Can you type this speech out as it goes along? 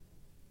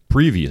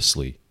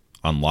Previously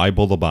on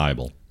Libel the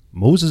Bible.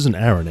 Moses and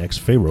Aaron asked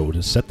Pharaoh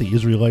to set the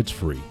Israelites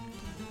free.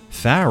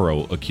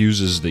 Pharaoh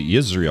accuses the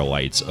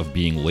Israelites of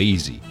being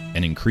lazy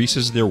and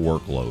increases their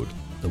workload.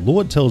 The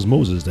Lord tells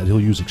Moses that he'll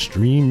use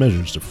extreme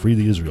measures to free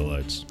the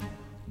Israelites.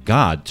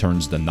 God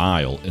turns the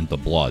Nile into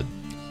blood.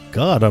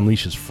 God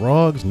unleashes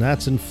frogs,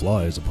 gnats, and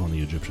flies upon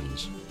the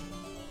Egyptians.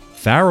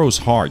 Pharaoh's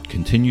heart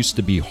continues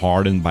to be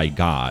hardened by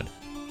God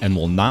and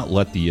will not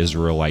let the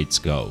Israelites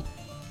go.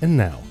 And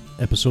now,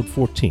 episode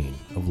 14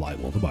 of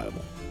Libel the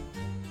Bible.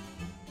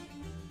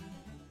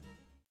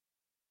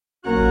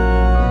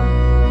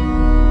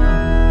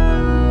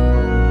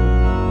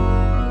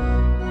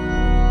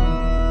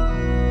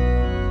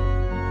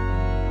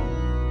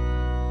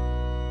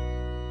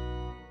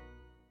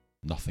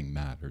 Nothing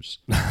matters.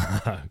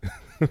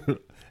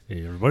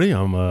 Hey everybody,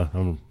 I'm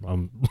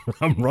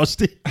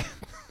Rusty.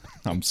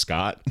 I'm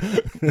Scott.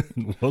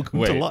 Welcome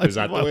Wait, to Libel. is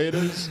that the way it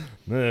is?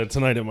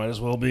 Tonight it might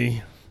as well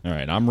be. All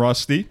right, I'm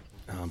Rusty.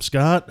 I'm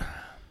Scott.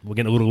 We're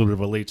getting a little bit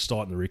of a late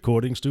start in the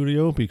recording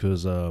studio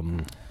because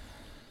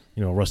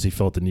Rusty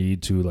felt the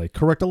need to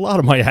correct a lot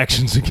of my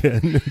actions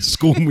again and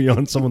school me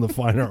on some of the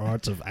finer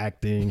arts of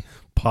acting,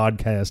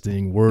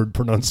 podcasting, word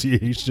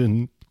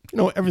pronunciation,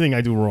 everything I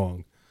do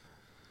wrong.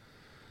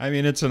 I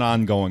mean, it's an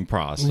ongoing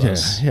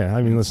process. Yeah.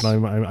 I mean,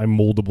 listen, I'm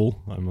moldable.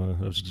 I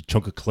was just a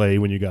chunk of clay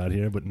when you got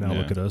here, but now Yeah.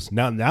 look at us.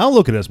 Now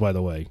look at us, by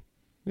the way.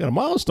 We got a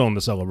milestone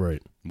to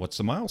celebrate. What's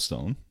the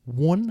milestone?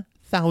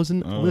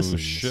 1,000 Oh,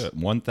 listens. shit.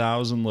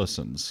 1,000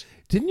 listens.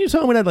 Didn't you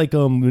tell me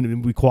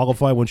that we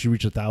qualify once you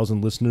reach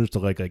 1,000 listeners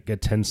to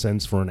get 10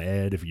 cents for an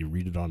ad if you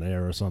read it on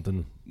air or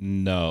something?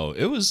 No,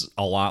 it was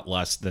a lot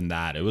less than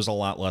that. It was a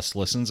lot less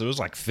listens. It was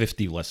like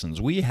 50 listens.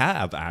 We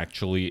have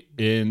actually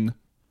in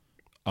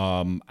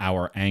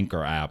our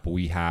Anchor app,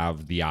 we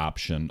have the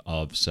option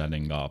of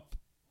setting up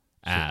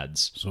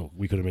ads. So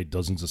we could have made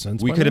dozens of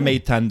cents. We by could have now?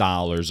 made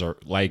 $10 or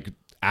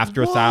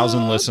after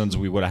 1,000 listens,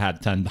 we would have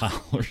had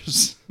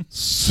 $10.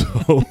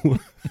 So,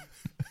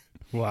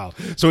 wow.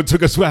 So it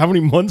took us how many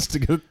months to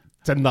get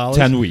 $10?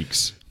 10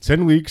 weeks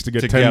 10 weeks to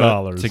get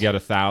 $10. to get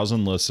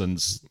 1,000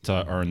 listens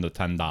to earn the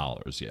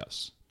 $10.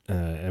 Yes.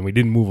 And we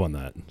didn't move on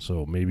that.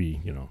 So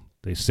maybe,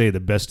 they say the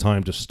best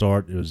time to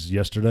start is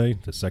yesterday.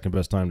 The second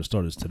best time to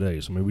start is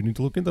today. So maybe we need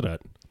to look into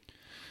that.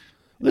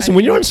 Listen,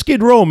 when you're on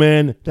Skid Row,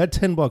 man, that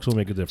 $10 will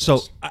make a difference.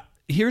 So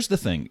here's the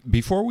thing.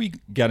 Before we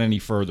get any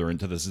further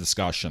into this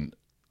discussion,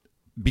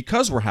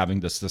 because we're having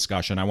this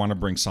discussion, I want to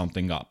bring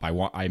something up.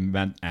 I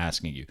meant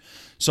asking you.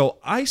 So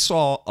I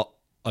saw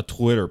a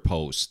Twitter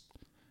post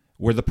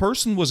where the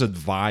person was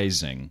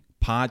advising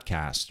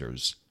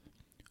podcasters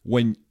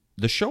when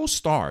the show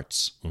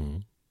starts,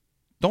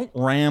 don't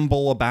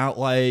ramble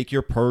about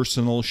your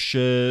personal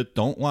shit.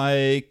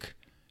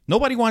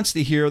 Nobody wants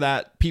to hear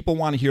that. People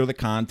want to hear the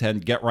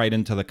content. Get right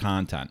into the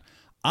content.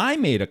 I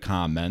made a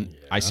comment.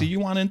 Yeah. I see you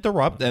want to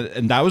interrupt,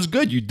 and that was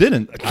good. You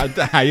didn't.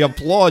 I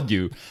applaud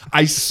you.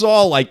 I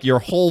saw your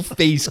whole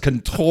face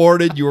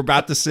contorted. You were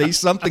about to say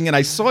something, and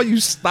I saw you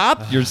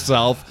stop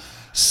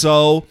yourself.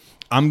 So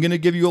I'm going to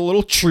give you a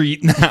little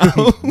treat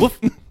now.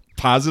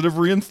 Positive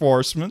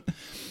reinforcement.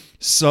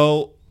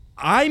 So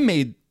I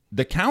made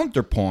the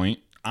counterpoint.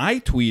 I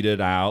tweeted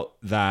out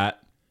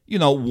that,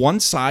 one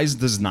size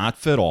does not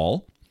fit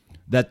all.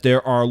 That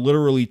there are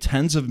literally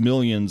tens of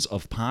millions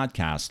of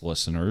podcast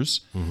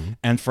listeners. Mm-hmm.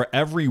 And for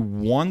every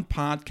one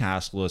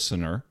podcast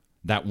listener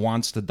that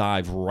wants to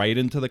dive right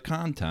into the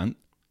content,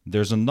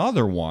 there's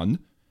another one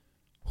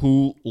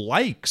who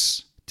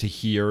likes to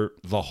hear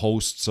the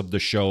hosts of the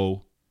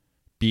show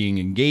being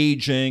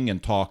engaging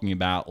and talking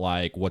about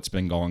what's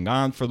been going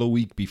on for the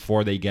week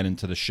before they get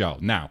into the show.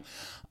 Now,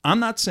 I'm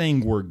not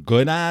saying we're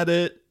good at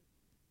it.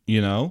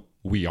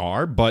 We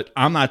are, but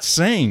I'm not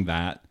saying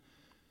that.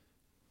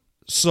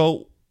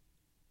 So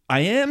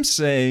I am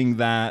saying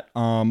that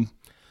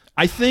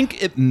I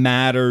think it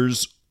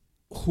matters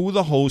who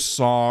the hosts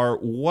are,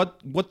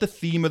 what the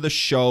theme of the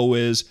show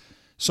is.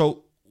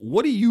 So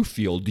what do you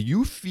feel? Do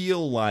you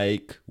feel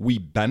like we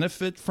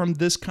benefit from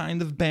this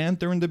kind of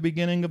banter in the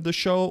beginning of the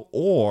show?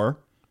 Or,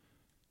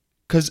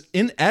 because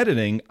in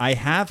editing, I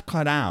have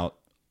cut out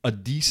a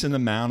decent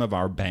amount of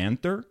our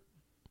banter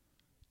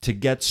to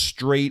get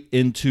straight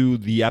into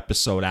the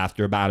episode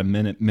after about a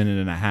minute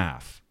and a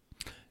half.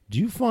 Do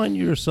you find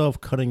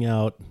yourself cutting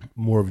out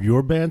more of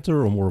your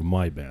banter or more of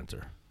my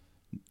banter?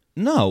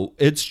 No,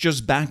 it's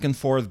just back and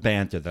forth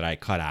banter that I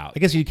cut out. I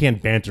guess you can't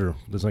banter.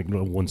 There's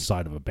no one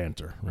side of a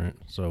banter, right?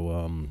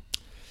 So,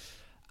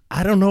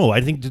 I don't know.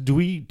 I think, do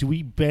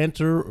we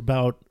banter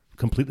about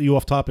completely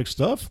off-topic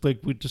stuff? We're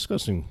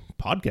discussing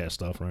podcast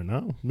stuff right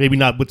now. Maybe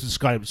not with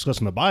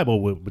discussing the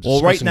Bible, but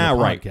discussing right now,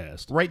 the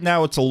podcast. Right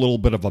now, it's a little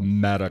bit of a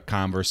meta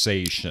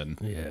conversation.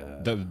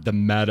 Yeah. The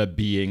meta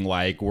being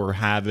we're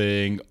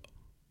having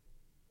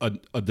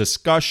a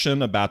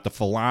discussion about the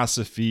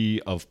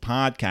philosophy of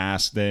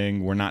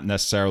podcasting. We're not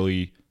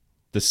necessarily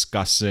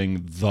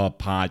discussing the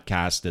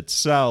podcast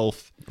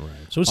itself. Right.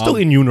 So it's still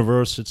in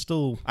universe. It's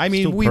still. I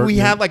mean, still we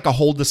had like a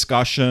whole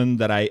discussion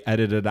that I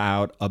edited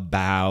out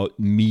about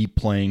me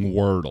playing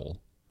Wordle.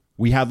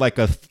 We had like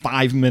a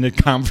 5-minute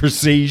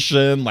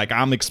conversation. Like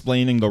I'm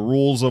explaining the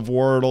rules of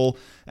Wordle.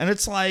 And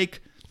it's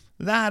like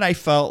that I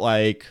felt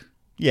like,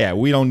 yeah,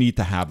 we don't need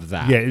to have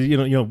that.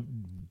 Yeah,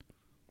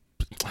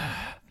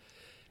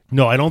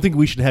 no, I don't think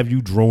we should have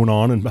you drone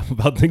on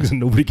about things that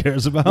nobody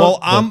cares about.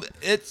 Well,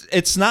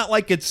 it's not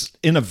like it's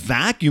in a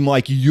vacuum.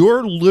 Like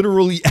you're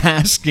literally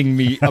asking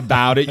me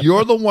about it.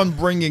 You're the one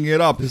bringing it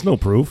up. There's no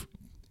proof.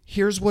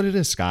 Here's what it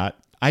is, Scott.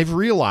 I've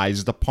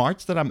realized the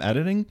parts that I'm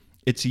editing,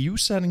 it's you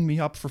setting me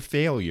up for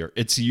failure.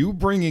 It's you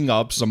bringing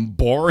up some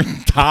boring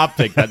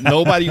topic that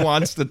nobody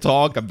wants to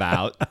talk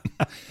about.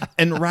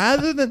 And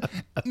rather than,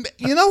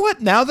 you know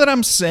what? Now that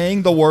I'm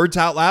saying the words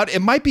out loud,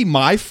 it might be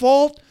my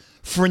fault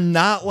for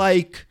not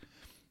like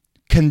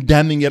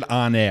condemning it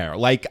on air.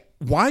 Like,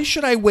 why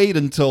should I wait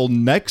until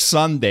next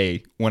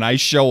Sunday when I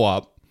show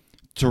up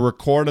to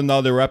record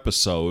another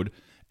episode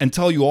and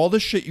tell you all the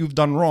shit you've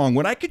done wrong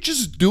when I could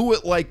just do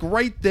it like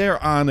right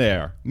there on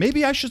air?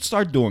 Maybe I should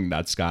start doing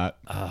that, Scott.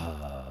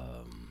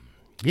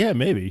 Yeah,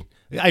 maybe.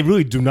 I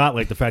really do not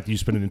like the fact that you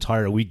spend an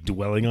entire week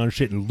dwelling on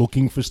shit and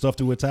looking for stuff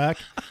to attack.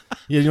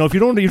 Yeah, if you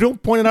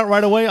don't point it out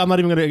right away, I'm not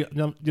even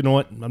gonna. You know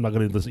what? I'm not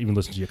gonna even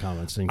listen to your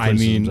comments and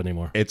criticisms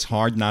anymore. It's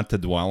hard not to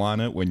dwell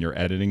on it when you're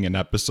editing an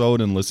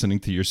episode and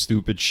listening to your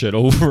stupid shit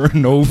over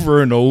and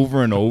over and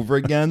over and over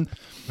again.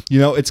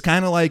 It's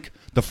kind of like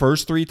the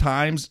first 3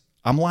 times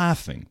I'm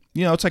laughing.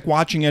 It's like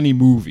watching any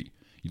movie.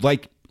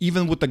 Like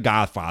even with The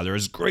Godfather,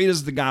 as great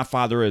as The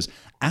Godfather is,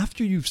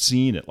 after you've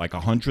seen it like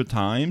 100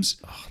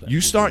 times, you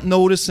start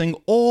noticing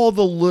all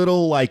the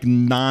little like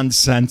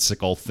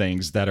nonsensical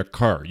things that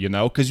occur,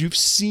 because you've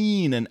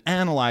seen and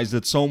analyzed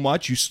it so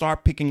much, you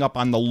start picking up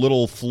on the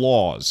little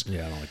flaws.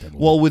 Yeah, I don't like that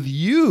movie. Well, with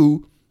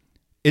you,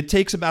 it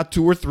takes about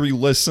 2 or 3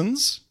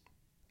 listens,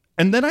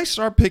 and then I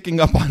start picking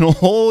up on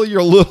all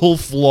your little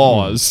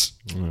flaws.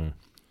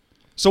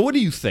 So what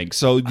do you think?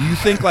 So do you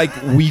think like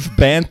we've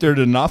bantered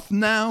enough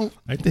now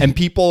and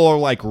people are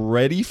like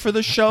ready for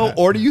the show?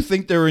 Or do you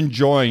think they're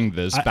enjoying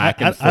this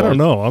back and forth? I don't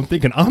know. I'm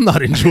thinking I'm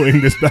not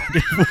enjoying this back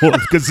and forth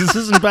because this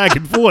isn't back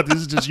and forth. This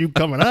is just you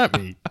coming at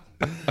me.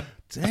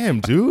 Damn,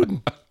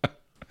 dude.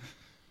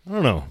 I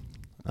don't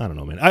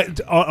know, man.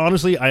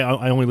 Honestly,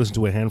 I only listen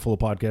to a handful of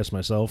podcasts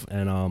myself.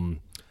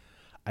 And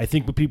I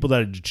think with people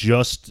that are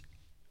just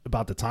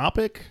about the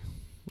topic,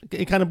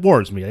 it kind of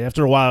bores me.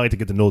 After a while, I like to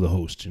get to know the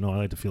host. I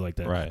like to feel like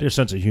that. Right. Their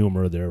sense of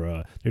humor,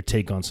 their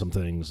take on some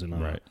things, and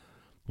right.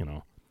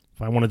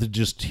 If I wanted to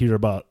just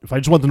if I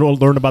just wanted to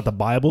learn about the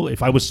Bible,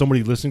 if I was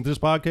somebody listening to this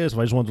podcast, if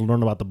I just wanted to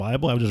learn about the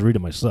Bible, I would just read it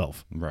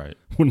myself. Right.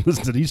 Wouldn't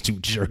listen to these 2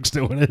 jerks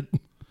doing it.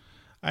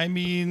 I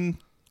mean,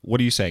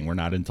 what are you saying? We're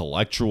not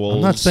intellectuals.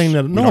 I'm not saying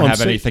that. No, we don't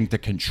have anything to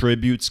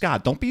contribute.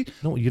 Scott, don't be.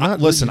 No, you're not.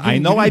 Listen, I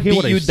know I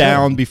beat you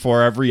down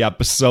before every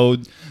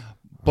episode,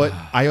 but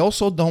I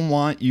also don't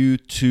want you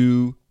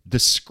to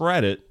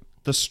discredit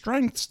the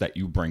strengths that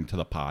you bring to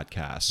the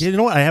podcast. Yeah, you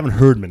know what? I haven't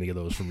heard many of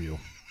those from you.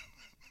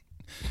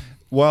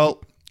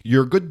 Well,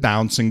 you're a good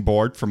bouncing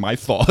board for my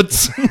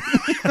thoughts.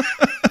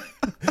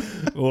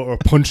 or a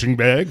punching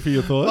bag for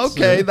your thoughts.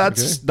 Okay,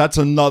 that's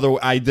another.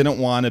 I didn't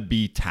want to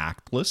be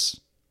tactless,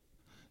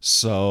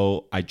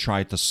 so I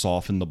tried to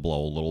soften the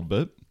blow a little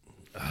bit.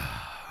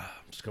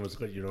 Just gonna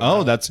let you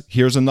know.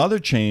 Here's another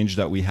change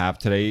that we have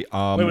today.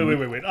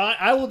 Wait.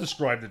 I will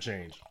describe the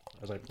change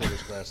as I pour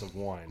this glass of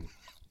wine.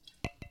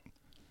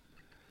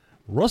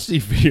 Rusty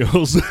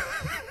feels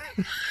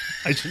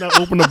I should not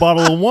open a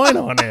bottle of wine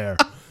on air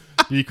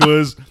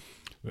because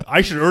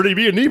I should already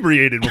be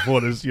inebriated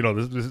before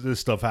this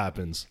stuff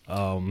happens.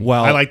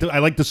 Well, I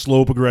like the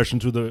slow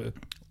progression through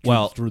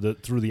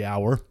the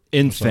hour.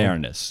 In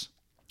fairness,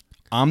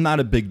 I'm not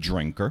a big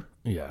drinker.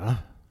 Yeah,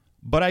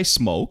 but I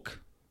smoke.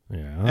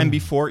 Yeah, and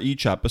before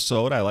each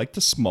episode, I like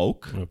to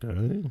smoke.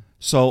 Okay,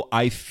 so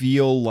I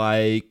feel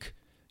like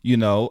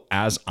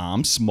as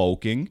I'm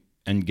smoking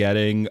and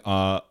getting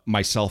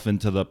myself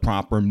into the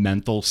proper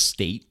mental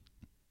state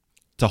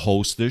to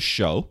host this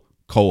show,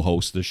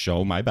 co-host this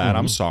show. My bad.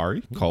 I'm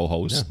sorry.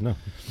 Co-host. Yeah, no,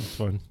 that's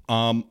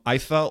fine. I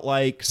felt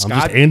like I'm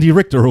just Andy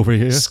Richter over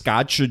here.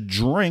 Scott should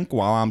drink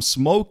while I'm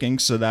smoking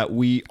so that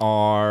we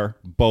are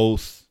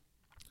both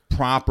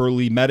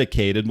properly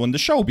medicated when the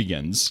show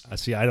begins.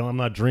 See, I'm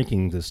not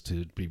drinking this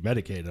to be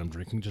medicated. I'm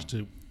drinking just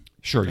to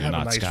you're have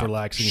not, a nice, Scott.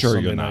 relaxing Sure,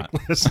 Sunday you're not.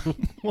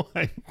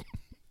 Why?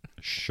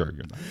 Sure,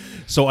 you're not.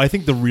 So I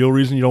think the real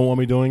reason you don't want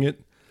me doing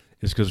it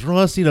is because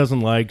Rusty doesn't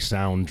like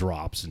sound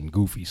drops and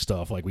goofy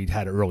stuff like we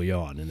had early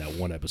on in that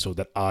one episode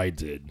that I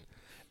did.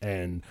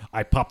 And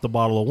I popped the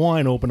bottle of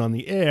wine open on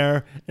the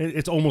air. And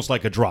it's almost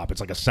like a drop.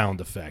 It's like a sound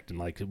effect. And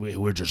like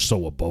we're just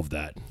so above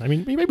that. I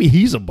mean, maybe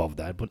he's above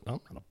that, but I'm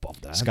not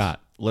above that.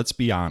 Scott, let's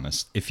be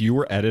honest. If you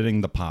were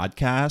editing the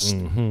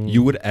podcast,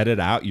 you would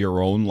edit out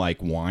your own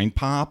like wine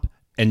pop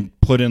and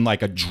put in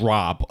like a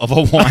drop of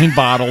a wine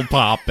bottle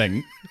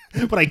popping.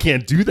 But I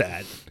can't do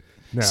that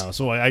now.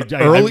 So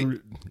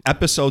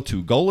episode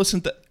 2. Go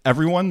listen to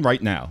everyone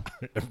right now.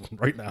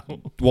 Right now.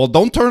 Well,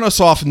 don't turn us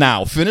off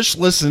now. Finish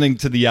listening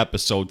to the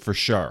episode for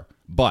sure.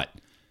 But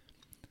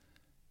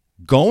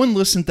Go and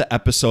listen to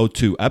episode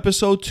 2.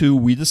 Episode 2,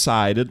 we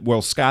decided,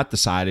 well, Scott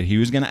decided he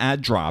was going to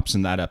add drops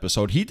in that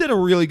episode. He did a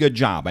really good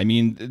job. I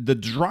mean, the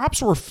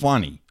drops were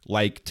funny.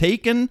 Like,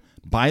 taken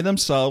by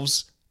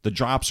themselves, the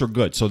drops are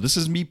good. So this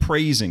is me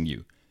praising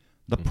you.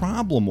 The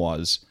problem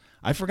was,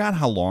 I forgot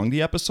how long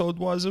the episode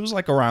was. It was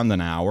like around an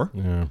hour,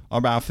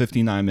 about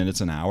 59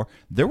 minutes an hour.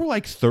 There were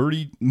like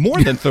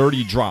more than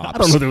 30 drops. I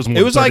don't know if there was more.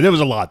 It was like, there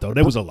was a lot, though.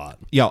 There was a lot.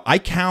 I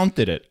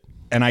counted it.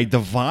 And I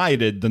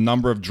divided the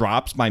number of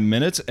drops by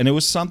minutes, and it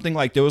was something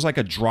like there was like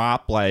a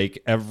drop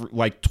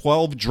every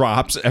 12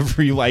 drops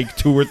every like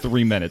 2 or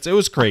 3 minutes. It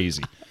was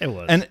crazy. It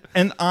was.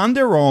 And on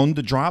their own,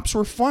 the drops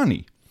were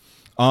funny.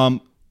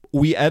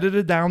 We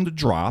edited down the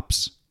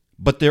drops,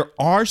 but there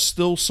are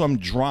still some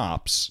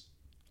drops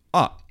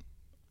up.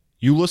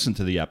 You listened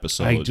to the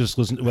episode. I just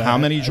listened. How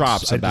many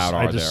drops are there?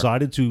 I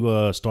decided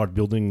to start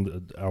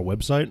building our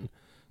website.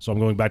 So I'm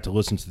going back to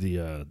listen to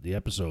the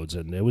episodes,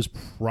 and there was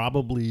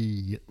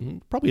probably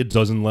a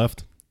dozen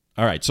left.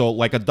 All right, so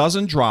like a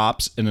dozen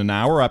drops in an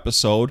hour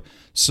episode.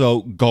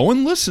 So go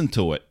and listen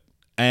to it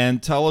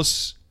and tell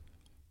us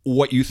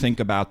what you think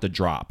about the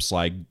drops.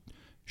 Like,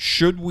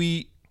 should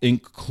we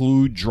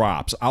include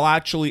drops? I'll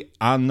actually,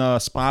 on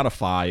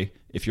Spotify,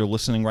 if you're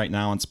listening right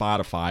now on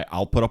Spotify,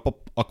 I'll put up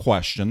a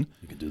question.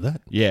 You can do that.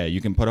 Yeah, you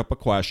can put up a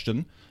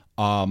question.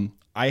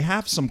 I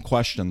have some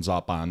questions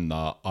up on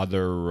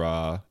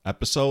other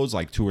episodes,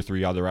 like 2 or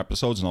 3 other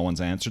episodes. No one's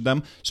answered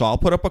them. So I'll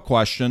put up a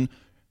question.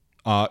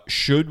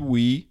 Should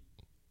we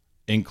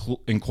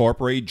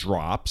incorporate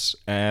drops?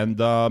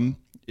 And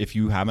if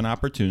you have an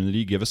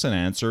opportunity, give us an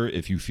answer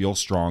if you feel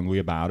strongly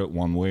about it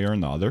one way or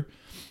another.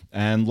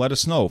 And let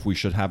us know if we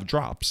should have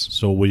drops.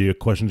 So were your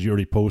questions you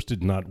already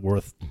posted not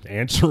worth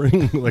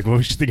answering? Like, what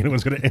was you thinking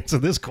anyone's going to answer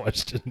this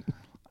question?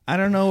 I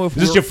don't know if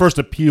this is your first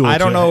appeal. I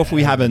don't know if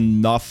we have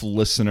enough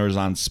listeners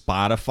on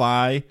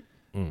Spotify.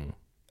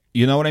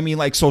 You know what I mean?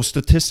 Like, so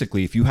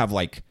statistically, if you have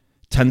like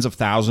tens of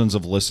thousands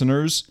of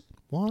listeners,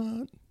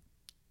 what?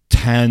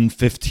 10,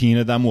 15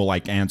 of them will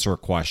like answer a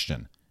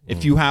question.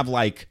 If you have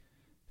like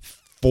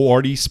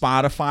 40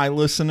 Spotify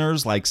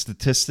listeners, like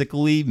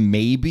statistically,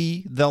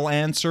 maybe they'll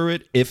answer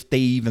it if they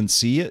even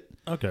see it.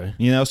 Okay.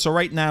 You know, so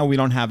right now we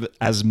don't have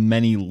as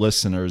many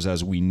listeners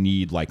as we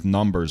need, like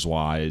numbers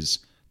wise,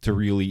 to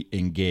really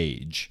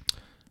engage.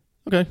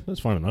 Okay,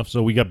 that's fine enough.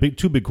 So we got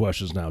two big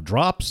questions now.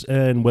 Drops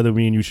and whether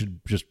me and you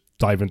should just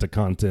dive into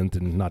content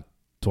and not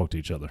talk to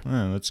each other.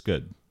 Yeah, that's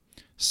good.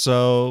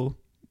 So,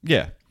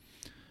 yeah.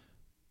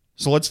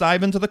 So let's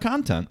dive into the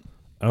content.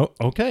 Oh,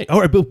 okay. All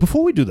right, but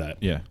before we do that,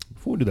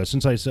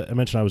 since I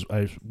mentioned I was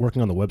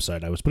working on the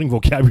website, I was putting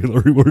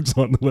vocabulary words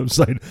on the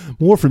website,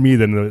 more for me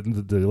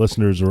than the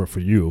listeners or for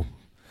you.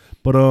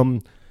 But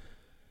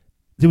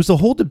there was a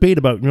whole debate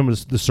about, remember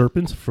the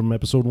serpent from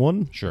episode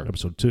 1? Sure.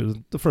 Episode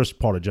 2, the first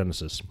part of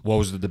Genesis. What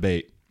was the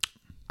debate?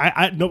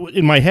 I know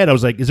in my head I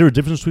was like, is there a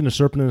difference between a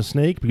serpent and a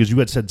snake? Because you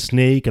had said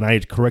snake and I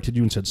had corrected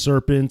you and said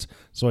serpent.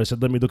 So I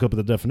said, let me look up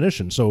the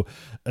definition. So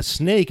a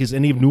snake is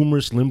any of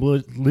numerous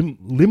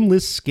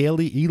limbless,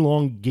 scaly,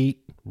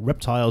 elongate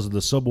reptiles of the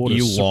suborder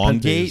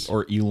Elongate Serpentes.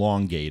 or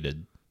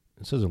elongated?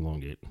 It says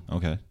elongate.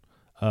 Okay.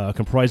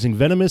 Comprising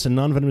venomous and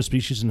non-venomous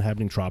species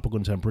inhabiting tropical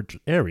and temperate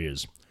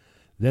areas.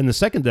 Then the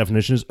second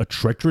definition is a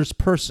treacherous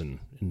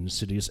person, an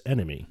insidious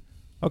enemy.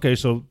 Okay,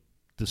 so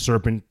the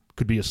serpent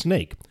could be a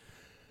snake.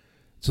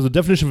 So the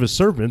definition of a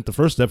serpent, the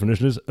first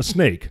definition is a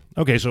snake.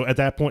 Okay, so at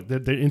that point,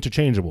 they're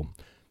interchangeable.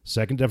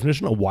 Second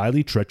definition, a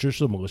wily,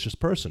 treacherous, or malicious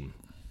person.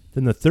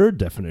 Then the third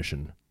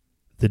definition,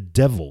 the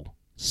devil,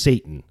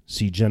 Satan.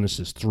 See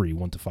Genesis 3,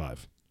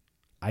 1-5.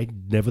 I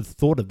never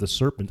thought of the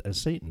serpent as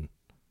Satan.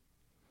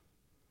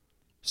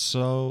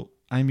 So,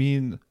 I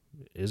mean...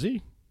 Is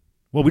he?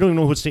 Well, we don't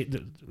even know who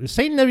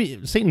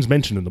Satan's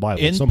mentioned in the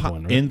Bible at some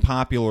point, right? In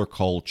popular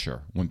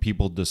culture, when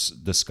people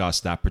discuss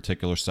that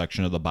particular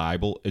section of the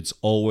Bible, it's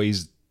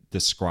always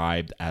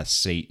described as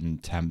Satan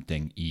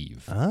tempting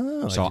Eve.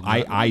 Oh, so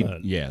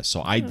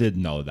I did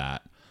know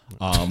that.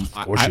 Of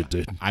course you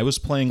did. I was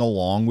playing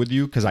along with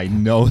you because I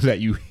know that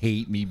you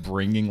hate me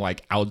bringing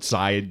like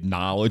outside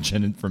knowledge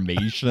and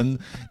information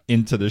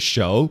into the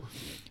show.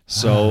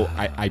 So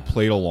I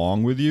played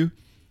along with you.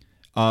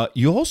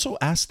 You also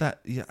asked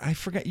that, I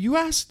forget, you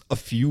asked a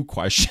few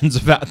questions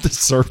about the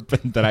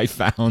serpent that I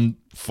found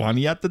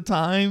funny at the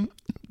time,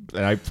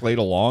 and I played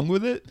along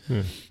with it.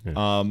 Yeah.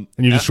 And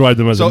you described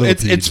them as a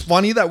millipede. It's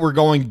funny that we're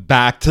going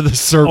back to the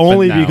serpent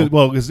only now.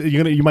 because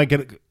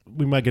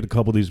we might get a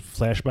couple of these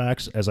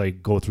flashbacks as I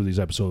go through these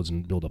episodes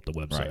and build up the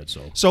website.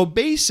 Right. So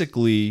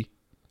basically,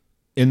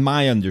 in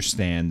my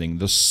understanding,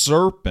 the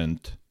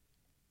serpent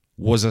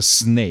was a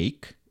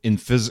snake.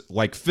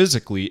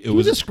 Physically, it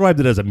was described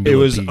it as a millipede. It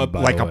was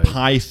like a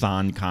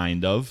python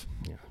kind of.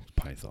 Yeah,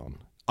 python.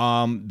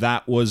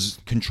 That was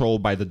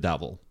controlled by the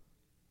devil.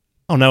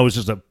 Oh, no, it was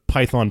just a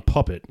python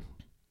puppet.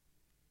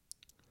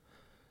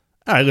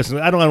 All right, listen,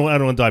 I don't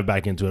want to dive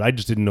back into it. I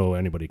just didn't know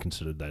anybody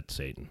considered that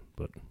Satan,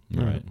 but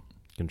right,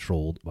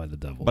 controlled by the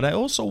devil. But I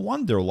also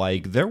wonder,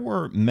 like, there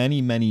were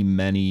many, many,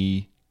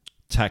 many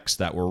texts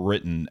that were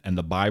written, and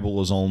the Bible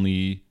was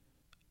only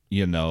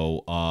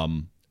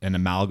an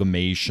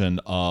amalgamation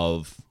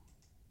of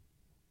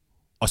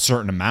a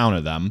certain amount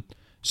of them.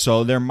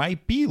 So there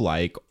might be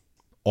like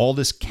all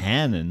this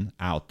canon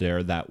out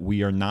there that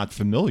we are not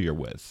familiar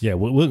with. Yeah,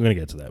 we're going to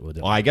get to that.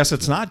 Well, I guess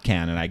it's not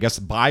canon. I guess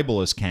the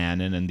Bible is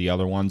canon and the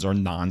other ones are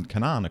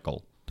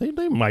non-canonical.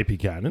 They might be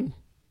canon.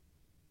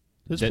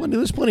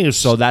 There's plenty of...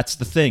 So that's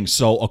the thing.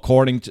 So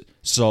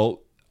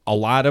a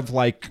lot of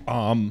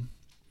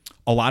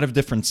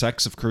different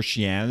sects of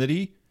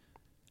Christianity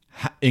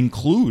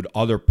include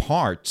other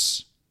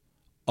parts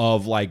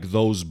of like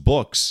those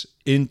books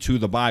into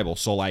the Bible.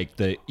 So like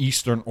the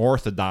Eastern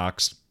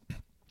Orthodox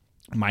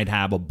might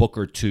have a book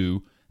or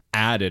two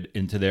added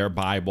into their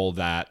Bible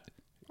that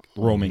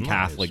Roman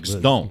Catholics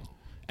don't.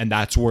 And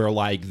that's where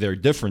like their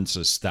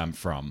differences stem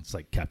from. It's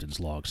like Captain's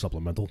Log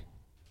supplemental.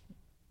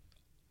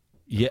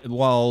 Yeah,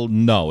 well,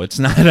 no, it's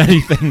not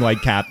anything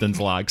like Captain's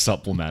Log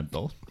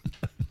supplemental.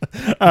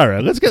 All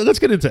right, let's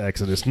get into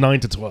Exodus 9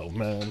 to 12,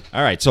 man.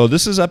 All right, so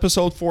this is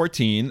episode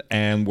 14,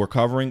 and we're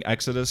covering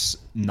Exodus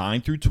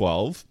 9 through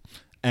 12,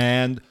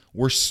 and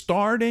we're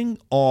starting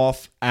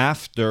off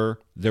after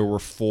there were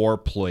 4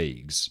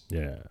 plagues.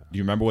 Yeah. Do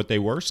you remember what they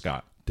were,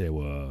 Scott? They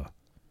were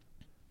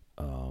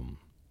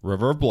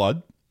River of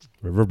Blood,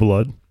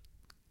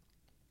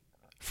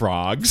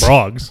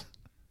 frogs,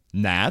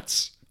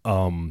 gnats,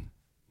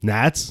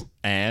 gnats,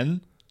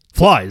 and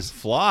flies.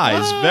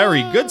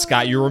 Very good,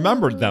 Scott. You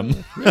remembered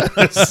them.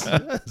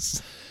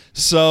 Yes.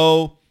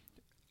 So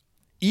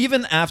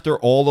even after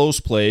all those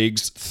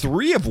plagues,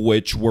 3 of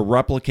which were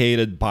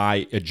replicated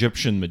by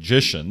Egyptian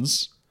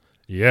magicians.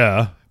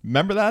 Yeah.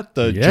 Remember that?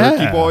 The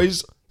Jerky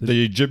Boys,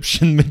 the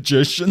Egyptian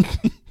magician?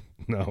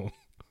 No.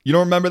 You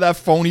don't remember that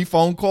phony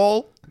phone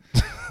call?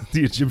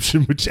 The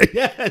Egyptian magician.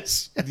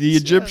 Yes. The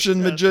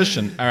Egyptian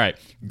magician. All right.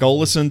 Go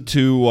listen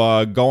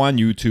to, go on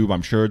YouTube.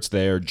 I'm sure it's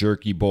there.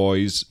 Jerky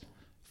Boys,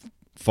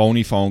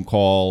 phony phone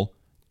call,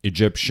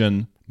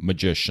 Egyptian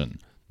magician.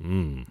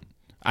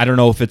 I don't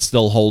know if it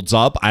still holds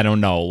up. I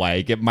don't know.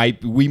 Like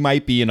we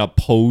might be in a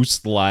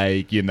post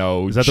like, Is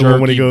that Jerky the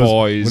one when he goes,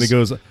 Boys. when he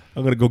goes,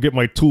 I'm going to go get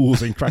my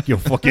tools and crack your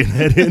fucking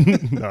head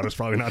in? No, that's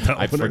probably not that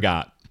one. I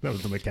forgot. That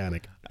was the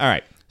mechanic. All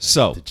right.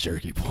 So The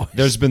Jerky Boys.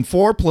 there's been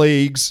 4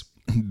 plagues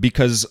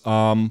because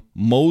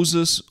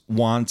Moses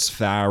wants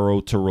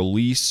Pharaoh to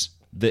release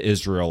the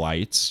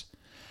Israelites,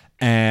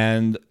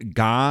 and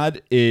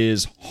God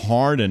is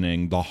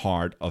hardening the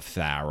heart of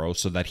Pharaoh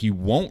so that he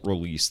won't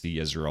release the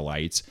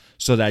Israelites,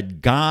 so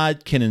that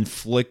God can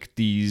inflict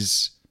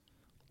these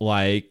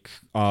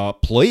plagues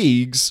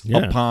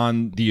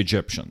upon the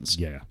Egyptians.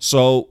 Yeah.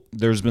 So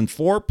there's been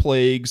 4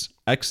 plagues.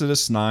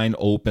 Exodus 9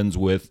 opens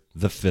with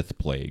the 5th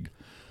plague,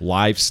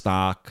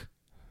 livestock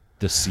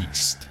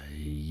deceased.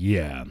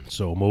 Yeah.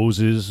 So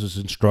Moses is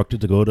instructed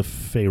to go to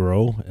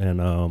Pharaoh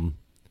and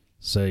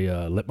say,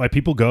 let my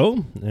people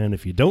go. And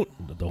if you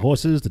don't, the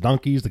horses, the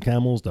donkeys, the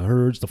camels, the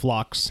herds, the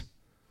flocks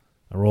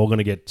are all going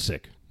to get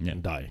sick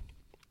and die.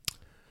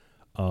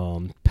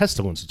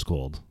 Pestilence, it's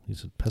called. He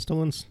said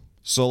pestilence?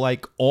 So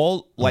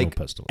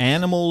pestilence.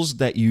 animals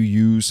that you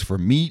use for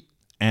meat,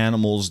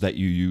 animals that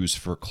you use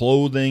for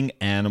clothing,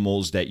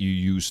 animals that you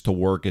use to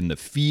work in the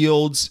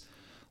fields,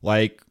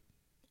 like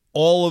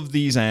all of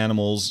these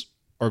animals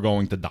are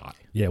going to die.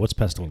 Yeah, what's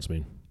pestilence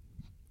mean?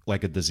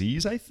 Like a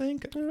disease, I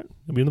think. All right.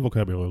 It'll be in the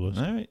vocabulary list.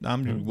 All right,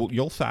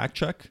 you'll fact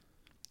check.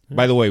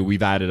 By the way,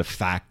 we've added a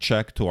fact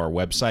check to our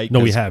website. No,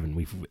 we haven't.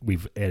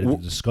 We've added the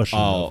discussion.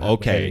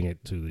 Okay. Adding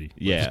it to the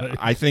Yeah,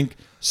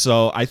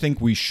 website. I think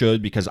we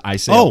should, because I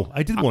say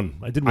I did one.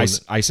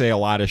 I say a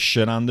lot of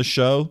shit on the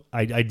show.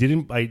 I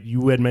didn't.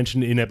 You had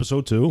mentioned in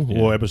episode 2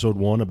 or episode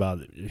 1 about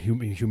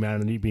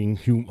humanity being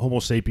Homo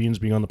sapiens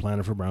being on the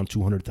planet for around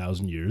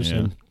 200,000 years. Yeah.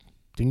 And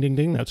ding, ding,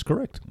 ding. That's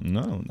correct.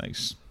 No,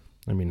 nice.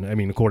 I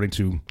mean, according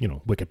to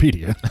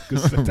Wikipedia,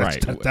 'cause Right.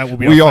 That will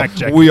be we our all fact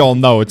check. we all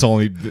know it's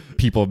only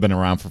people have been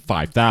around for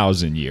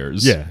 5,000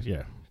 years. Yeah.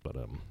 But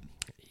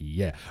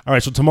yeah. All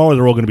right. So tomorrow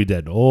they're all going to be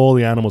dead. All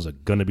the animals are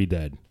going to be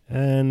dead.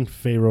 And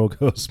Pharaoh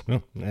goes,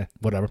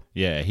 whatever.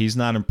 Yeah, he's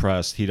not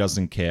impressed. He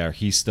doesn't care.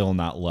 He's still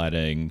not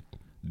letting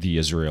the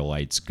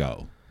Israelites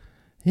go.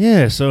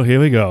 Yeah. So here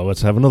we go.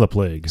 Let's have another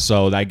plague.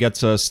 So that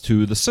gets us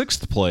to the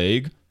 6th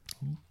plague,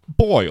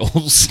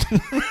 boils.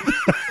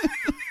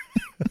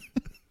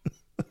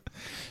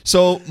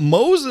 So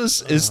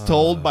Moses is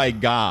told by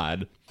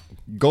God,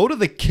 go to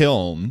the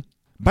kiln.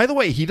 By the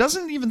way, he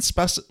doesn't even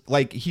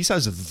specify, he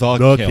says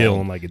the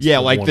kiln. Like it's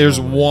there's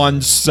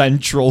one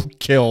central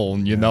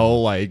kiln,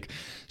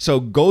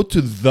 so go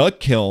to the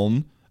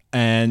kiln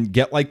and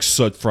get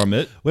soot from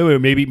it.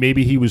 Wait.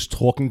 Maybe he was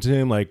talking to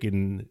him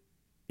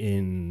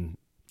in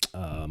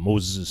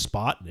Moses'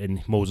 spot,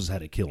 and Moses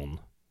had a kiln.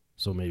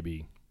 So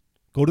maybe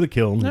go to the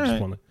kiln. All right.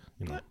 Just wanna,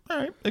 All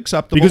right,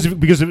 acceptable.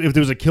 Because if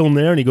there was a kiln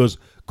there, and he goes,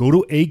 go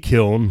to a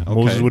kiln,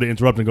 Moses would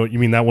interrupt and go, you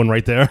mean that one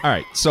right there? All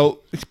right.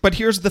 So, but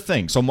here's the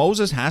thing. So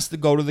Moses has to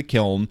go to the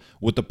kiln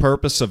with the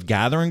purpose of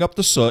gathering up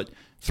the soot,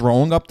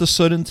 throwing up the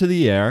soot into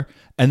the air,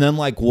 and then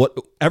like what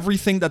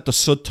everything that the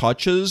soot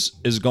touches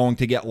is going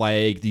to get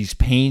like these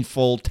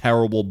painful,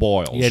 terrible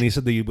boils. Yeah, and he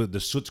said the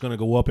soot's going to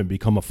go up and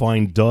become a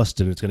fine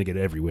dust, and it's going to get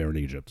everywhere in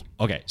Egypt.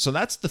 Okay, so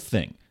that's the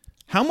thing.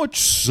 How much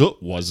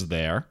soot was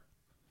there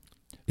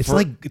It's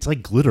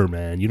like glitter,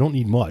 man. You don't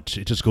need much.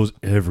 It just goes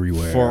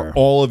everywhere. for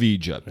all of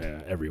Egypt?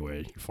 Yeah, everywhere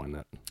you find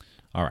that.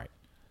 All right.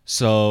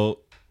 So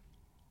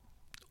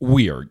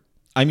weird.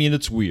 I mean,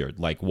 it's weird.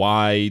 Like,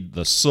 why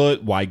the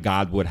soot? Why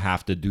God would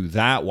have to do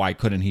that? Why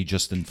couldn't he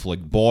just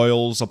inflict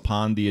boils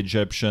upon the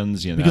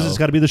Egyptians? You know, Because it's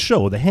got to be the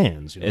show, the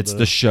hands. You know, it's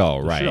the show,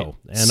 right? show.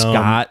 And,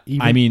 Scott.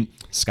 even-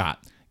 Scott.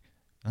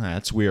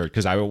 That's weird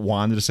because I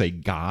wanted to say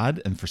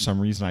God, and for some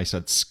reason I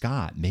said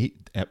Scott.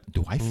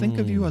 Do I think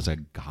of you as a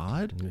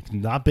god?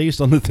 Not based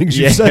on the things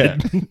you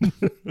said.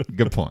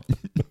 Good point.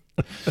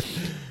 You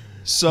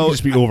So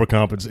just be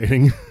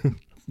overcompensating.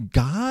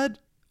 God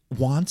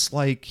wants,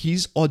 like,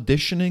 he's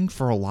auditioning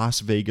for a Las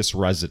Vegas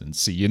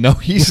residency. You know,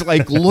 he's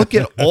like, look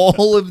at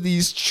all of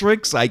these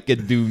tricks I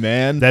could do,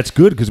 man. That's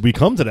good because we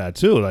come to that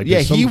too. Like, Yeah,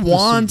 there's he some-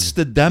 wants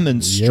to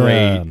demonstrate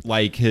Yeah.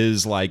 like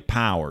his like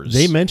powers.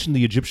 They mentioned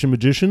the Egyptian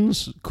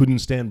magicians couldn't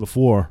stand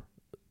before,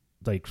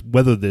 like,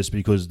 weather this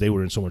because they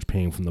were in so much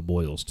pain from the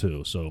boils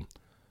too. So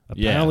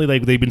apparently,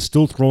 like, they've been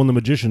still throwing the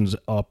magicians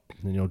up,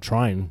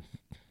 trying.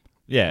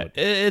 Yeah,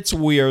 it's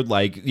weird.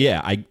 Like,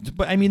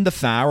 but I mean, the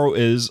Pharaoh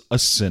is a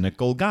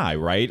cynical guy,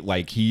 right?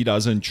 Like, he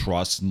doesn't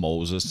trust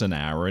Moses and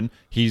Aaron.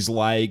 He's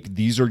like,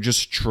 these are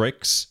just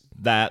tricks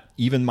that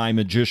even my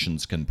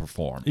magicians can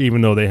perform. Even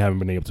though they haven't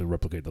been able to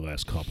replicate the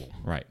last couple.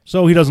 Right.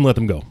 So he doesn't let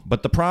them go.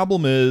 But the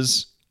problem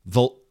is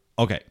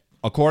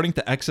according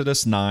to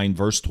Exodus 9,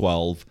 verse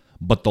 12,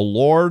 but the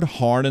Lord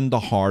hardened the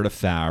heart of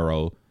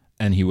Pharaoh,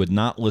 and he would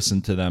not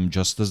listen to them,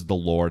 just as the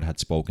Lord had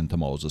spoken to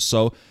Moses.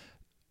 So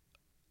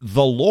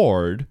the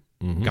Lord,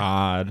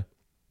 God,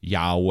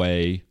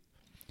 Yahweh,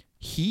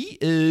 he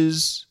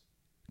is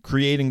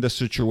creating the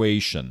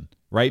situation,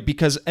 right?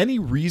 Because any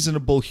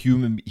reasonable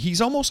human, he's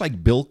almost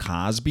like Bill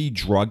Cosby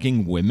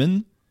drugging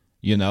women,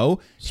 you know?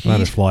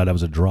 Spanish Fly, that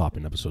was a drop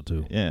in episode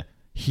 2. Yeah.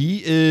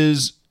 He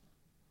is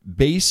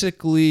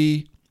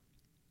basically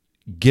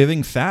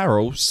giving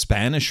Pharaoh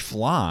Spanish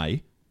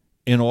Fly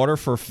in order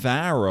for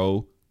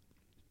Pharaoh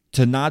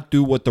to not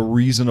do what the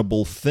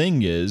reasonable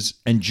thing is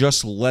and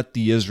just let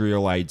the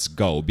Israelites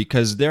go,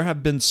 because there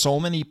have been so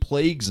many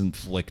plagues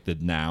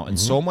inflicted now and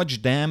so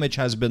much damage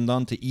has been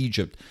done to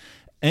Egypt.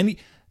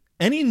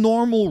 Any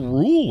normal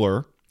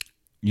ruler,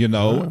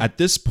 at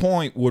this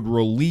point would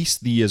release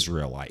the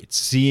Israelites,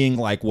 seeing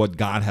like what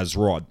God has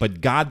wrought.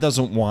 But God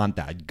doesn't want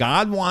that.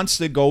 God wants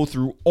to go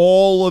through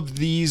all of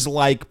these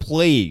like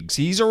plagues.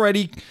 He's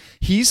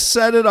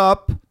set it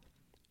up.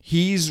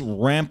 He's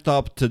ramped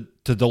up to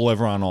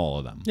deliver on all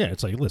of them. Yeah,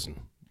 it's like, listen,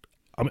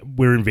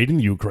 we're invading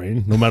the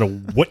Ukraine. No matter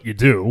what you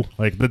do,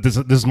 like this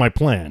is my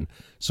plan.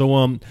 So,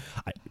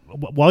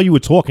 while you were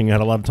talking, I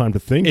had a lot of time to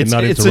think and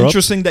not It's interrupt.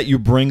 interesting that you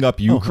bring up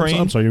Ukraine.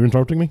 I'm sorry, you're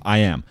interrupting me? I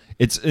am.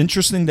 It's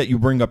interesting that you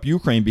bring up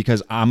Ukraine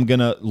because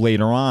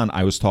later on,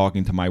 I was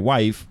talking to my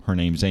wife. Her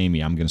name's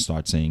Amy. I'm going to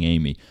start saying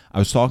Amy. I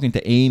was talking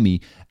to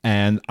Amy,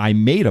 and I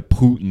made a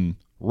Putin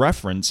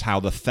reference, how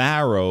the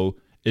Pharaoh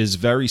is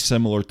very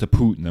similar to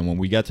Putin. And when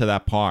we get to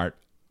that part,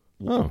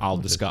 I'll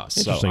discuss.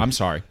 So I'm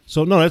sorry.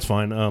 So, no, that's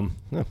fine.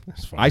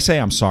 That's fine. I say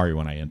I'm sorry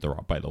when I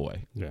interrupt, by the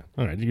way. Yeah.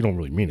 All right. You don't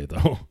really mean it,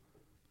 though.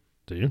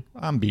 Do you?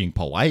 I'm being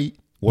polite.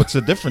 What's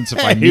the difference if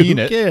I mean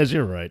Who it? cares?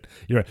 You're right.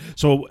 You're right.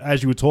 So,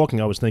 as you were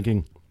talking, I was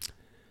thinking,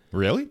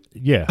 Really?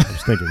 yeah, I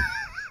was thinking.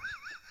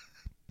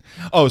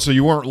 Oh, so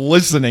you weren't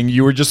listening.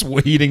 You were just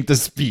waiting to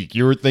speak.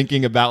 You were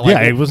thinking about, like,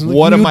 Yeah, it wasn't like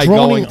what you am were I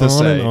droning going to on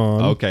say? and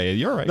on. Okay,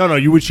 you're right. No,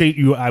 you would change.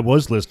 I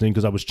was listening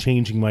because I was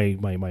changing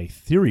my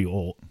theory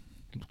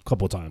a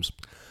couple of times.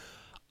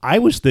 I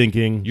was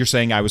thinking. You're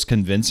saying I was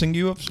convincing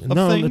you of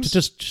No, things? it's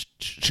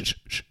just. Shh.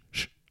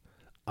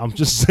 I'm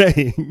just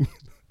saying.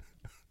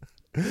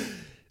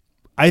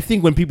 I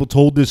think when people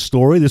told this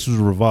story, this was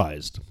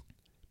revised.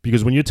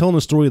 Because when you're telling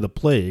the story of the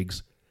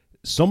plagues,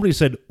 somebody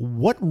said,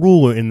 what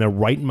ruler in their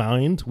right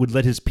mind would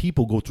let his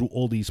people go through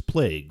all these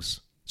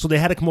plagues? So they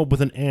had to come up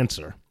with an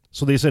answer.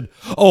 So they said,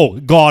 oh,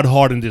 God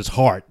hardened his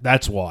heart.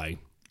 That's why.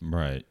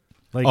 Right.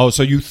 Like-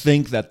 So you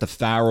think that the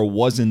Pharaoh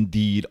was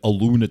indeed a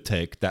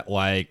lunatic that,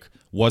 like,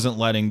 wasn't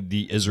letting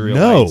the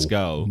Israelites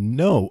go?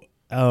 No.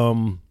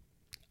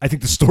 I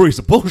think the story's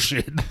a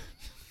bullshit.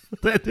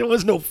 There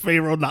was no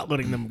Pharaoh not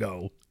letting them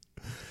go.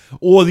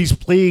 Or these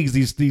plagues,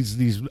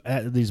 these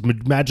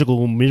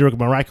magical,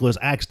 miraculous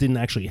acts didn't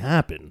actually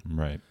happen.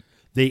 Right.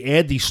 They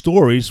add these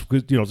stories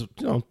because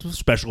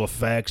special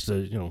effects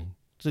to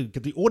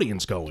get the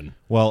audience going.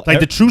 Well, Like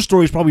the true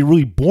story is probably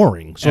really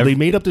boring, so they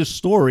made up this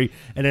story,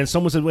 and then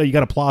someone said, "Well, you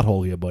got a plot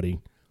hole here, buddy.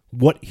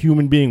 What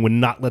human being would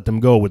not let them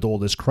go with all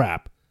this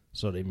crap?"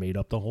 So they made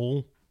up the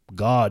whole.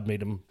 God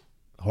made him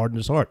harden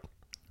his heart.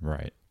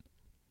 Right.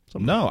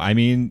 No, I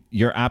mean,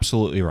 you're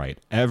absolutely right.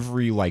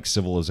 Every, like,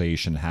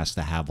 civilization has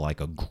to have, like,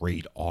 a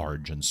great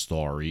origin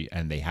story,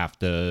 and they have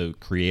to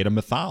create a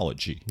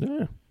mythology.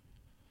 Yeah.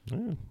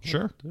 Yeah.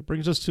 Sure. That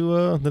brings us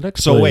to the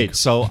next. So plague. wait,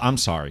 so I'm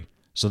sorry.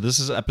 So this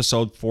is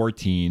episode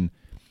 14.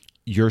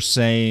 You're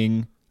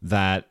saying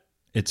that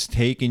it's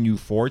taken you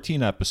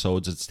 14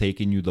 episodes, it's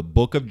taken you the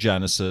book of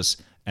Genesis,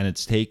 and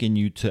it's taken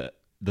you to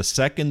the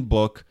second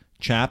book,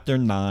 chapter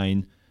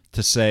 9,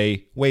 to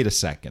say, wait a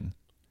second.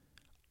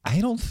 I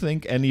don't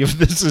think any of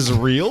this is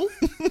real.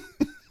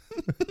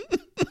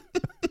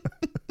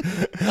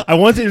 I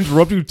want to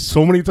interrupt you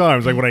so many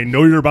times. Like when I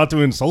know you're about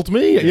to insult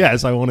me,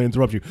 yes, I want to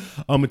interrupt you.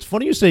 It's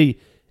funny you say.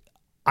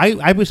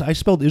 I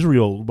spelled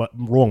Israel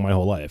wrong my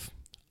whole life.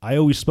 I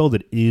always spelled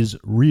it is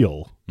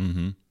real.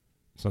 Mm-hmm.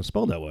 It's not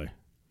spelled that way.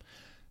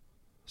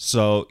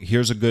 So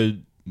here's a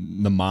good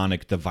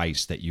mnemonic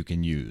device that you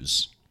can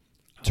use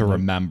to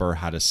remember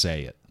how to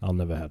say it. I'll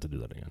never have to do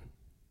that again.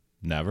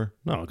 Never?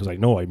 No, because I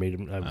know I made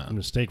a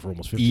mistake for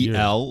almost 50 years.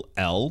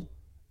 E-L-L.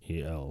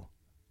 E-L.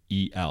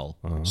 E-L.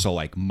 So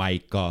like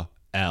Micah,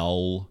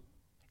 L,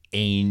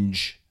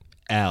 Ange,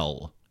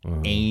 L.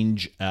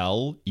 Ange,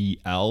 L,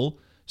 E-L.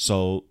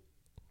 So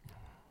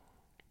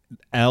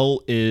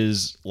L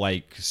is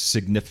like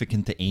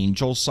significant to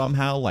angels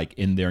somehow, like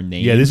in their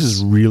names. Yeah, this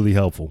is really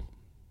helpful.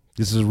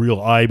 This is real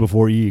I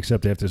before E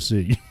except after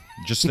C.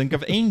 Just think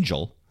of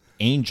angel.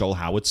 Angel,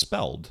 how it's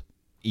spelled.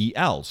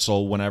 E-L.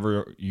 So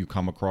whenever you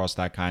come across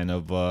that kind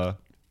of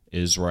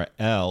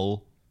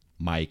Israel,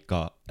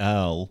 Micah,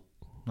 L,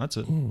 that's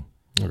it.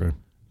 Okay.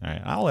 All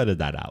right, I'll edit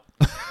that out.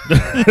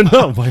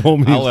 No, by all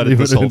means. I'll edit leave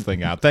this it whole in.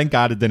 thing out. Thank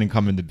God it didn't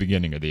come in the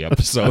beginning of the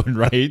episode,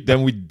 right?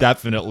 Then we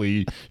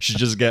definitely should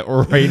just get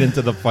right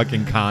into the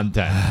fucking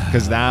content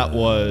because that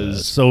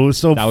was. So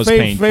that was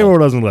painful. Pharaoh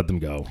doesn't let them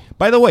go.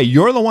 By the way,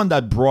 you're the one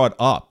that brought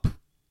up.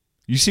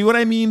 You see what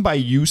I mean by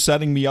you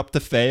setting me up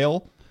to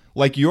fail?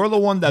 Like you're the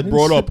one that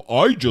brought up.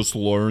 I just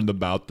learned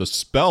about the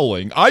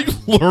spelling. I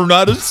learned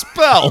how to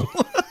spell.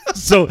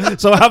 So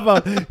how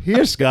about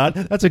here, Scott?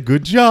 That's a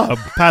good job.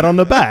 Pat on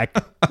the back.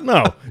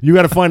 No, you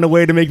got to find a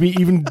way to make me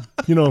even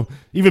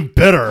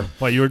better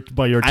by your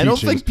teachings. I don't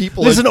think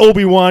people listen,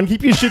 Obi-Wan.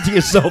 Keep your shit to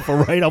yourself, all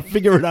right? I'll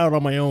figure it out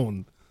on my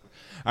own.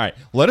 All right,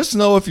 let us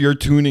know if you're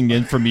tuning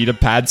in for me to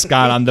pat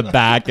Scott on the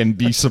back and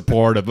be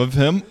supportive of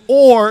him,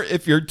 or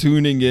if you're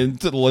tuning in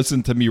to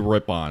listen to me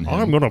rip on him.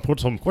 I'm gonna put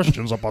some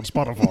questions up on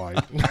Spotify.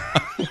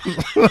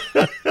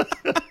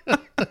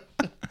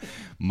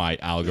 My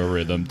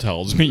algorithm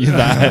tells me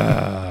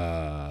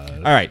that.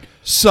 All right,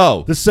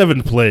 so The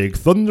seventh plague,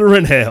 thunder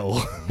and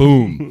hail.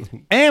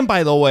 boom. And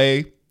by the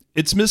way,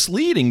 it's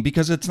misleading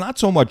because it's not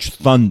so much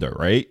thunder,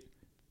 right?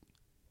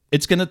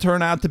 It's going to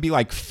turn out to be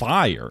like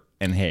fire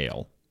and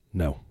hail.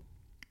 No.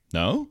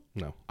 No?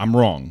 No. I'm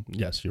wrong.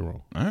 Yes, you're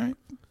wrong. All right.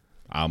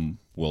 I'm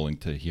willing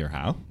to hear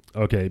how.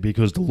 Okay,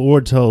 because the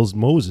Lord tells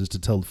Moses to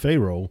tell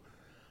Pharaoh,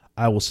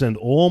 I will send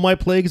all my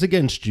plagues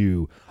against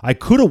you. I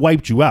could have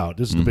wiped you out.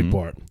 This is the big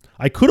part.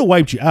 I could have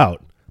wiped you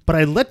out, but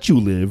I let you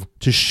live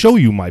to show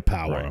you my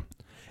power. Right.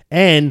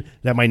 And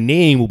that my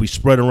name will be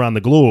spread around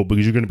the globe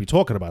because you're going to be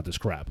talking about this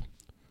crap.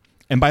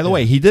 And by the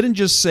way, he didn't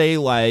just say,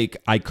 like,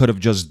 I could have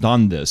just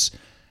done this.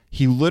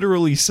 He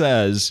literally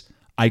says,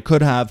 I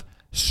could have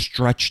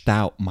stretched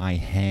out my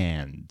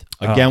hand.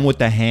 Again, with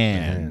the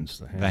hand.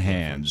 The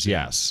hands,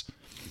 yes.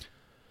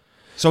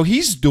 So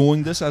he's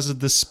doing this as a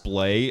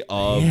display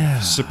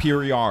of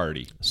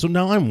superiority. So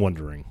now I'm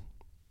wondering,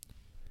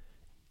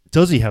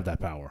 does he have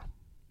that power?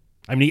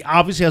 I mean, he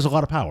obviously has a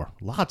lot of power.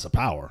 Lots of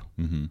power.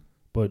 Mm-hmm.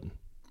 But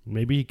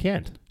maybe he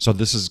can't. So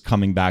this is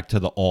coming back to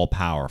the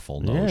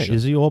all-powerful notion. Yeah,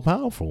 is he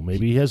all-powerful?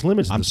 Maybe he has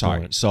limits at I'm this sorry.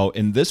 point. So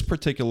in this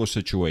particular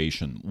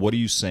situation, what are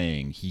you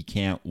saying? He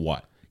can't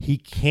what? He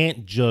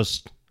can't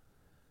just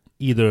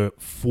either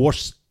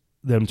force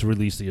them to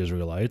release the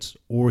Israelites,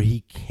 or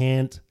he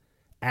can't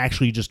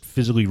actually just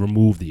physically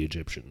remove the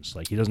Egyptians.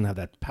 Like, he doesn't have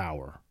that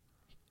power.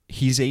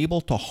 He's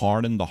able to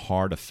harden the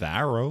heart of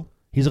Pharaoh.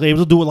 He's able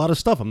to do a lot of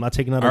stuff. I'm not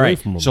taking that All away right.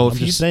 from him. So I'm if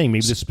just he's saying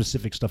maybe there's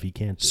specific stuff he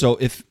can't do. So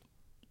if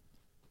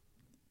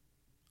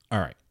all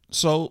right.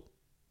 So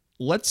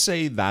let's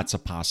say that's a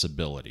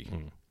possibility.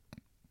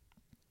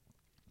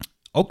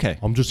 Okay.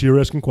 I'm just here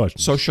asking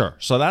questions. So sure.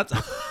 So that's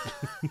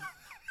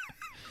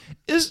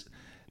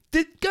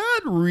did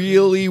God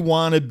really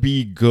want to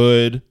be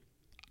good?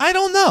 I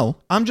don't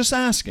know. I'm just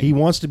asking. he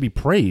wants to be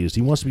praised.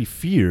 He wants to be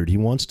feared. He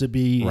wants to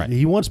be. Right.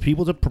 He wants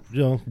people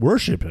to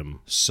worship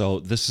him. So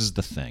this is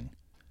the thing.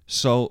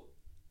 So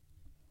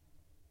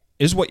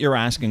is what you're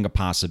asking a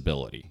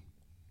possibility?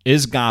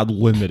 Is God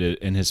limited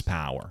in his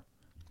power?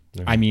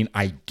 I mean,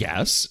 I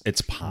guess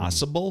it's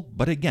possible,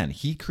 but again,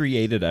 he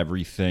created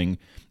everything.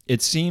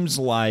 It seems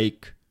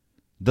like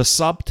the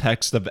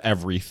subtext of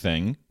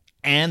everything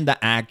and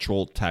the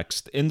actual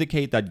text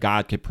indicate that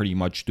God can pretty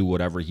much do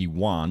whatever he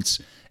wants.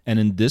 And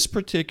in this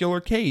particular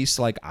case,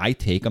 like, I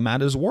take him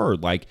at his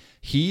word. Like,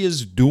 he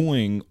is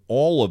doing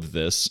all of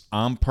this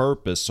on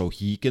purpose so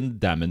he can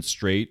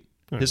demonstrate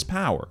his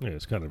power. Yeah,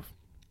 it's kind of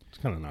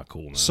not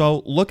cool now.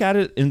 So look at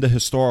it in the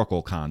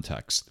historical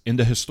context. In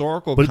the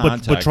historical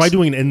context, But try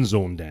doing an end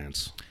zone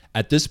dance.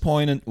 at this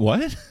point in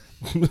what?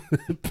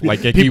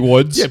 Like Icky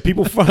Woods? Yeah,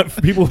 people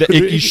The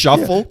Icky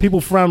Shuffle? Yeah,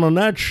 people frown on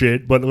that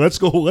shit, but let's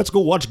go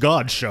watch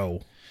God's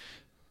show.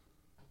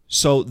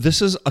 So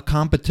this is a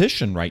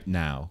competition right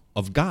now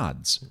of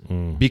gods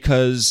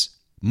because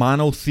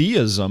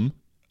monotheism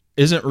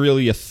isn't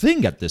really a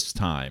thing at this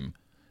time.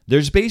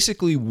 There's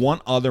basically one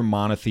other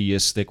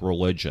monotheistic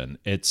religion.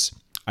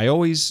 I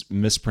always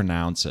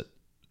mispronounce it.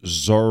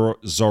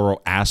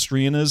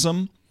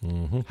 Zoroastrianism.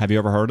 Have you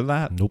ever heard of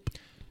that? Nope.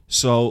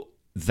 So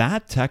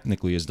that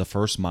technically is the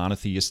first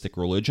monotheistic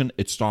religion.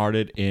 It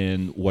started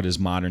in what is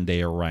modern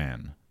day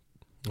Iran.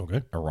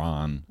 Okay.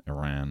 Iran.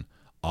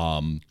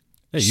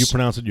 Hey, you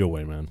pronounce it your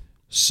way, man.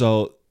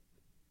 So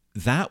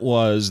that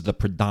was the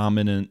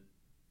predominant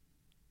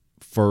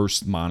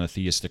first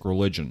monotheistic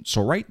religion.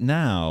 So right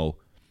now,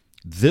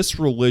 this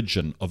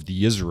religion of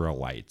the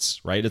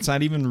Israelites, right? It's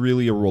not even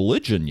really a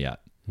religion yet.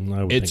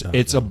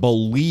 It's a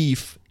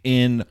belief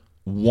in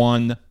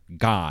one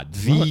God.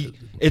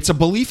 It's a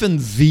belief in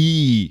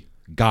the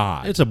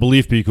God. It's a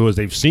belief because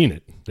they've seen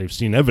it. They've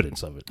seen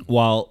evidence of it.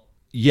 Well,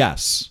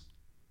 yes.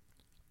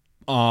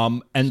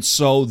 And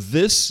so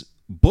this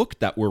book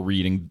that we're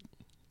reading,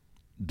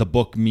 the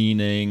book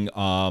meaning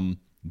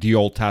the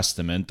Old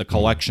Testament, the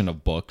collection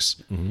of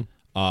books,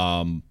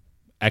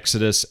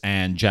 Exodus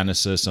and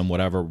Genesis and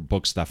whatever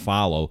books that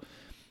follow,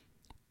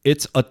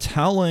 it's a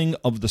telling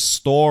of the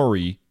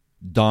story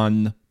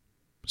done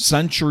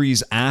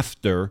centuries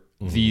after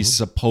these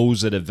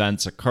supposed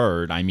events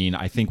occurred. I mean,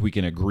 I think we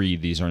can agree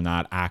these are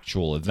not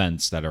actual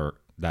events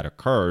that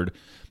occurred,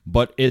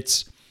 but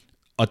it's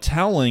a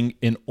telling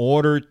in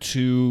order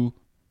to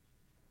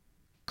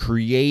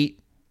create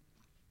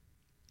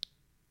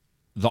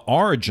the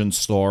origin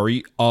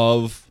story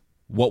of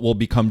what will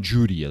become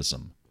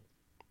Judaism.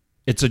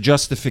 It's a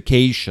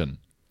justification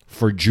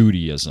for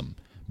Judaism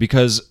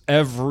because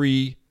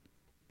every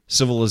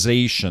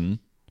civilization,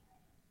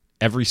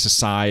 every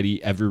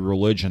society, every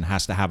religion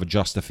has to have a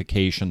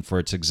justification for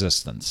its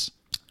existence.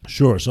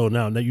 Sure. So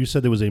now you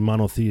said there was a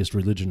monotheist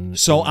religion.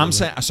 I'm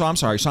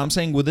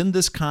saying within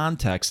this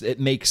context, it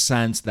makes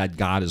sense that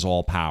God is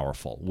all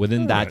powerful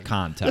within that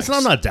context. Listen,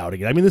 I'm not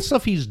doubting it. I mean, the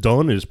stuff he's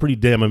done is pretty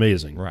damn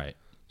amazing. Right.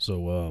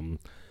 So,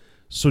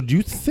 so do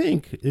you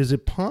think, is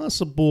it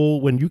possible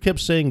when you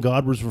kept saying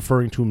God was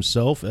referring to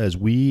himself as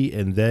we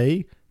and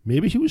they,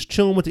 maybe he was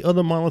chilling with the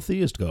other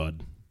monotheist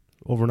God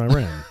over in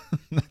Iran?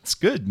 That's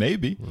good,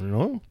 maybe. You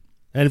know?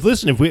 And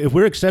if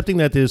we're accepting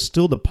that there's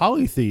still the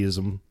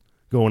polytheism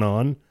going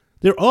on,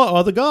 there are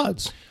other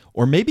gods.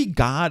 Or maybe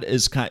God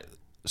is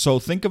so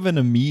think of an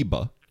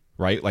amoeba,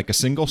 right? Like a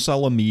single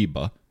cell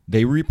amoeba.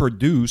 They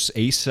reproduce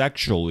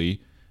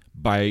asexually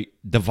by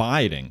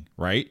dividing,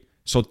 right?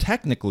 So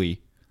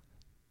technically,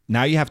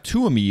 now you have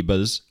two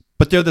amoebas,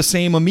 but they're the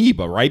same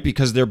amoeba, right?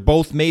 Because they're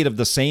both made of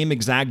the same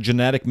exact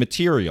genetic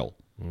material.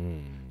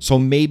 So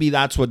maybe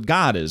that's what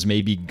God is.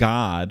 Maybe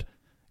God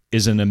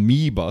is an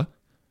amoeba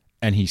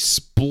and he's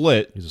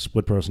split. He's a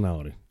split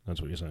personality.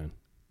 That's what you're saying.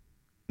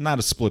 Not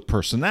a split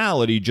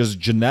personality, just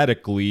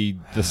genetically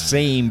the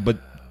same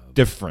but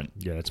different.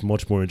 Yeah, it's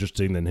much more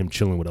interesting than him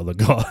chilling with other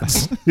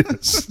gods.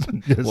 Yes.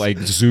 Like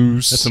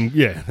Zeus.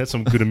 That's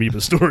some good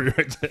amoeba story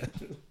right there.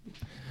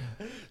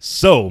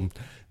 So,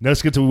 now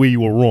let's get to where you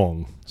were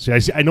wrong. See,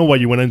 I know why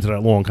you went into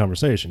that long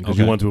conversation, because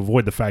you wanted to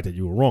avoid the fact that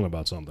you were wrong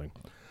about something.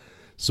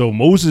 So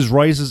Moses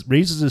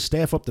raises his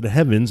staff up to the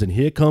heavens, and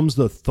here comes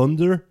the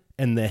thunder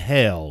and the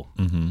hail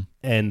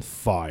and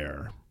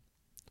fire.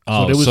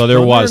 Oh, so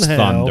there was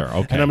thunder.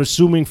 Okay. And I'm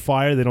assuming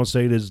fire, they don't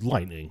say it is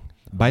lightning.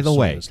 By the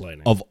way,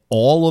 of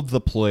all of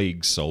the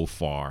plagues so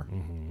far,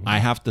 I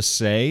have to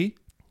say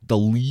the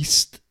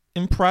least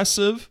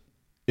impressive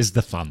is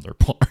the thunder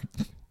part.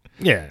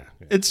 Yeah.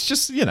 It's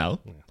just,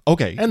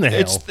 okay. And the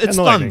hail. It's and the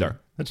thunder. Lightning.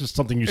 That's just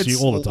something you see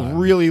all the time. It's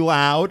really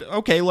loud.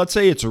 Okay, let's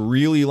say it's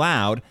really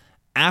loud.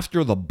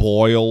 After the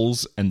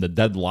boils and the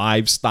dead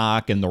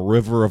livestock and the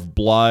river of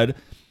blood,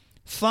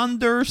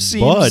 thunder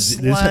seems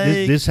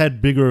this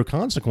had bigger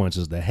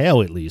consequences. The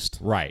hail, at least.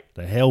 Right.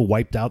 The hail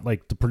wiped out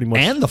pretty much.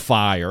 And the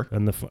fire.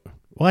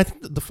 Well, I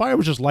think the fire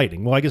was just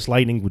lightning. Well, I guess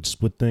lightning would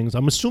split things.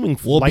 I'm assuming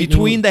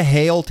between the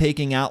hail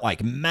taking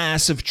out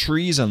massive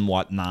trees and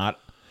whatnot,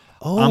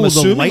 I'm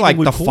assuming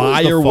the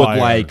fire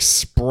would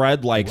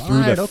spread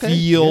through the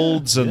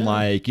fields and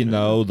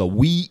the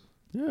wheat.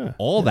 Yeah.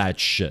 All that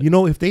shit.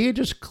 If they had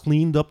just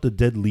cleaned up the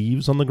dead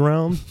leaves on the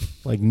ground,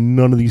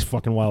 none of these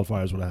fucking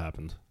wildfires would have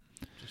happened.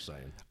 Just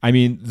saying. I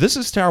mean, this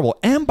is terrible.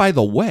 And by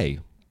the way,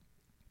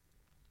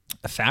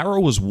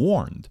 Pharaoh was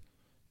warned.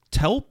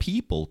 Tell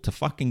people to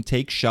fucking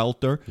take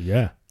shelter.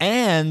 Yeah.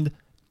 And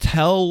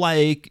tell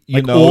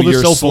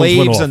your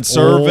slaves and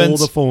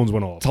servants all the phones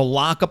went off. To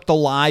lock up the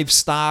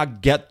livestock,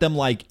 get them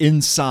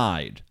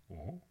inside.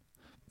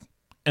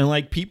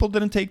 And people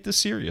didn't take this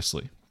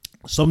seriously.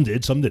 Some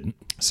did, some didn't.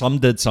 Some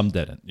did, some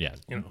didn't. Yeah.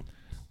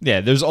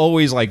 Yeah, there's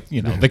always the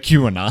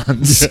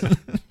QAnons.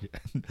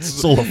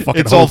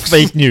 It's all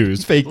fake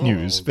news. Fake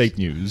news. Fake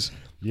news.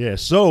 Yeah,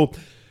 so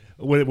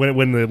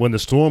when the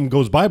storm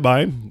goes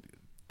bye-bye,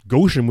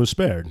 Goshen was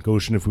spared.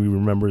 Goshen, if we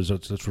remember,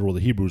 that's where all the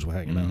Hebrews were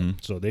hanging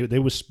out. So they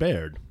were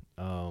spared.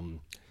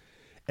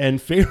 And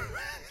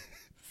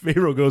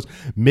Pharaoh goes,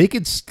 make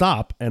it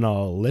stop and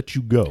I'll let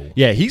you go.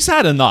 Yeah, he's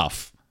had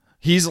enough.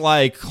 He's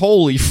like,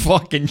 holy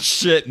fucking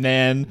shit,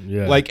 man.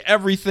 Yeah. Like,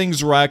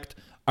 everything's wrecked.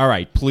 All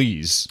right,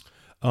 please.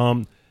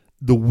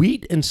 The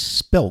wheat and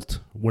spelt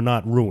were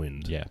not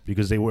ruined. Yeah.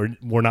 Because they were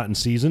not in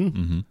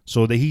season.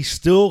 So he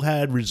still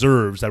had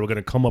reserves that were going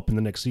to come up in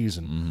the next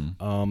season.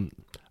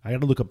 I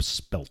got to look up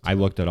spelt. I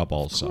looked it up Of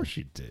also. course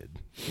you did.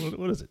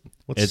 What is it?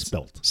 What's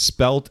spelt?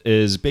 Spelt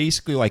is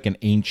basically like an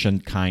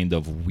ancient kind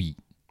of wheat.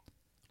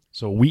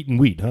 So wheat and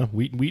wheat, huh?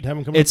 Wheat and wheat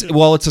haven't come up yet?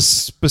 It's a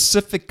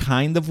specific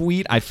kind of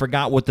wheat. I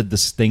forgot what the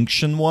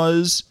distinction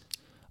was.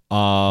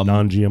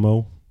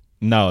 Non-GMO?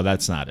 No,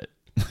 that's not it.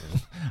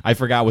 I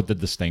forgot what the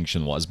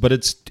distinction was, but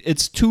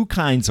it's two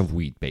kinds of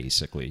wheat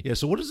basically. Yeah,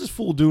 so what does this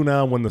fool do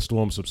now when the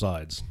storm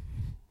subsides?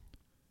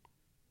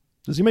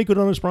 Does he make good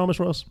on his promise,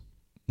 Russ?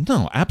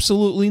 No,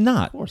 absolutely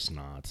not. Of course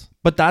not.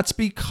 But that's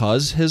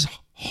because his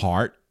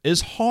heart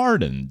is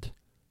hardened.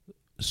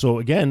 So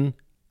again,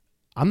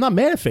 I'm not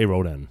mad at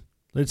Pharaoh then.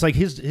 It's like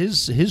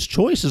his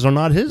choices are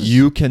not his.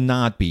 You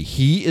cannot be.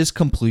 He is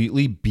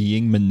completely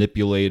being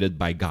manipulated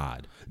by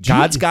God.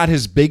 God's got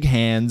his big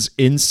hands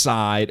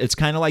inside. It's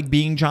kind of like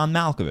Being John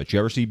Malkovich. You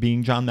ever see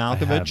Being John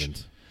Malkovich? I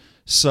haven't.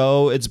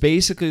 So it's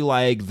basically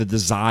like the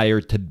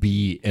desire to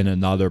be in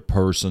another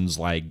person's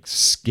like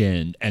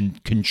skin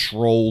and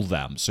control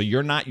them. So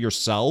you're not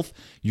yourself.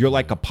 You're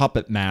like a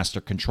puppet master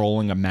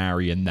controlling a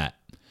marionette.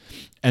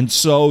 And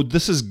so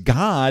this is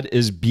God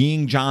is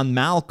being John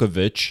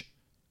Malkovich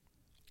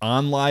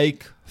on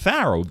like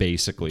Pharaoh,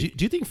 basically.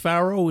 Do you think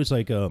Pharaoh is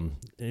like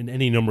in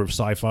any number of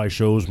sci-fi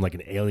shows when like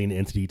an alien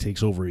entity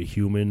takes over a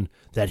human,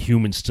 that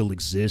human still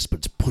exists but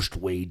it's pushed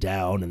way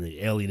down and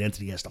the alien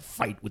entity has to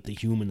fight with the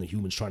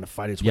human's trying to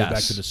fight its way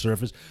back to the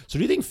surface? So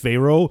do you think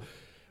Pharaoh,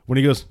 when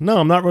he goes, no,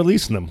 I'm not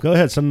releasing them, go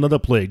ahead, send another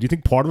plague, do you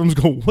think part of them's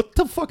going, what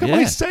the fuck am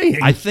I saying?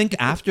 I think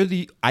after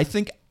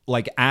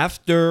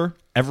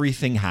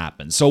everything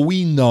happens, so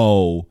we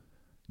know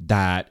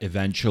that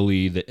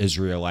eventually the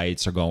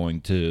Israelites are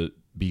going to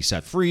be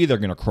set free. They're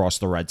going to cross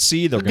the Red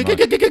Sea. They're going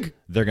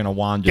to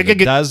wander the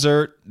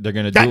desert. They're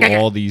going to do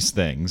all these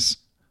things.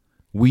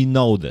 We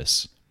know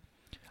this.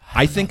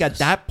 I think at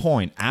that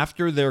point,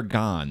 after they're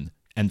gone,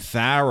 and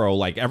Pharaoh,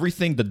 like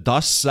everything, the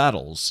dust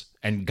settles,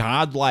 and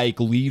God like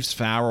leaves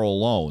Pharaoh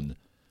alone,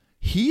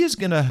 he is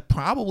going to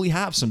probably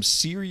have some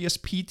serious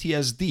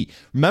PTSD.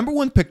 Remember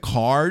when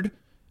Picard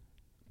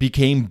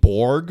became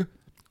Borg?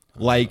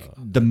 Like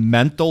the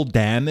mental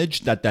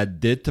damage that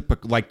did to,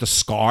 like the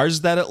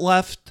scars that it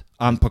left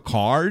on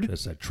Picard.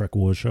 That's that Trek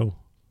Wars show.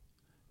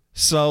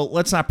 So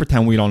let's not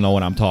pretend we don't know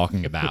what I'm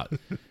talking about.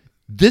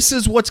 This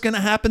is what's going to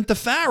happen to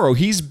Pharaoh.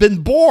 He's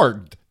been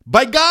Borged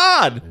by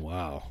God.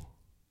 Wow.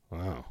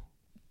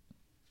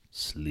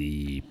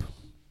 Sleep.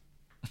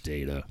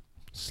 Data.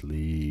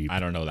 Sleep. I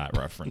don't know that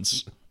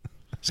reference.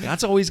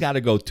 Scott's always got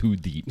to go too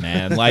deep,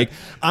 man. Like,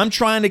 I'm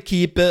trying to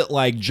keep it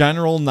like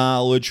general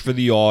knowledge for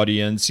the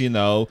audience, you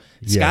know.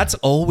 Scott's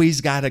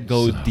always got to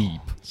go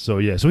deep. So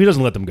he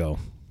doesn't let them go.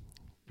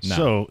 No.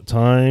 So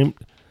time.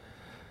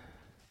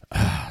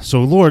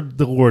 So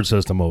the Lord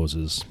says to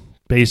Moses,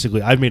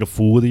 basically, I've made a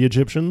fool of the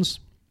Egyptians,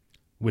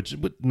 which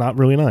not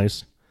really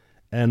nice.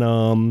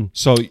 And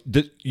so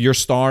you're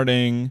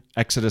starting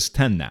Exodus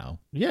 10 now.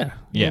 Yeah.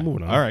 Yeah.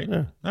 Moving on. All right.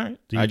 Yeah. All right.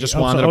 I just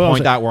wanted to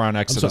point out we're on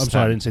Exodus 10. I'm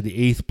sorry, I didn't say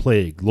the 8th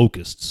plague,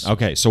 locusts.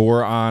 Okay, so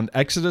we're on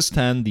Exodus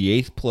 10,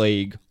 the 8th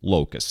plague,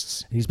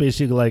 locusts. He's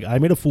basically like, I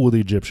made a fool of the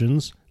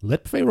Egyptians.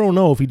 Let Pharaoh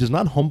know if he does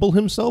not humble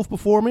himself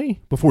before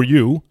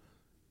you,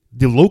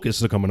 the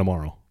locusts are coming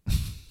tomorrow.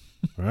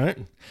 All right?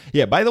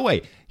 Yeah, by the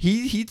way,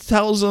 he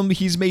tells them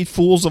he's made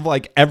fools of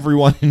like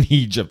everyone in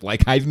Egypt.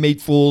 Like, I've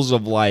made fools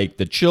of like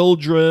the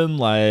children,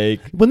 like...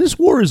 When this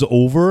war is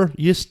over,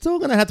 you're still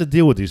going to have to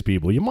deal with these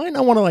people. You might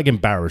not want to like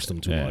embarrass them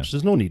too much.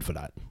 There's no need for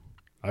that.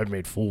 I've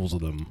made fools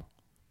of them.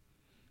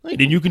 Like,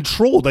 and you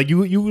controlled, like you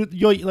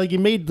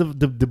made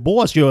the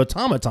boss your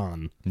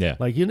automaton. Yeah.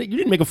 Like you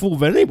didn't make a fool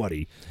of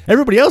anybody.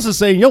 Everybody else is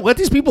saying, yo, let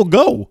these people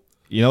go.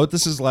 You know what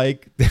this is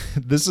like?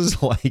 This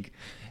is like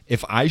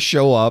if I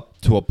show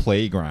up to a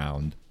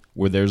playground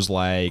where there's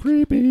like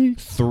Creepy.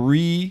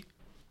 3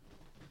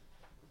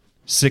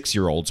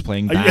 6-year-olds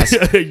playing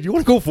basketball. You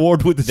want to go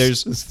forward with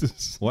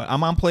this? Well,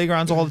 I'm on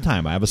playgrounds all the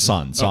time. I have a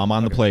son, so I'm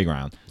on the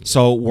playground.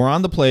 So we're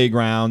on the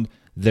playground.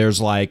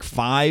 There's like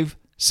 5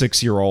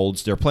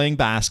 6-year-olds. They're playing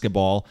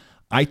basketball.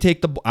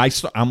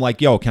 I'm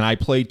like, yo, can I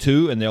play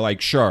too? And they're like,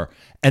 sure.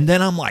 And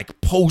then I'm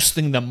like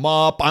posting them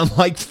up. I'm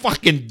like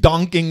fucking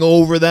dunking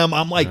over them.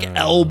 I'm like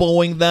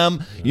elbowing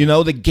them. You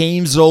know, the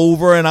game's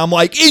over, and I'm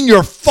like, in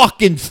your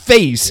fucking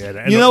face.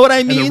 Yeah, you know what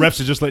I mean? And the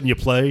refs are just letting you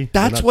play.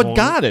 That's what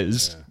God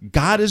is. Yeah.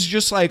 God is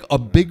just like a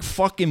big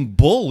fucking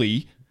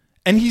bully,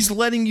 and he's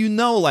letting you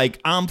know, like,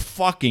 I'm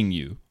fucking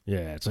you.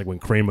 Yeah, it's like when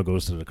Kramer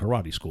goes to the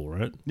karate school,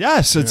 right?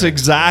 Yes, it's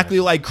exactly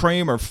like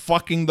Kramer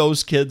fucking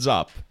those kids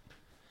up.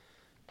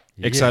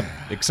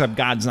 Except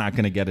God's not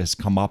going to get his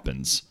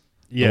comeuppance.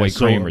 Yeah, the way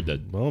so- Kramer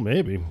did. Well,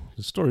 maybe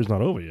the story's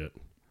not over yet.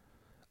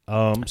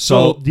 So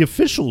So- the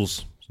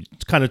officials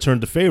kind of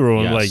turned to Pharaoh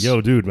and Yes. like,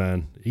 "Yo, dude,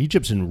 man,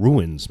 Egypt's in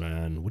ruins,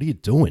 man. What are you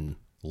doing?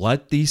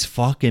 Let these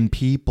fucking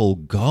people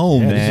go,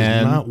 Yeah, man. This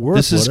is not worth.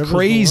 This is whatever's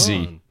crazy.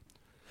 going on."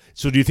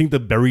 So do you think the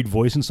buried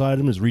voice inside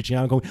him is reaching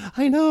out and going,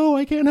 "I know,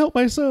 I can't help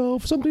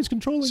myself. Something's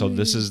controlling So me."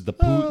 this is the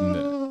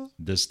Putin.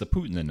 This is the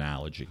Putin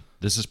analogy.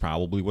 This is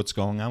probably what's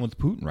going on with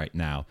Putin right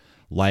now.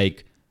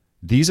 Like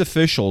these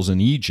officials in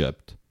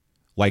Egypt,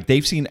 like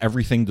they've seen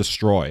everything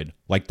destroyed.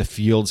 Like the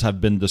fields have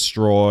been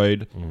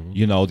destroyed.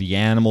 You know, the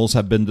animals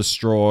have been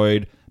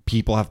destroyed.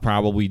 People have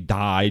probably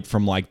died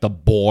from like the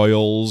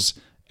boils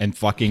and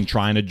fucking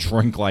trying to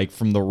drink like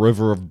from the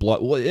river of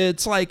blood. Well,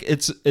 it's like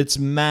it's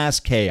mass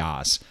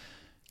chaos.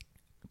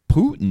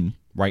 Putin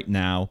right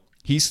now,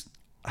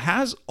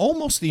 has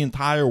almost the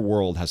entire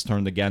world has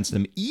turned against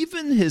him.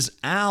 Even his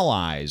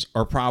allies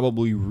are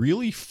probably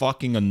really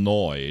fucking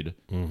annoyed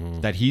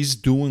that he's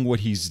doing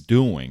what he's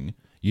doing.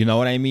 You know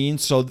what I mean?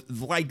 So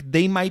like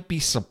they might be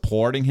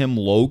supporting him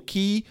low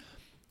key,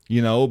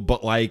 you know,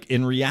 but like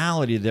in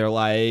reality they're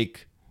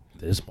like,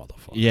 this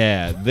motherfucker.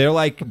 yeah,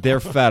 they're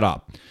fed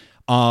up.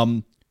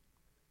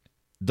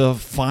 The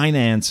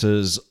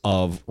finances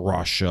of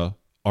Russia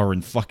are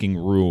in fucking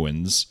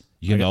ruins.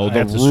 You know, I the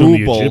have to assume the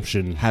ruble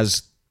Egyptian-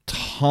 has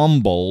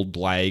tumbled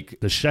like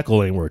The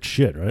shekel ain't worth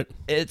shit, right?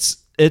 it's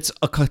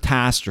a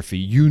catastrophe.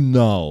 You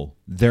know,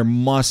 there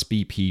must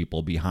be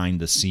people behind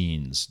the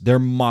scenes. There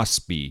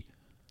must be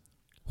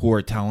who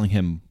are telling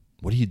him,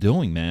 "What are you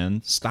doing,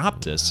 man?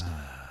 Stop this."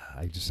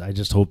 I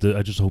just hope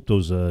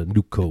those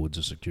nuke codes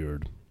are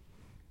secured.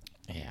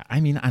 Yeah, I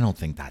mean, I don't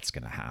think that's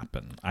going to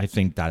happen. I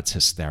think that's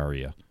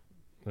hysteria.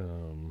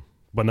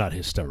 But not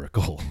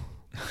hysterical.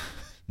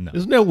 No.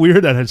 Isn't that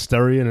weird that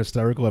hysteria and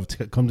hysterical have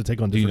come to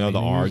take on Do you different know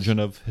the meanings? origin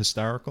of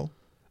hysterical?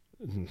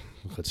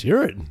 Let's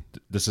hear it.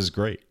 This is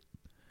great.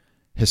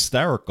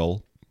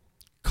 Hysterical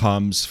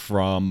comes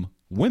from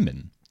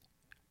women.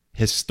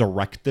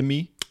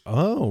 Hysterectomy.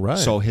 Oh, right.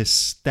 So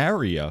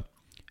hysteria.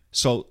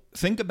 So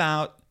think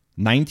about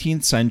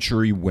 19th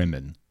century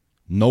women.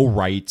 No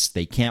rights.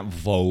 They can't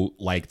vote.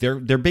 Like they're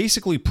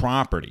basically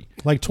property.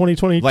 like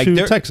 2022 Like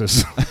they're-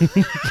 Texas.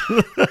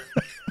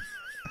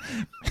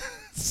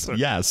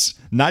 Yes,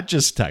 not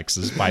just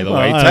Texas, by the Well,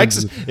 way. I'm-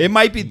 Texas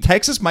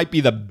might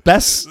be the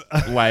best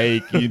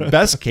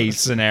best case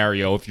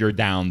scenario if you're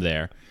down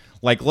there.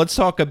 Like let's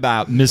talk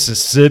about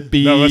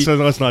Mississippi, No, let's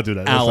not do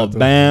that.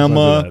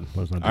 Alabama.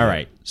 Let's not do All that.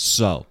 right.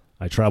 So,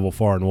 I travel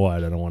far and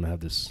wide. I don't want to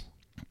have this.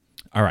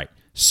 all right.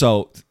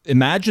 So,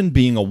 imagine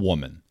being a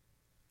woman.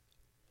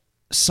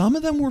 Some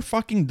of them were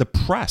fucking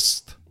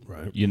depressed.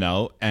 Right. You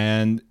know,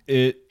 and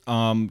it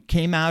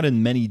came out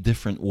in many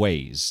different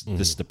ways,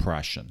 this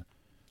depression.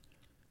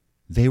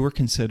 They were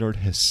considered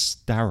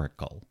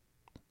hysterical.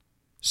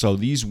 So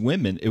these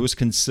women, it was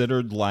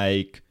considered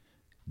like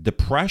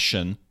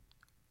depression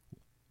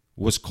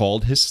was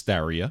called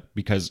hysteria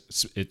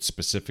because it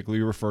specifically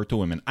referred to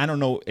women. I don't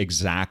know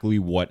exactly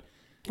what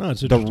Oh,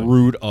 it's the interesting.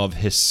 root of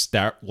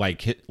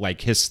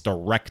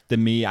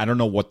hysterectomy. I don't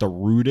know what the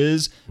root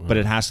is, but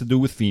it has to do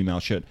with female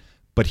shit.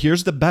 But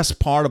here's the best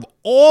part of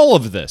all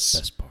of this.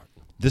 Best part.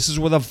 This is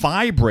where the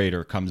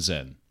vibrator comes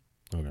in.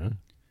 Okay.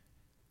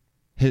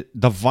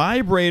 The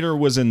vibrator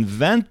was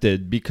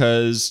invented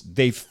because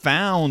they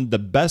found the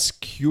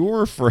best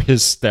cure for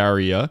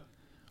hysteria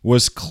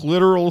was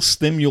clitoral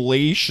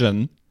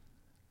stimulation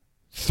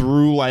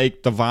through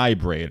like the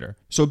vibrator.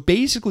 So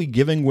basically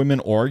giving women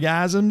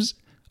orgasms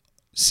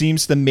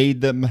seems to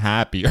make them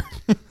happier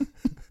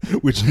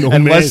Which no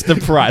and man, less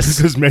depressed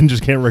because men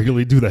just can't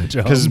regularly do that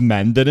job. because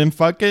men didn't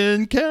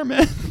fucking care,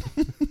 man.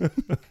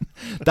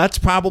 That's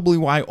probably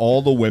why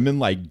all the women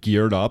like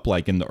geared up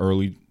like in the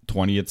early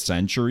 20th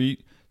century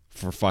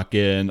for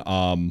fucking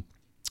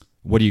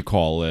what do you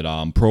call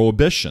it,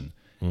 prohibition,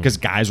 because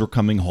guys were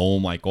coming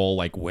home like all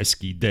like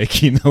whiskey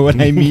dick, you know what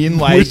I mean?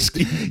 Like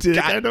Whiskey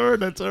dick. I never heard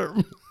that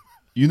term.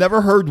 you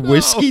never heard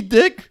whiskey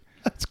dick?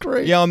 That's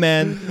great. Yo,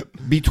 man,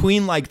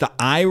 between like the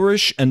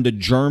Irish and the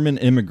German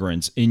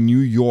immigrants in New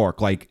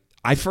York, like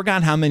I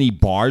forgot how many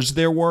bars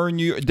there were in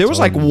New York. There was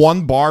like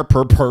one bar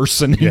per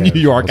person in Yeah, New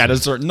York at a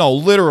certain, no,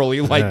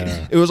 literally, like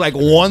Yeah. it was like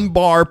one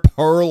bar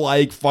per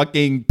like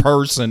fucking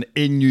person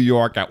in New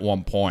York at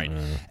one point.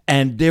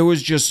 And there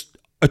was just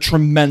a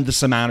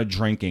tremendous amount of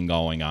drinking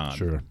going on.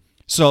 Sure.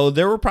 So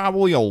there were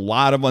probably a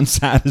lot of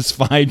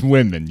unsatisfied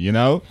women, you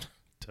know?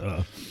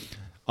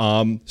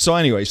 So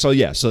anyway, so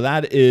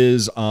that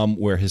is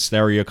where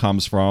hysteria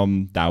comes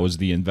from. That was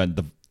the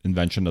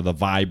invention of the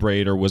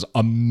vibrator, was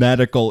a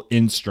medical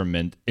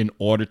instrument in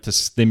order to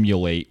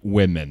stimulate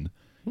women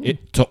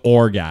to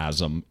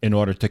orgasm in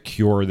order to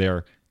cure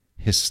their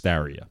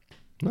hysteria.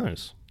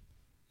 Nice.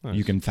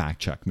 You can fact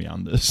check me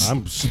on this.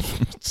 I'm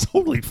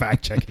totally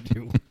fact checking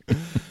you.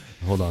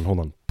 Hold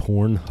on.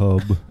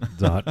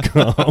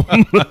 Pornhub.com.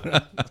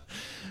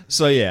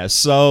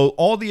 So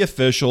all the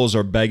officials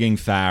are begging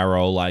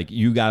Pharaoh, like,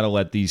 you got to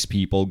let these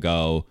people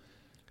go.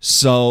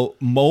 So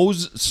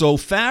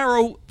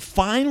Pharaoh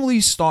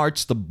finally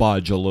starts to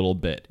budge a little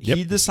bit. Yep.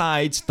 He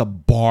decides to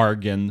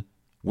bargain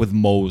with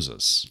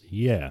Moses.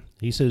 Yeah.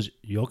 He says,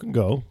 y'all can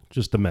go,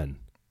 just the men.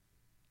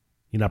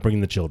 You're not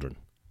bringing the children.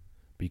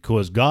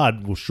 Because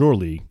God will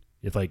surely,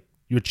 if like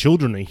your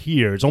children are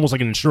here, it's almost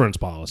like an insurance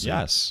policy.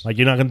 Yes. Like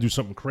you're not going to do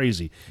something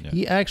crazy. Yeah.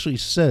 He actually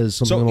says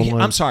something So along the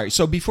lines. I'm sorry.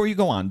 So before you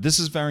go on, this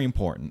is very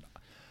important.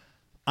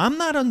 I'm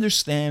not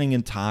understanding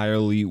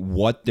entirely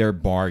what they're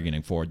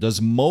bargaining for. Does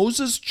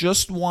Moses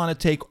just want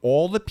to take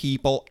all the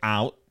people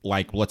out,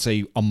 like let's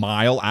say a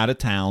mile out of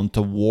town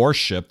to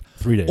worship?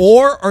 3 days.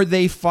 Or are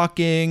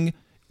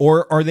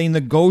they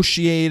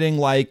negotiating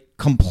like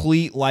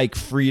complete like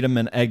freedom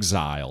and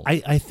exile?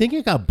 I think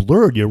it got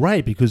blurred. You're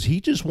right, because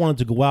he just wanted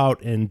to go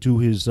out and do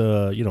his his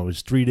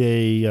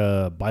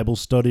 3-day Bible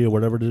study or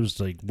whatever it is,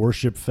 like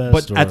worship fest.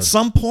 But or, at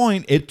some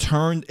point, it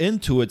turned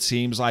into, it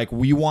seems like,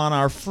 we want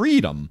our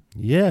freedom.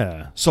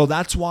 yeah, So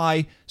that's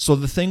why. So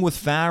the thing with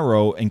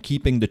Pharaoh and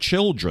keeping the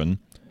children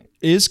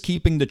is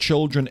keeping the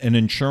children an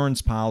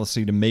insurance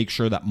policy to make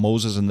sure that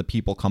Moses and the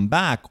people come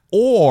back,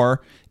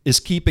 or is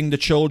keeping the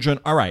children,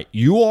 all right,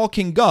 you all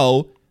can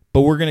go,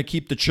 but we're going to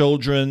keep the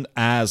children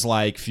as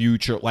like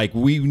future, like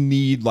we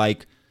need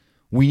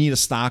a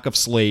stock of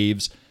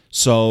slaves.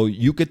 So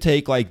you could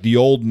take like the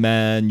old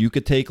men, you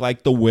could take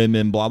like the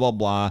women, blah, blah,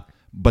 blah.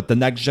 But the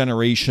next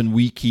generation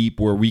we keep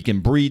where we can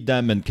breed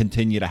them and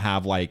continue to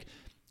have like,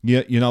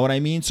 you know what I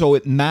mean? So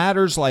it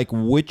matters like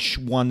which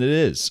one it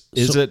is.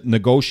 Is it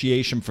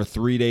negotiation for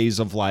 3 days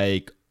of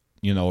like,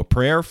 a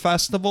prayer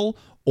festival,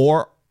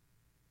 or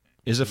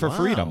is it for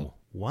freedom?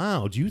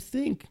 Wow. Do you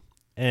think?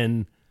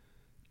 And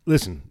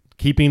listen,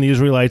 keeping the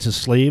Israelites as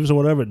slaves or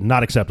whatever,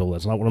 not acceptable.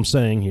 That's not what I'm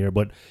saying here.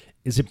 But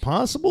is it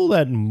possible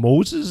that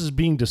Moses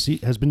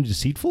has been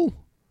deceitful?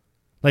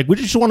 Like, we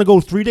just want to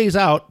go 3 days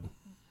out,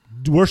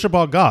 worship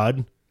our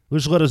God.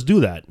 Just let us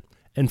do that.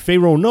 And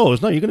Pharaoh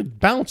knows, no, you're going to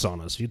bounce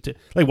on us. Why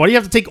do you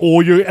have to take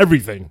all your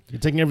everything? You're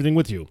taking everything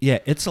with you. Yeah,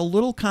 it's a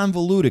little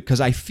convoluted because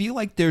I feel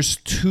like there's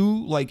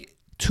two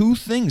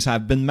things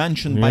have been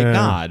mentioned by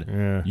God.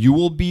 Yeah. You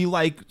will be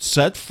like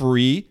set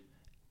free,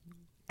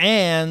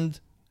 and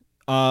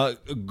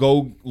go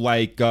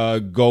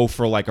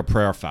for like a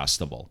prayer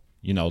festival.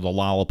 The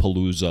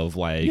Lollapalooza of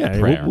like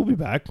prayer. We'll be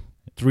back.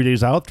 3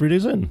 days out, 3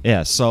 days in.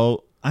 Yeah,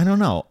 so I don't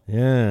know.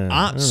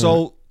 Yeah.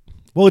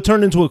 Well, it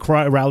turned into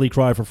a rally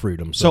cry for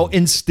freedom. So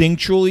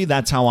instinctually,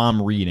 that's how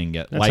I'm reading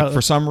it.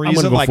 For some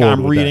reason,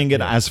 I'm reading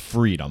it as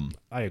freedom.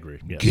 I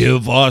agree. Yes.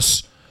 Give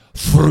us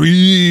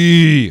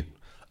free.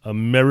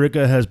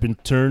 America has been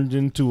turned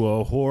into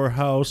a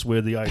whorehouse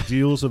where the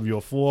ideals of your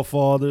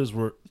forefathers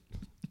were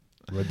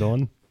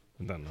done.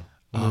 I don't know.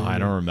 Oh, I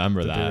don't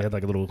remember that. They had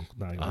like a little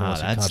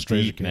that's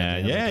deep,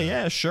 man.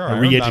 Yeah, sure. A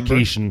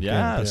re-education.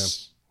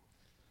 Yes.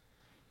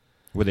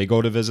 Where they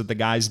go to visit the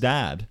guy's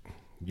dad.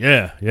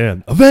 Yeah.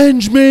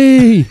 Avenge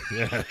me!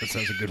 Yeah, that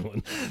sounds a good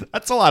one.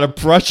 That's a lot of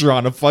pressure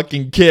on a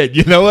fucking kid.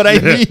 You know what I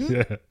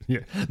mean? Yeah.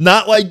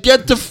 Not like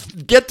get to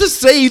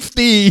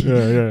safety.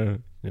 Yeah.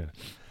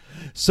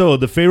 So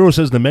the Pharaoh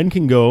says the men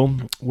can go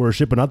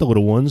worship, but not the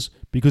little ones,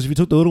 because if you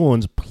took the little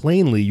ones,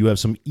 plainly you have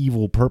some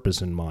evil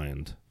purpose in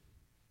mind.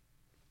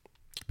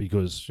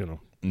 Because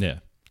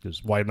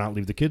because why not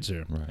leave the kids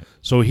here? Right.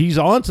 So he's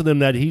on to them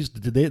that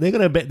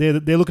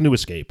they're looking to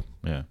escape.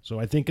 Yeah. So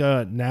I think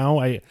now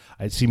I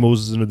see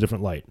Moses in a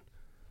different light.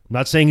 I'm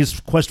not saying his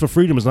quest for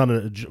freedom is not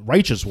a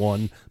righteous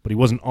one, but he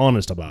wasn't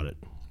honest about it.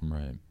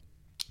 Right.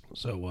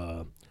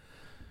 So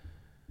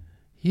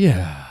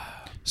yeah.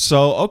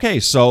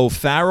 So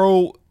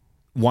Pharaoh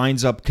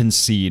winds up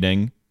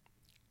conceding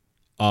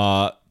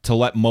to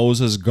let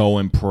Moses go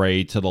and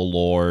pray to the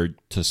Lord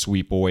to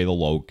sweep away the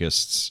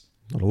locusts.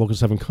 No, the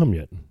locusts haven't come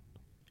yet.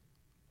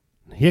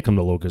 Here come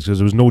the locusts because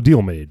there was no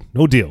deal made.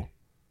 No deal.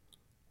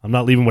 I'm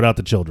not leaving without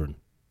the children.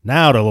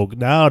 Now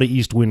the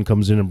east wind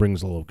comes in and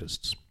brings the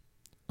locusts.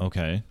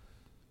 Okay.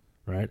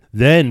 Right?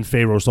 Then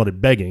Pharaoh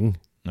started begging.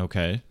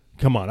 Okay.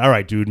 Come on. All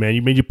right, dude, man.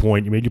 You made your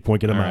point.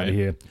 Get them out of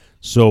here.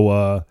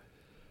 So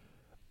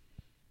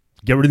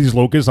get rid of these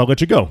locusts. I'll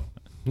let you go.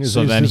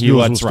 So then he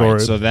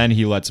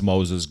lets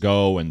Moses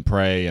go and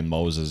pray, and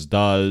Moses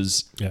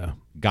does. Yeah.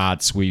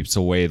 God sweeps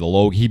away the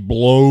locusts. He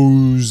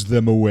blows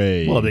them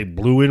away. Well, they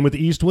blew in with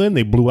the east wind.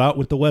 They blew out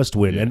with the west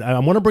wind. Yeah. And I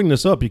want to bring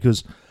this up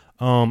because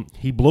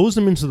he blows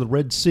them into the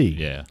Red Sea.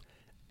 Yeah.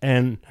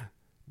 And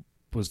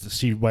was the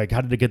sea, like,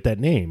 how did it get that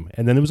name?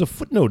 And then there was a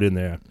footnote in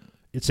there.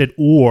 It said,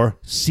 or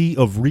Sea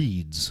of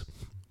Reeds.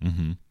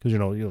 Because,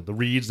 the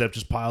reeds that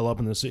just pile up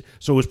in the sea.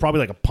 So it was probably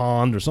like a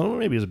pond or something.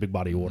 Maybe it's a big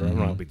body of water. I don't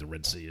know how big the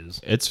Red Sea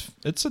is.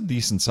 It's a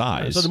decent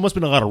size. So there must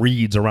have been a lot of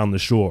reeds around the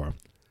shore.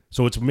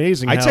 So it's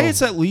amazing I'd say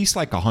it's at least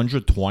like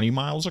 120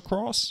 miles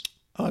across.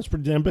 Oh, it's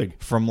pretty damn big.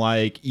 From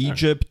like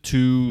Egypt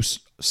to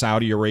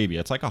Saudi Arabia.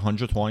 It's like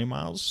 120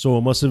 miles. So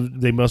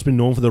they must have been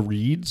known for the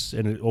reeds,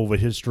 and over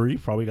history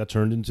probably got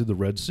turned into the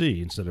Red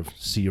Sea instead of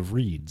Sea of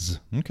Reeds.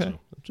 Okay. So,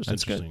 just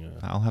That's interesting. good.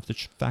 I'll have to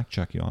fact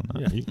check you on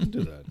that. Yeah, you can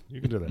do that. You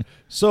can do that.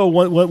 So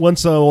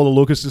once all the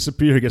locusts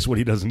disappear, guess what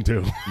he doesn't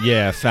do?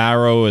 Yeah,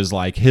 Pharaoh is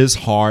like, his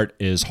heart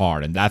is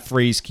hard. And that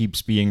phrase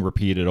keeps being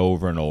repeated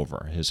over and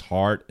over. His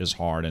heart is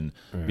hardened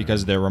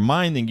because they're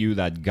reminding you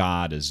that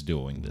God is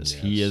doing this.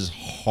 Yes. He is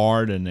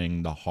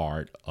hardening the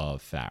heart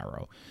of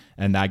Pharaoh.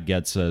 And that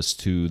gets us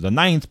to the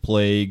 9th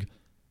plague,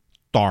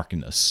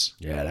 darkness.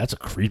 Yeah, that's a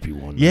creepy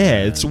one. Yeah,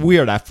 man. it's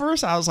weird. At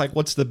first, I was like,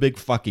 what's the big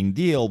fucking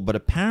deal? But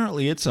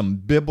apparently, it's some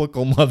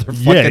biblical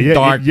motherfucking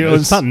darkness. Yeah,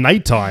 it's not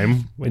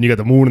nighttime when you got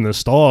the moon and the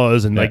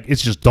stars, and like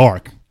it's just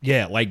dark.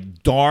 Yeah,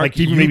 like dark. Like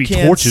even you maybe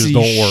can't torches see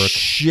don't work.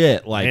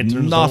 Shit, like Lanterns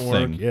don't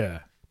nothing. work. Yeah,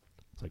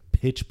 it's like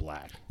pitch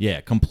black. Yeah,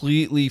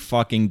 completely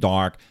fucking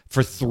dark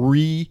for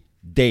 3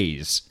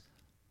 days.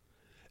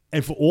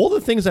 And for all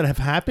the things that have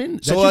happened,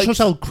 that So, just like- shows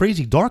how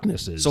crazy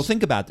darkness is. So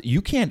think about it.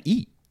 You can't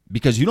eat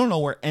because you don't know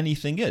where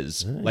anything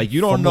is. Like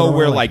you don't fumble know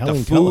where around like like the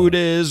Helen food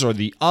Keller. is or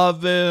the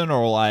oven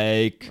or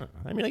like.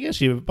 I mean, I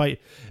guess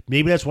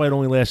maybe that's why it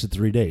only lasted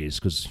 3 days,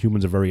 because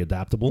humans are very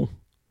adaptable.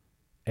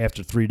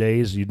 After 3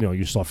 days, you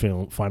start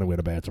finding where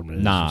the bathroom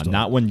is. Nah, and stuff.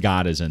 not when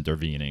God is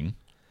intervening.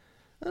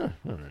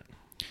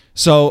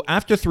 So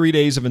after 3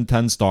 days of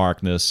intense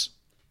darkness,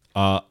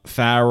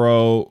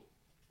 Pharaoh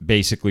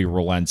basically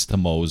relents to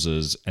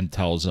Moses and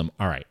tells him,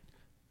 all right,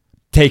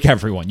 take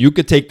everyone. You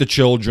could take the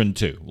children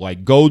too.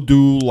 Like, go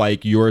do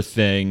like your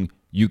thing.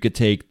 You could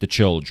take the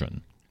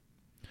children.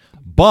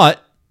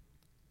 But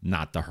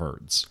not the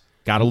herds.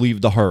 Got to leave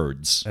the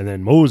herds. And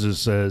then Moses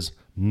says,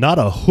 "Not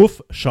a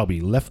hoof shall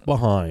be left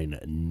behind.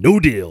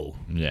 No deal."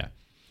 Yeah.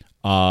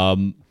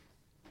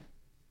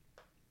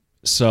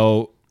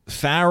 So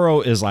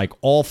Pharaoh is like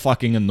all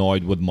fucking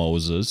annoyed with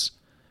Moses,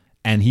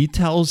 and he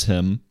tells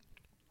him,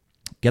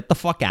 get the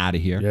fuck out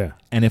of here. Yeah.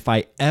 And if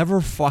I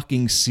ever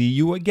fucking see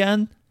you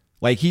again,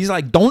 like he's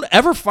like, don't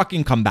ever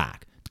fucking come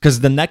back, because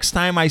the next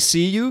time I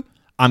see you,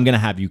 I'm going to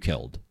have you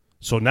killed.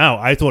 So now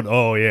I thought,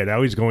 oh yeah,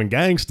 now he's going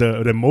gangster.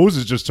 And then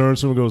Moses just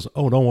turns to him and goes,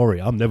 "Oh, don't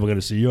worry, I'm never going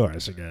to see your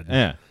ass again."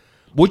 Yeah.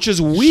 Which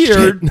is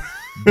weird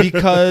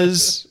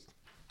because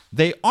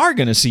they are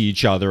going to see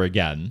each other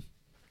again.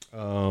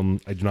 I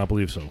do not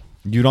believe so.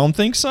 You don't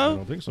think so? I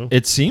don't think so.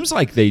 It seems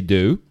like they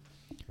do.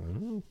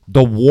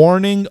 The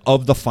warning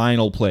of the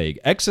final plague.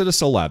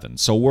 Exodus 11.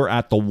 So we're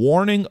at the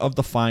warning of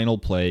the final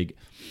plague.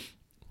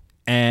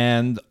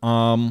 And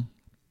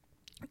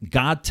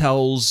God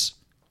tells...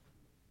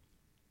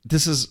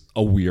 This is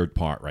a weird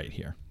part right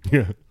here.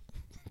 Yeah.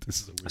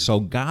 This is a weird. So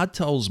God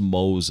tells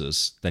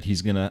Moses that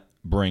he's going to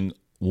bring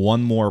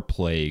one more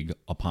plague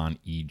upon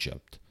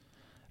Egypt.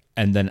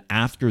 And then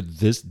after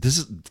this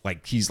is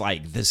like, he's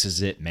like, this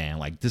is it, man.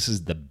 Like, this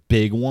is the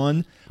big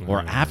one.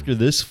 Or after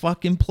this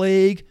fucking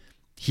plague,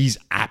 he's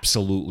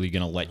absolutely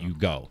going to let you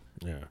go.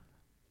 Yeah.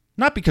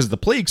 Not because the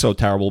plague's so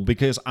terrible,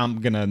 because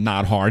I'm going to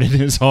not harden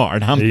his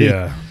heart.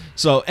 Yeah.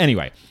 So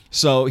anyway,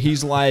 so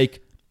he's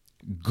like,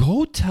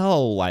 go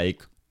tell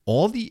like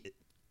all the...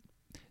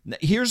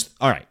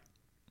 All right.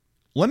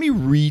 Let me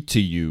read to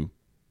you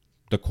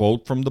the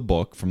quote from the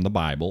book, from the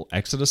Bible,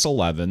 Exodus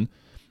 11,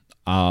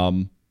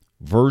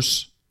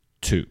 verse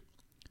 2.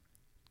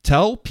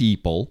 Tell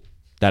people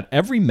that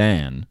every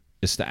man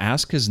is to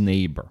ask his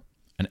neighbor,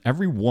 and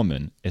every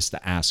woman is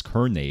to ask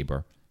her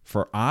neighbor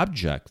for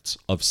objects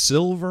of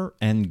silver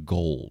and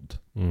gold.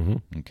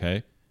 Mm-hmm.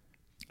 Okay?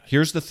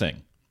 Here's the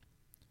thing.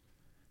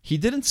 He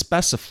didn't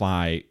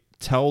specify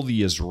tell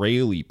the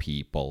Israeli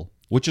people,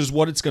 which is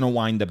what it's going to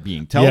wind up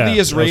being. Tell Yeah, I the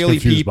was Israeli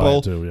confused by people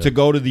it too, yeah. to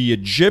go to the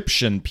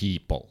Egyptian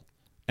people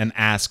and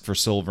ask for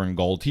silver and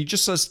gold. He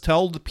just says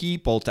tell the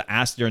people to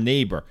ask their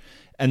neighbor.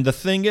 And the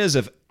thing is,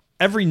 if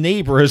every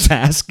neighbor is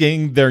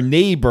asking their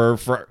neighbor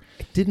for...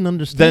 I didn't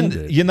understand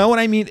Then, it. you know what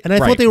I mean? And I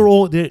Right. thought they were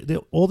all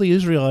the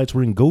Israelites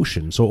were in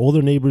Goshen, so all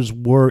their neighbors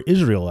were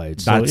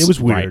Israelites. So it was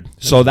weird.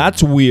 Right. So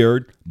that's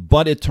weird,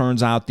 but it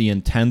turns out the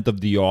intent of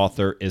the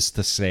author is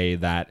to say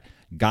that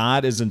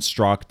God is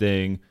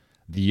instructing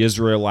the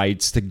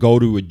Israelites to go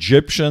to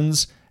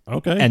Egyptians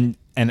Okay.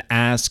 and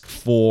ask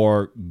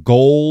for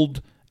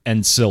gold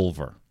and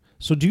silver.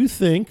 So do you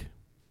think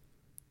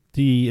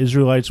the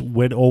Israelites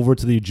went over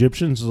to the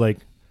Egyptians like,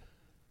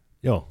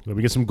 yo, let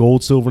me get some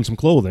gold, silver, and some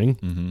clothing?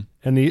 Mm-hmm.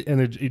 And the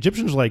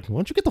Egyptians were like, why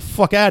don't you get the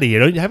fuck out of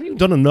here? Haven't you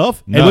done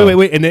enough? No. And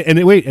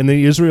wait. And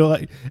the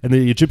Israelites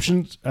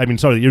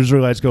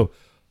go,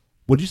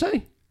 what'd you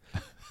say?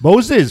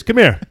 Moses, come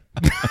here.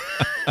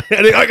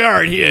 And they're like, all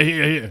right,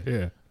 here.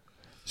 Yeah.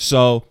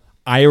 So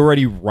I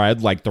already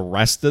read like the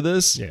rest of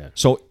this. Yeah.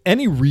 So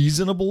any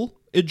reasonable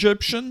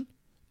Egyptian,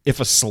 if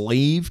a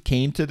slave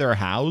came to their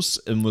house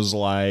and was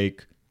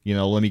like,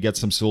 let me get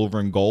some silver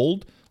and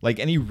gold, like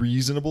any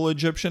reasonable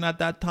Egyptian at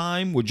that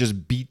time would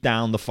just beat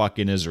down the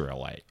fucking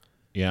Israelite.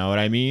 You know what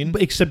I mean?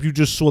 Except you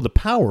just saw the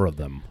power of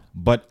them.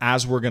 But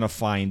as we're going to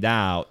find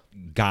out,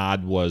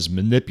 God was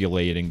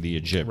manipulating the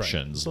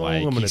Egyptians. Right. Like,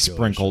 he Manipulation.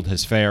 sprinkled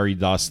his fairy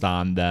dust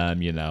on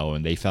them,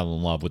 and they fell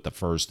in love with the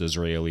first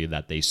Israeli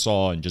that they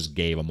saw and just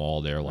gave them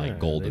all their, like,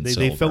 gold and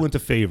silver. They fell into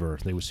favor.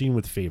 They were seen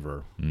with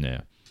favor.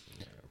 Yeah.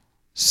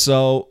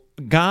 So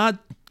God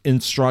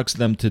instructs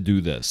them to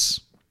do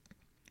this.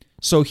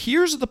 So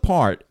here's the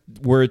part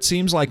where it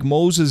seems like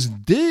Moses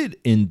did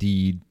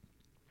indeed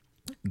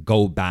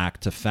go back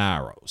to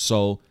Pharaoh.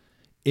 So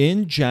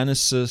in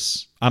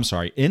Exodus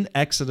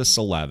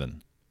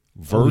 11,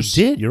 verse,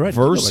 You're right.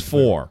 verse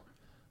 4,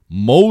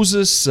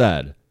 Moses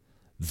said,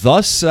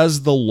 "Thus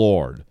says the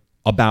Lord,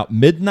 about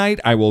midnight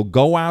I will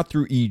go out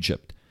through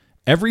Egypt.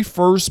 Every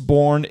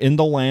firstborn in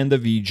the land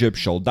of Egypt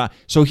shall die."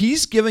 So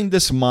he's giving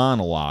this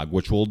monologue,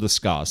 which we'll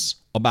discuss,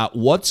 about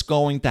what's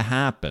going to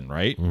happen,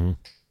 right? Mm-hmm.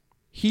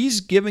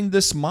 He's giving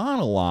this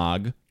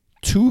monologue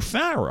to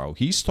Pharaoh.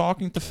 He's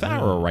talking to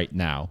Pharaoh right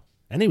now.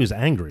 And he was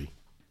angry.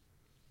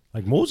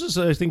 Like Moses,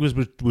 I think,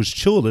 was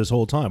chill this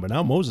whole time, but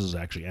now Moses is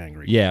actually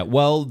angry. Yeah,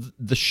 well,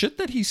 the shit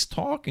that he's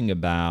talking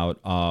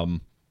about,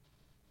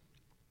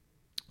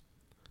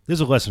 there's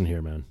a lesson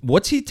here, man.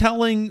 what's he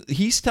telling?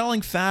 He's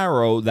telling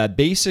Pharaoh that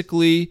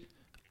basically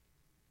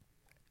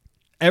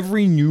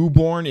every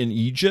newborn in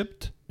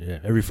Egypt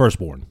Every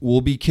firstborn.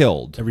 will be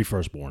killed. Every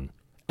firstborn.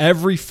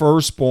 Every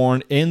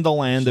firstborn in the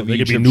land So of they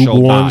could Egypt be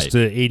shall die. newborns to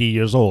 80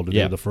 years old. If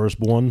Yeah. they're the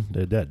firstborn,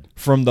 they're dead.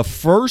 From the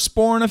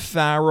firstborn of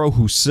Pharaoh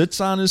who sits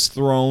on his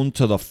throne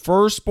to the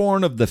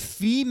firstborn of the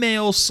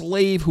female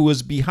slave who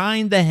is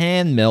behind the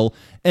handmill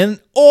and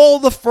all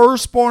the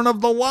firstborn of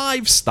the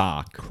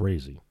livestock.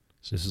 Crazy.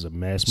 So this is a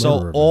mass murder. So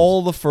event.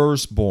 all the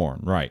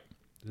firstborn, right.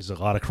 There's a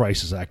lot of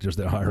crisis actors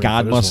they're hiring.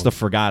 God for this must one. have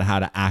forgot how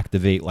to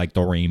activate like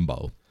the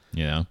rainbow,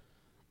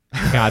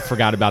 God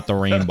forgot about the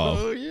rainbow.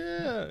 Oh,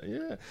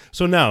 yeah.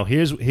 So now,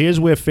 here's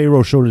where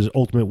Pharaoh showed his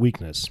ultimate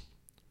weakness.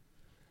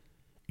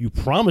 You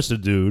promised the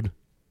dude,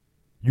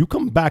 you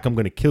come back, I'm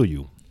going to kill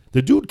you.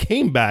 The dude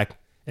came back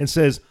and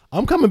says,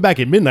 I'm coming back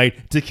at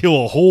midnight to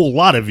kill a whole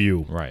lot of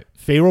you. Right.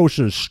 Pharaoh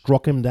should have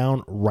struck him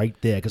down right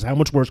there, because how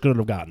much worse could it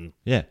have gotten?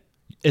 Yeah.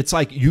 It's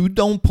like you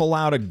don't pull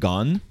out a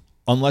gun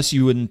unless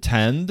you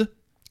intend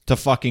to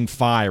fucking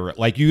fire it.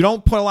 Like you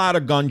don't pull out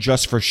a gun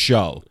just for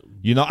show.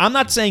 I'm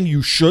not saying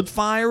you should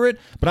fire it,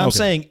 but I'm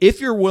saying if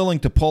you're willing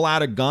to pull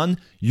out a gun,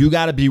 you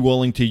got to be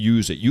willing to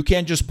use it. You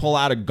can't just pull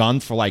out a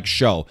gun for like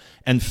show.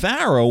 And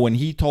Pharaoh, when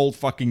he told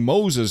fucking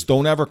Moses,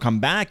 don't ever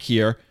come back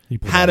here,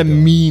 had to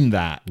mean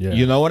that. Yeah,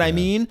 you know what I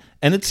mean?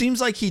 And it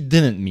seems like he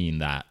didn't mean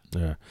that.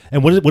 Yeah.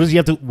 And what does he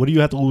have to? What do you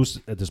have to lose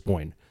at this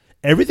point?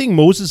 Everything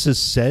Moses has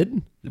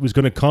said was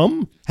going to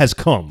come has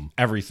come.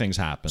 Everything's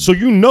happened. So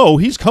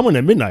he's coming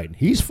at midnight.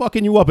 He's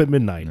fucking you up at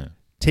midnight. Yeah.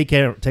 Take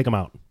him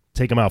out.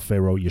 Take him out,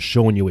 Pharaoh. You're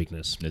showing your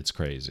weakness. It's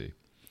crazy.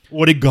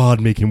 Or did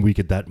God make him weak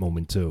at that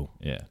moment too?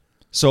 Yeah.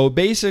 So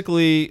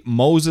basically,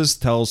 Moses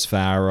tells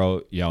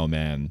Pharaoh, yo,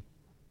 man,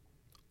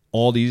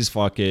 all these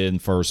fucking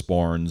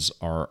firstborns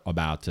are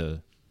about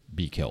to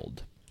be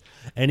killed.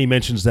 And he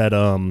mentions that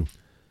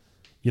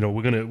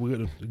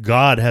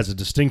God has a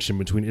distinction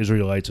between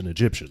Israelites and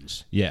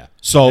Egyptians. Yeah.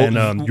 So and,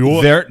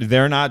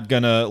 they're not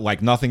gonna,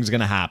 like, nothing's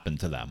gonna happen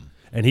to them.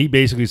 And he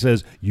basically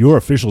says, your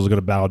officials are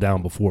gonna bow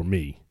down before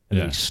me. And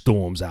then he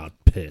storms out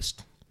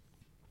pissed.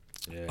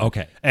 Yeah.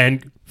 Okay.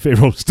 And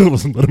Pharaoh still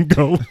doesn't let him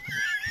go.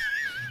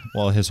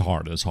 Well, his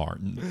heart is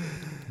hardened.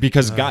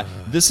 Because God,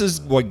 this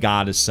is what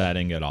God is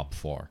setting it up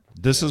for.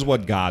 This is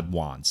what God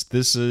wants.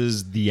 This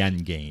is the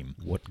end game.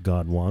 What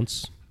God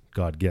wants,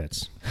 God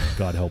gets.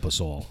 God help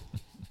us all.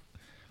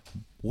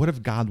 What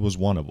if God was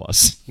one of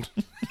us?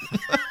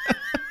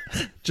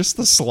 Just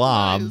the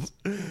slob.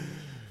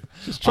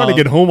 Just trying to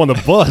get home on the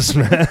bus,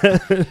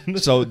 man.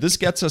 So this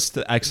gets us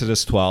to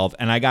Exodus 12,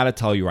 and I got to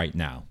tell you right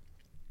now,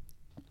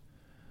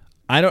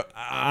 I don't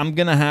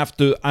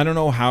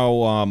know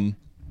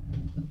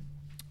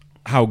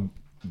how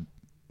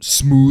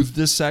smooth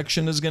this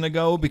section is going to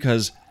go,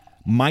 because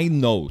my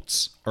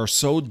notes are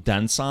so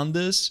dense on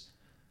this,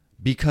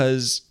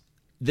 because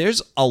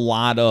there's a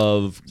lot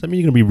of... Does that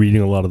mean you're going to be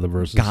reading a lot of the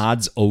verses?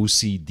 God's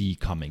OCD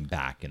coming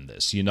back in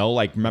this.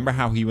 Like, remember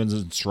how he was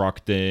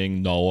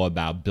instructing Noah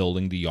about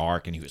building the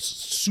ark, and he was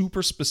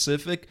super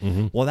specific?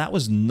 Mm-hmm. Well, that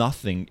was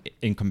nothing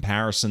in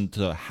comparison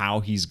to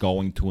how he's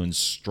going to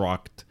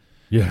instruct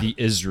the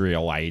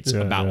Israelites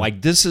about.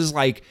 Like, this is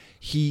like...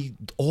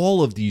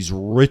 all of these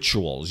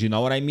rituals, you know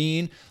what I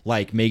mean?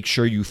 Like, make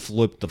sure you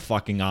flip the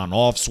fucking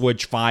on-off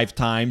switch 5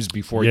 times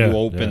before you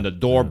open the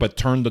door, but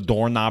turn the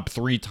doorknob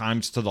 3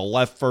 times to the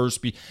left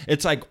first.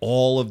 It's like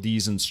all of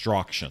these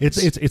instructions.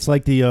 It's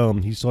like the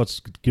he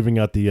starts giving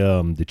out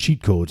the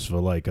cheat codes for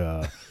like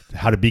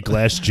how to beat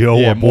Glass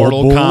Joe or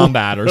Mortal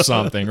Kombat or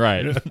something,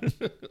 right?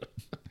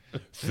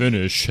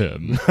 Finish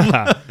him.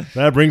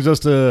 That brings us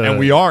to... And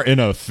we are in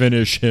a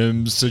finish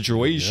him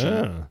situation.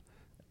 Yeah.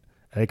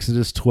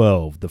 Exodus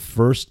 12, the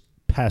first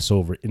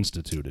Passover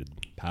instituted.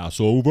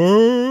 Passover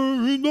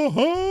in the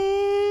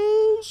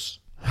house.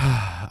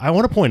 I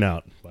want to point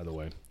out, by the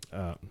way,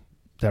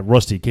 that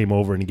Rusty came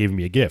over and he gave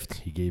me a gift.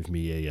 He gave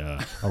me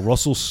a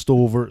Russell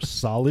Stover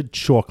solid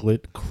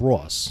chocolate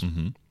cross.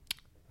 Mm-hmm.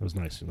 That was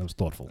nice. That was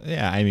thoughtful.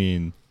 Yeah, I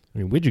mean,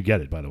 where'd you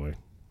get it, by the way?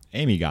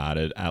 Amy got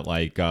it at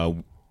like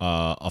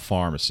a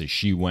pharmacy.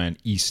 She went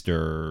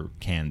Easter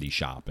candy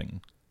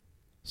shopping.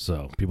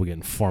 So people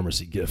getting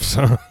pharmacy gifts.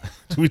 Huh?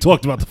 We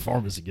talked about the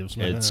pharmacy gifts.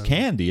 Man. It's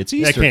candy. It's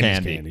Easter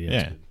candy.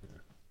 Yeah.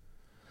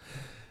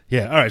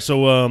 Yeah. All right.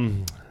 So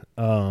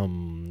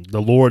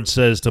the Lord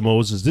says to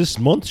Moses, "This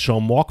month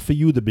shall mark for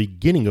you the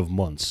beginning of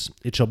months.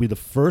 It shall be the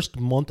first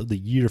month of the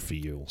year for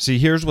you." See,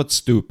 here's what's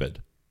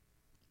stupid.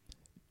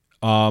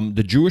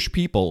 The Jewish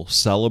people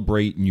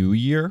celebrate New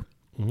Year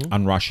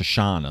on Rosh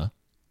Hashanah,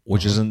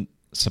 which is in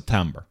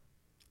September.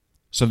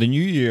 So the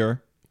New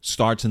Year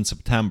starts in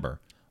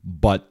September,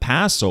 but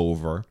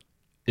Passover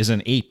is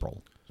in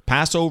April.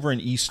 Passover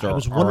and Easter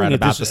are at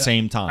about the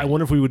same time. I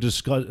wonder if we were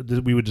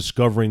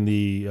discovering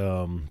the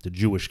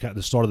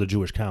the start of the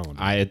Jewish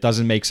calendar. It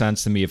doesn't make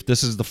sense to me. If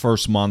this is the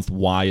first month,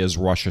 why is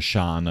Rosh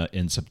Hashanah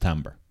in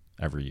September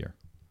every year?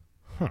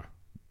 Huh.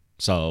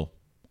 So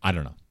I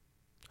don't know.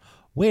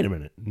 Wait a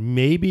minute.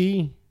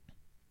 Maybe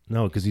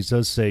no, because he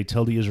does say,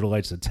 "Tell the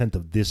Israelites the 10th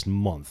of this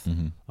month."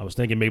 Mm-hmm. I was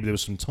thinking maybe there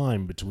was some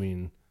time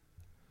between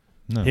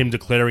him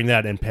declaring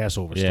that and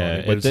Passover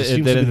starting. But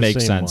it didn't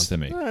make sense to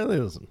me.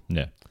 Listen.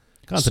 Yeah.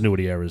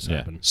 Continuity errors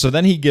happen. So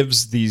then he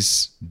gives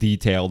these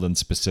detailed and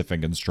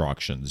specific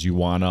instructions. You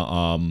want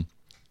to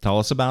tell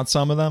us about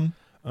some of them?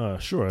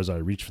 Sure, as I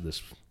reach for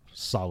this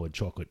solid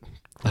chocolate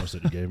cross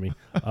that you gave me.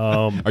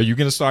 Are you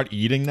going to start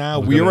eating now?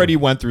 We already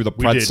went through the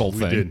pretzel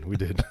thing. We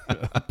did.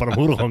 But I'm a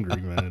little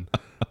hungry, man.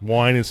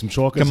 Wine and some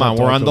chocolate. Come on,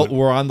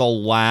 we're on the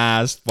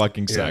last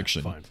fucking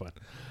section.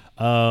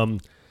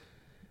 Fine.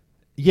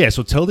 Yeah,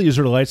 so tell the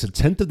Israelites the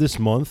 10th of this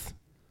month,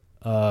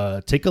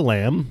 take a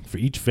lamb for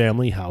each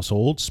family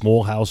household.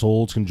 Small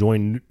households can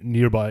join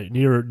near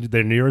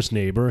their nearest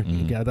neighbor.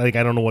 I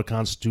don't know what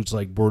constitutes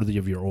like worthy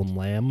of your own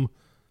lamb.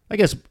 I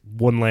guess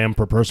one lamb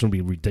per person would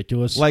be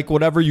ridiculous. Like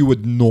whatever you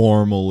would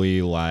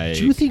normally like.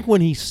 Do you think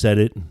when he said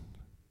it,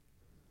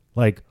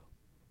 like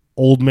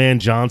Old Man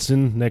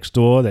Johnson next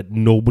door that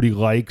nobody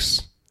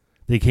likes,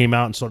 they came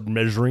out and started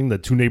measuring, the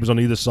two neighbors on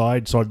either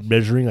side started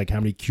measuring like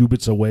how many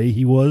cubits away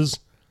he was?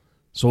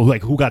 So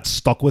like who got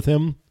stuck with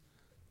him?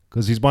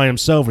 Because he's by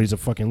himself and he's a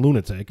fucking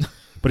lunatic.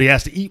 But he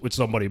has to eat with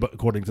somebody,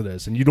 according to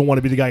this. And you don't want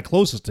to be the guy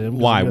closest to him.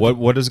 Why?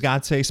 What does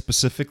God say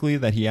specifically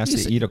that he has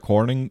to eat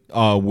according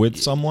with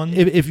someone?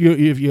 If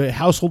your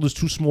household is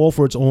too small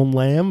for its own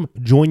lamb,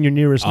 join your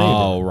nearest neighbor.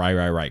 Oh,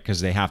 right.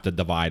 Because they have to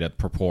divide it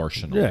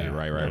proportionally. Yeah,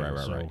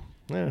 right.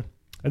 Yeah.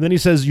 And then he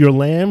says, your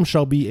lamb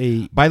shall be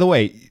a... By the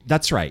way,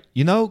 that's right.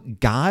 You know,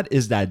 God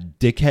is that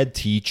dickhead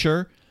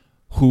teacher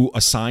who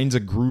assigns a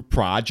group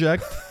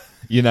project,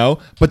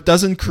 but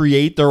doesn't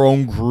create their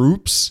own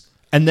groups.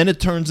 And then it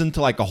turns into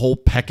like a whole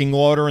pecking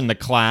order in the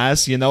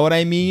class. You know what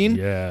I mean?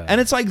 Yeah.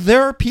 And it's like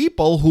there are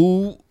people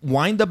who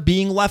wind up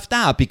being left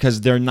out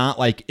because they're not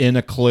like in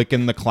a clique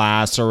in the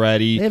class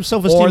already. They have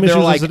self-esteem or they're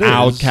issues like as it is.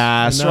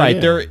 outcasts, right?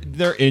 Yeah.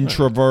 They're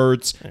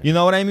introverts. Yeah. You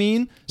know what I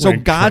mean? So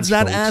God's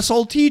that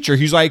asshole teacher.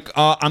 He's like,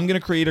 I'm going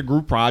to create a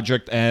group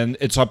project and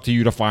it's up to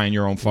you to find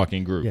your own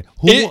fucking group. Yeah.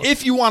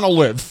 If you want to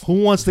live.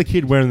 Who wants the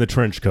kid wearing the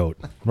trench coat?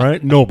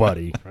 Right?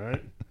 Nobody.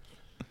 Right?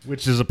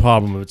 Which is a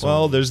problem of its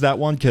own. There's that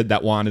one kid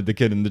that wanted the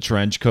kid in the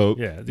trench coat.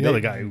 Yeah, the other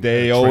guy.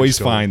 They always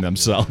find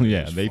themselves.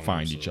 Yeah, they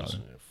find each other.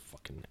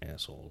 Fucking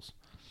assholes.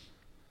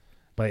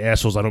 By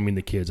assholes, I don't mean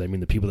the kids. I mean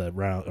the people that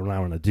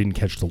around that didn't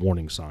catch the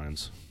warning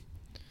signs.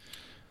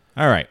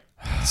 All right.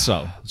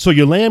 So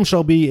your lamb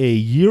shall be a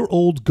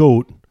year-old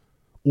goat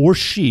or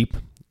sheep,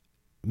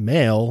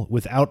 male,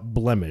 without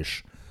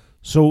blemish.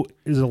 So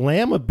is a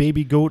lamb a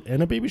baby goat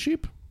and a baby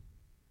sheep?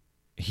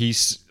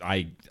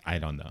 I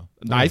don't know.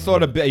 I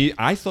thought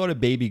a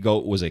baby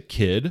goat was a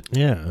kid.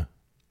 Yeah.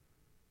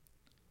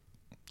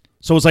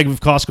 So it's like if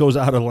Costco's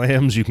out of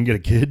lambs, you can get a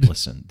kid.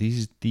 Listen,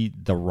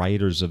 the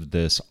writers of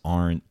this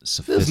aren't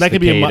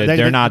sophisticated.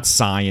 They're not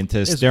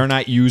scientists. They're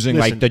not using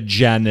like the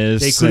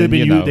genus. They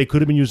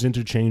could have been used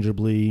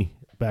interchangeably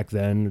back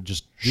then.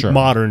 Just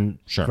modern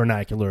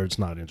vernacular. It's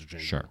not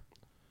interchangeable. Sure.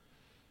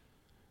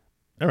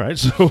 All right,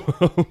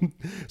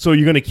 so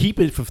you're going to keep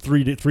it for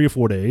 3 or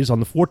 4 days. On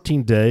the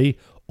 14th day,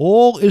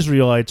 all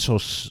Israelites shall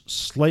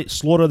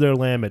slaughter their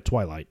lamb at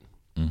twilight.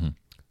 Mm-hmm.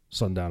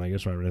 Sundown, I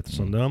guess, right at the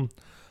sundown.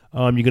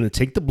 You're going to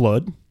take the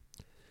blood,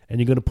 and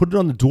you're going to put it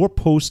on the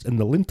doorpost and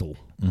the lintel.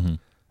 Mm-hmm.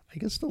 I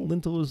guess the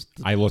lintel is...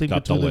 I looked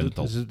up the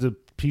lintel. Is it the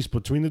piece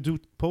between the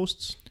two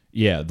posts?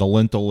 Yeah, the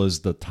lintel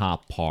is the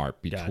top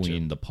part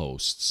between the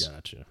posts.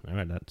 Gotcha. All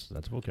right, that's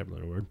a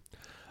vocabulary word.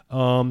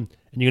 And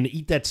you're going to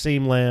eat that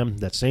same lamb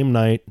that same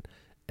night,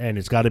 and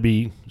it's got to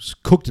be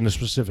cooked in a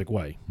specific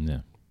way.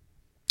 Yeah.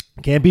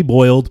 Can't be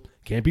boiled,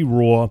 can't be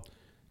raw.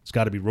 It's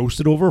got to be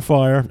roasted over a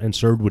fire and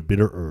served with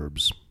bitter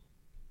herbs.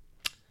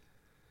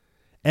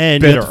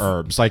 And bitter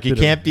herbs. Like it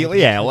can't be,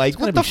 like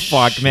what the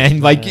fuck, man?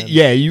 Like,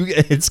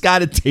 it's got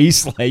to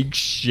taste like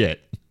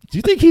shit. Do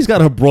you think he's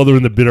got a brother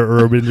in the bitter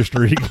herb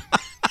industry?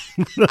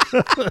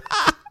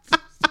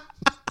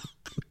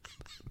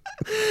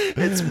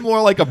 It's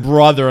more like a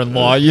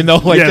brother-in-law, you know,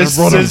 like Yeah, his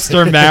brother.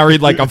 sister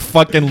married like a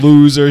fucking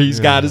loser. He's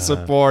got to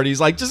support. He's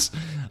like,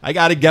 I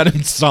got to get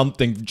him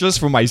something just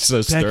for my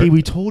sister. Becky,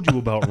 we told you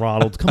about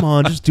Ronald. Come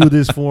on, just do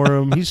this for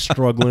him. He's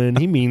struggling.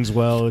 He means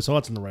well. His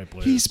heart's in the right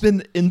place. He's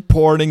been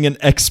importing and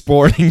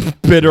exporting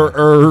bitter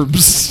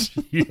herbs.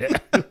 Yeah.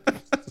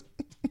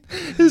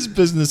 His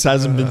business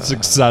hasn't been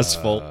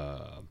successful.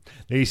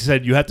 He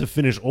said you have to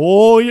finish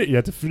you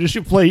have to finish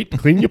your plate,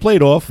 clean your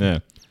plate off Yeah.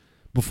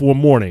 before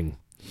morning.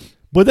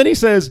 But then he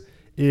says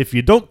if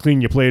you don't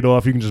clean your plate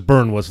off, you can just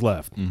burn what's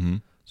left. Mm-hmm.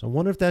 So I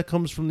wonder if that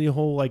comes from the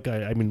whole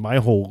I mean, my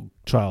whole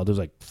childhood was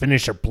like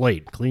finish your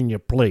plate, clean your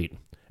plate,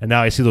 and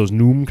now I see those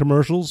Noom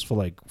commercials for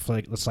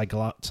the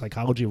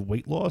psychology of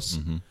weight loss.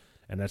 Mm-hmm.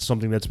 And that's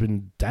something that's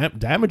been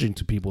damaging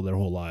to people their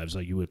whole lives.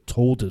 Like you were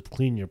told to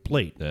clean your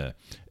plate. Yeah.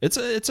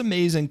 It's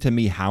amazing to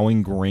me how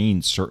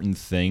ingrained certain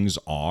things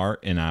are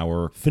in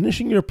our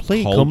Finishing your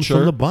plate culture. comes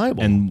from the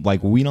Bible, And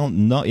like we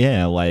don't know.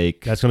 Yeah,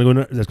 like that's gonna be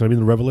in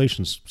the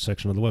Revelations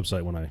section of the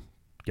website when I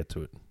get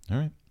to it. all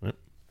right.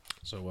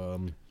 So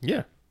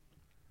yeah.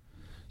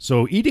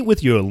 So eat it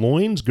with your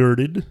loins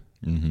girded.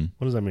 Mm-hmm.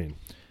 What does that mean?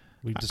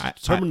 We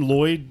determined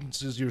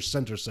loins is your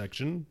center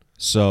section.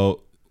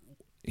 So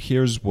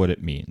here's what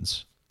it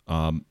means.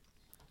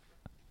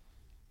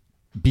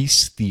 Be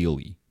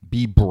steely,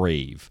 be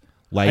brave.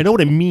 Like I know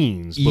what it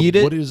means. But eat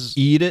it, what is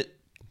eat it,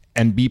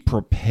 and be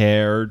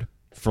prepared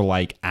for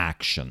like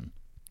action.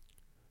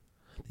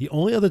 the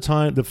only other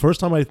time? The first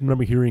time I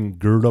remember hearing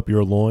 "gird up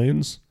your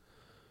loins"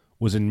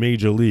 was in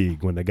Major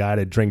League when the guy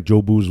that drank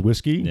Joe Boo's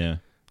whiskey, Yeah.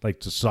 like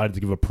decided to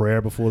give a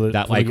prayer before the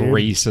That before the like game.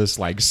 racist,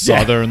 like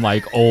southern,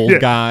 like old Yeah.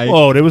 guy.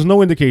 Oh, there was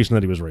no indication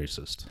that he was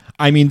racist.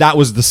 I mean, that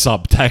was the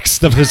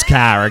subtext of his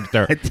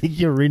character. I think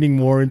you're reading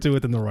more into it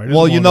than the writer.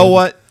 Well, you know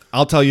what?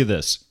 I'll tell you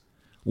this.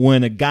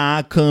 When a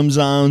guy comes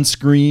on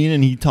screen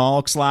and he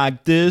talks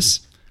like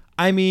this,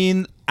 I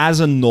mean, as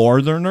a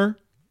northerner,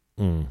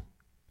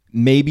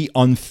 maybe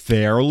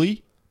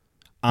unfairly,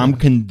 I'm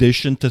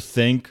conditioned to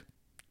think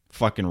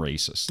fucking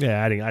racist.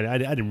 Yeah, I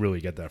didn't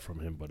really get that from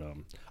him, but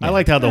I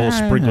liked how the whole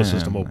sprinkler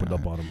system opened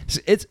up on him.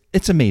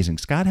 It's amazing.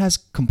 Scott has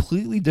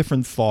completely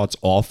different thoughts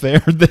off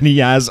air than he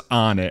has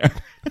on air.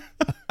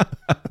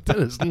 That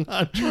is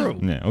not true.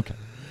 Yeah, okay.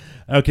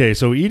 Okay,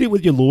 so eat it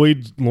with your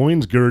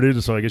loins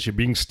girded, so I guess you're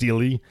being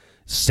steely.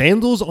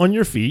 Sandals on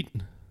your feet.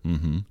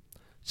 Mm-hmm.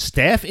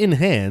 Staff in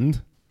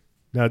hand.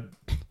 Now,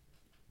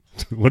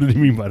 what did he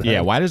mean by that? Yeah,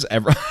 why does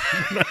everyone...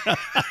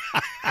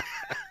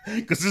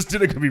 Because this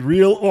dinner could be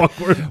real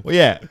awkward. Well,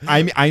 yeah,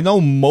 I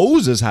know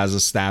Moses has a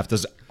staff.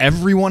 Does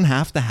everyone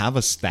have to have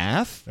a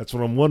staff? That's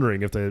what I'm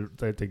wondering, if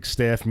they think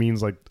staff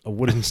means like a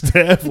wooden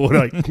staff or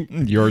like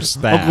Your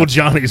staff. Uncle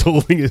Johnny's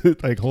holding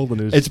it, like holding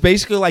his... It's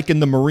basically like in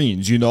the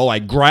Marines, you know,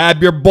 like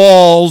grab your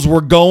balls,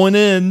 we're going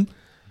in.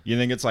 You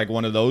think it's like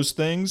one of those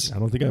things? I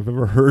don't think I've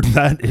ever heard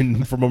that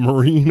from a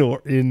Marine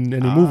or in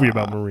any movie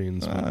about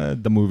Marines.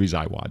 The movies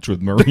I watch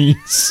with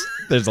Marines,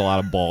 there's a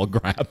lot of ball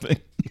grabbing.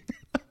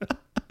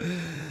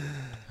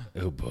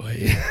 Oh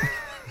boy.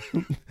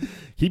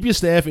 Keep your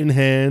staff in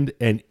hand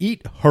and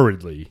eat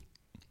hurriedly.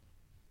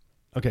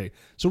 Okay,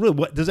 so really,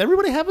 what does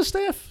everybody have a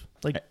staff?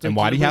 And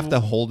why do you have to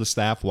hold the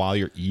staff while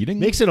you're eating?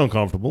 Makes it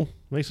uncomfortable.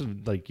 Makes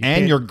it like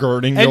You're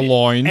girding your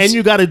loins. and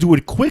you got to do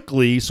it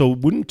quickly. So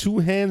wouldn't two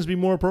hands be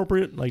more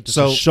appropriate? Like just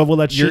to shovel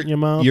that shit in your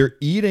mouth. You're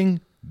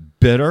eating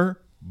bitter,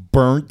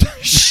 burnt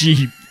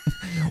sheep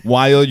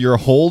while you're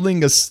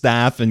holding a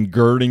staff and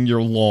girding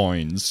your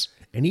loins.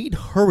 And eat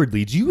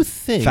hurriedly. Do you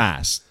think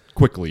Fast,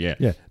 quickly, yeah.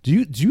 Yeah. Do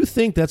you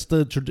think that's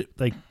the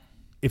like?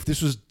 If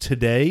this was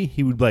today,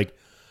 he would like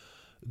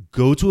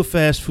go to a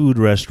fast food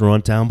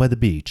restaurant down by the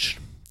beach,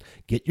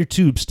 get your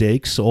tube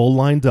steaks all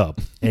lined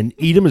up, and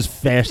eat them as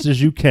fast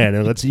as you can,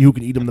 and let's see who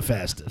can eat them the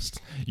fastest.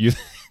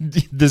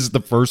 This is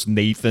the first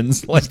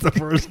Nathan's. Like The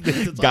first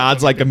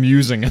God's like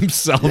amusing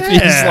himself. Yeah,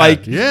 He's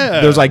like,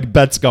 yeah. There's like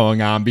bets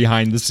going on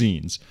behind the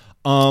scenes.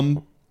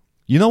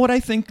 You know what I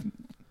think?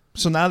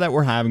 So now that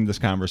we're having this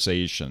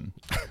conversation,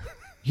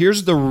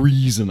 here's the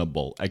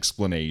reasonable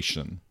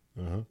explanation,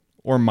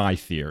 or my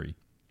theory.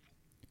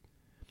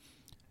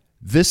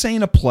 This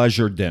ain't a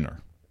pleasure dinner.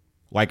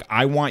 Like,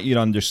 I want you to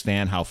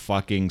understand how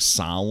fucking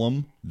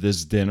solemn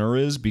this dinner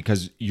is,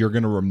 because you're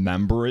going to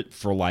remember it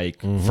for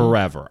like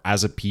forever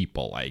as a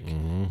people. Like,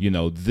 you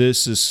know,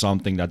 this is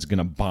something that's going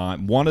to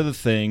bond. One of the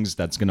things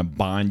that's going to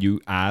bond you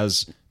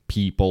as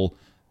people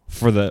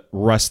for the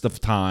rest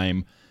of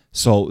time.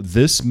 So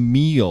this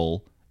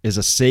meal is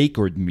a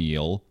sacred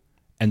meal.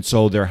 And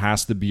so there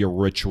has to be a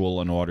ritual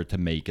in order to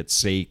make it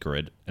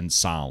sacred and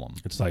solemn.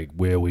 It's like,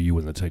 where were you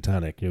in the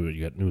Titanic? You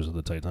got news of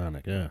the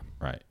Titanic, yeah.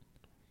 Right.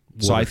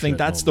 So I think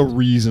that's the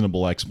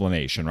reasonable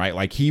explanation, right?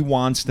 Like, he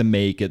wants to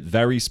make it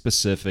very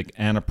specific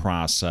and a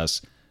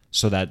process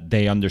so that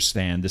they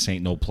understand this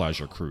ain't no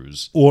pleasure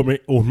cruise. Or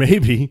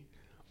maybe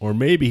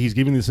he's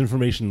giving this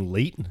information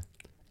late,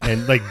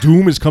 And like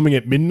Doom is coming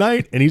at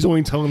midnight, and he's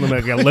only telling them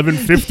like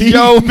 11:50.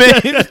 Yo,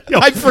 man,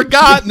 I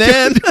forgot,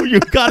 man. You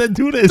gotta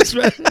do this,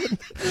 man.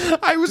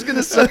 I was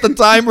gonna set the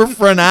timer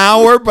for an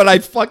hour, but I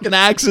fucking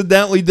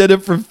accidentally did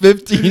it for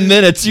 15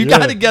 minutes. You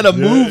got to get a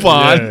move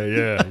on.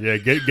 Yeah.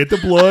 Get the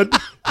blood.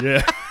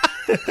 Yeah.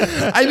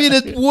 I mean,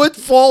 it would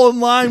fall in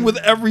line with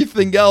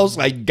everything else,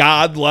 like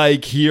God,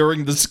 like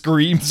hearing the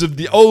screams of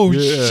the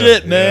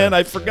shit, man,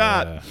 I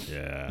forgot.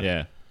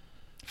 Yeah.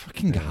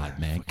 Fucking God,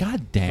 man,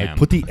 God damn. Like,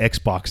 put the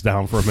Xbox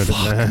down for a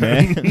minute,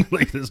 man.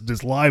 Like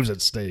this live's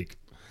at stake.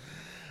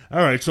 All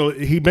right, so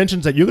he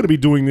mentions that you're going to be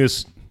doing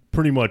this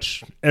pretty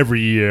much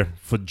every year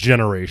for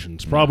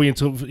generations, probably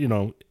until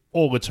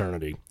all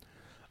eternity.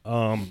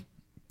 You're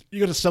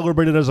going to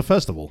celebrate it as a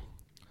festival.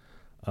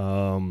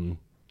 And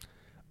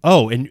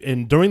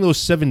during those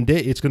 7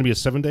 days, it's going to be a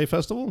 7-day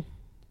festival?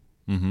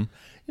 Mm-hmm.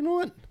 You know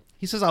what?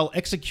 He says, I'll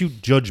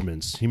execute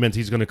judgments. He meant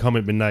he's going to come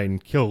at midnight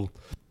and kill.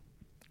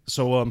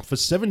 So for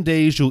 7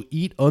 days, you'll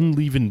eat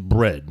unleavened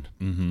bread.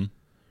 Mm-hmm.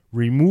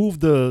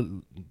 Remove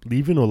the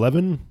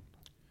leaven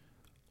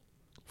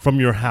from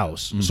your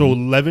house. Mm-hmm. So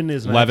leaven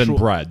is leavened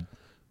bread.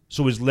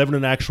 So is leaven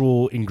an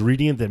actual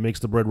ingredient that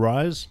makes the bread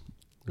rise?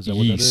 Is that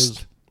what that Yeast. is?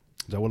 Is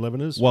that what leaven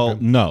is? Well,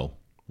 no.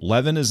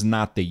 Leaven is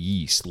not the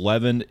yeast.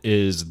 Leaven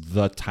is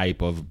the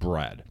type of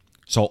bread.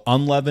 So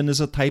unleavened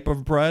is a type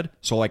of bread.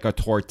 So like a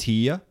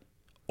tortilla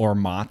or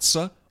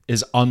matzah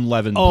is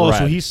unleavened bread. Oh,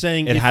 so he's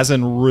saying it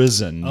hasn't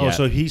risen Oh, yet.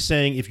 so he's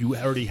saying if you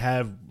already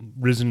have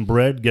risen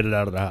bread, get it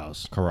out of the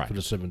house. Correct. For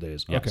the 7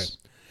 days. Yes. Okay.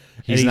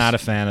 He's not a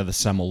fan of the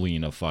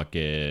semolina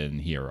fucking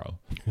hero.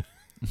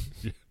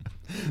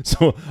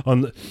 So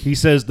he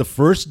says the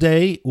first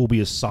day will be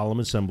a solemn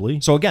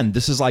assembly. So again,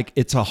 this is like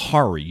it's a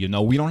hurry,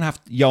 we don't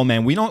have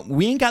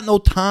we ain't got no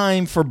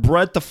time for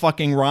bread to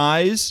fucking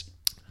rise.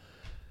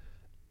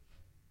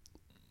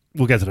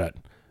 We'll get to that.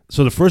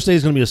 So the first day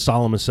is going to be a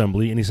solemn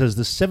assembly, and he says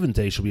the 7th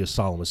day shall be a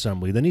solemn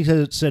assembly. Then he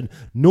said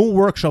no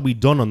work shall be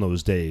done on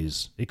those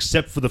days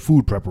except for the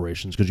food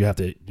preparations because you have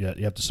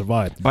to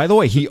survive. By the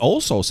way, he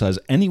also says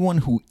anyone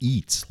who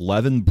eats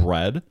leavened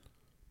bread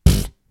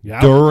Yeah.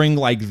 during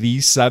like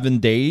these 7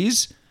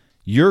 days,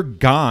 you're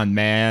gone,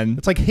 man.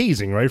 It's like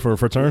hazing, right, for a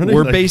fraternity?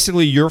 We're Like,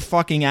 basically you're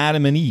fucking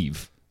Adam and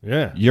Eve.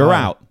 Yeah. You're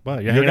out. Wow,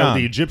 you're You're hanging out gone.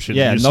 with the Egyptians.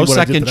 Yeah, You see no what I did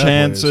to second that place.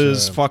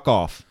 chances. Yeah. Fuck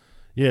off.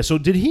 Yeah, so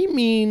did he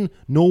mean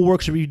no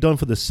work should be done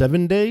for the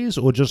 7 days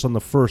or just on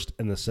the 1st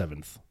and the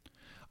 7th?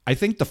 I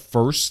think the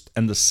 1st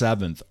and the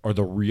 7th are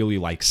the really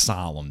like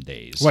solemn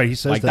days. Right, he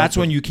says like that, that's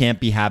but- when you can't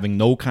be having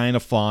no kind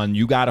of fun.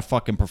 You got to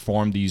fucking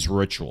perform these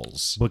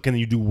rituals. But can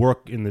you do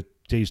work in the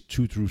days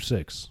 2 through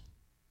 6?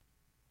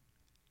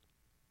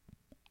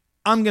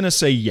 I'm going to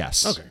say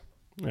yes. Okay.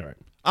 All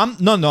right.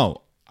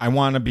 No. I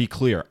want to be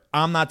clear.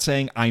 I'm not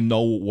saying I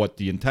know what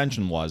the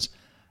intention was.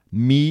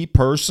 Me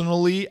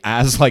personally,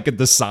 as like a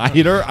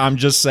decider, I'm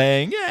just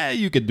saying, yeah,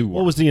 you could do work.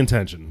 What was the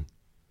intention?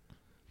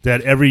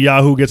 That every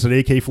Yahoo gets an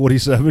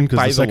AK-47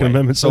 because the Second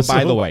Amendment says so?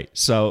 By the way,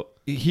 so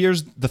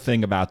here's the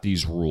thing about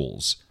these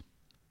rules.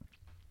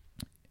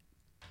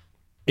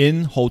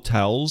 In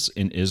hotels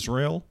in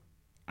Israel,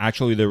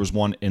 actually there was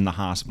one in the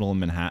hospital in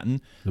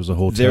Manhattan. There's a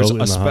hotel in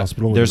the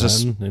hospital in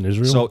Manhattan in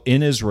Israel? So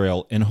in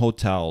Israel, in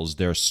hotels,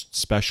 there's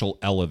special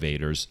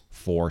elevators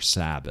for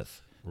Sabbath.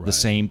 Right. The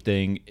same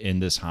thing in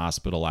this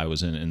hospital I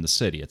was in the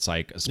city. It's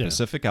like a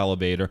specific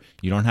elevator.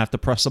 You don't have to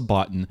press a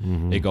button.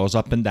 Mm-hmm. It goes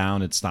up and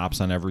down. It stops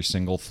on every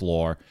single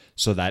floor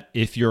so that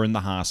if you're in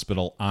the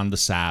hospital on the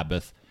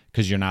Sabbath,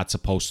 because you're not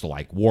supposed to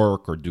like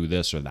work or do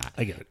this or that.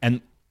 I get it. And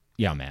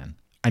yeah, man.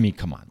 I mean,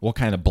 come on. What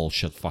kind of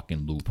bullshit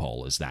fucking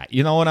loophole is that?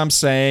 You know what I'm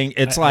saying?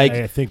 It's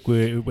I think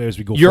as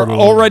we go you're further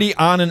already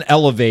on an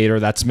elevator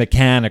that's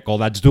mechanical,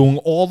 that's doing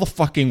all the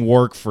fucking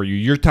work for you.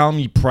 You're telling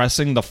me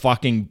pressing the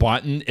fucking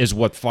button is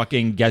what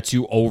fucking gets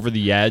you over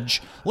the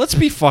edge? Let's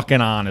be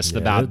fucking honest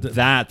about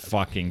that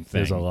fucking thing.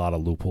 There's a lot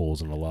of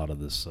loopholes in a lot of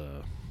this.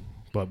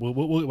 But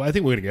I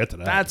think we're going to get to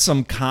that. That's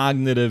some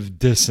cognitive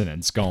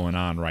dissonance going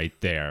on right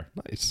there.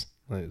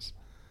 Nice.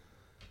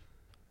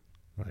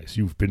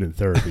 You've been in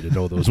therapy to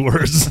know those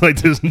words.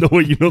 Like, there's no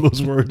way you know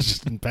those words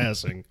just in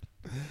passing.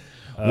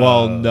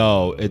 Well,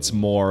 no, it's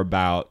more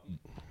about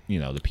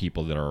the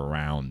people that are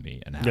around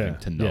me and having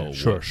to know. Yeah,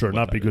 sure. what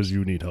Not that because is.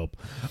 you need help.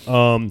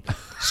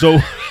 So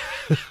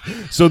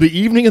the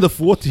evening of the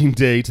 14th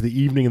day to the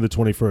evening of the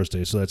 21st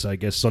day. So that's, I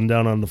guess,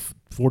 sundown on the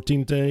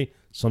 14th day,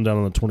 sundown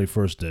on the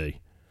 21st day.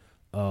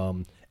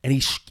 And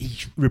he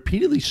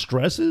repeatedly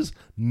stresses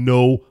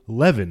no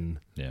leaven,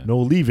 no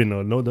leaving,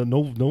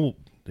 no.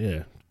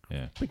 Yeah.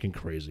 Yeah. Freaking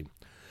crazy.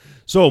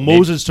 So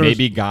Moses turns.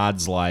 Maybe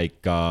God's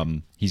like,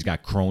 he's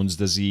got Crohn's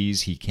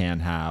disease. He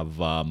can't have,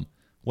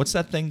 what's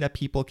that thing that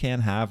people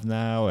can't have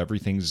now?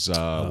 Everything's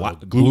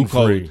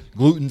gluten-free.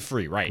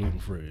 Gluten-free, right.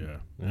 Gluten-free,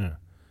 yeah.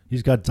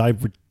 He's got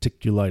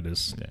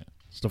diverticulitis. Yeah.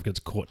 Stuff gets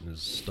caught in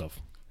his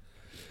stuff.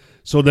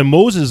 So then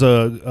Moses,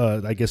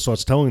 I guess,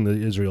 starts telling the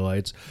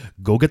Israelites,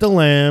 go get the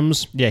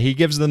lambs. Yeah, he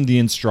gives them the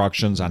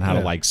instructions on how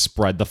to, like,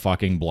 spread the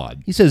fucking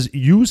blood. He says,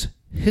 use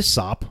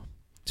hyssop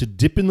to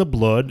dip in the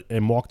blood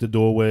and mark the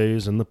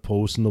doorways and the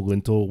posts and the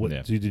lintel. What,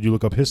 Yeah. did you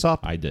look up hyssop?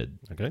 I did.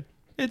 Okay.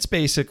 It's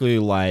basically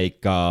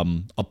like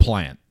a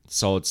plant.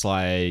 So it's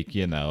like,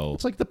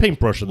 It's like the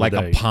paintbrush of the like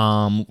day. a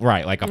palm,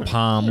 right? Like a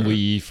palm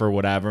leaf or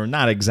whatever.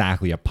 Not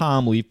exactly a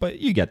palm leaf, but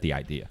you get the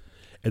idea.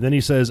 And then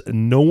he says,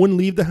 no one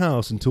leave the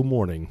house until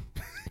morning.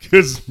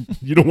 Because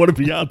you don't want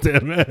to be out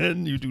there,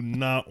 man. You do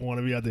not want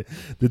to be out there.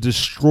 The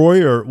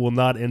destroyer will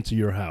not enter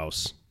your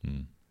house.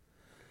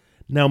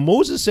 Now,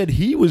 Moses said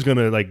he was going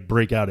to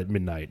break out at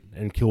midnight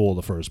and kill all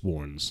the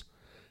firstborns.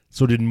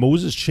 So did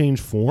Moses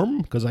change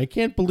form? Because I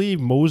can't believe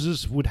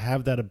Moses would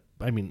have that.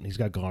 He's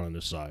got God on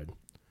his side.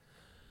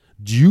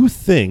 Do you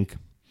think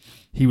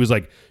he was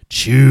like,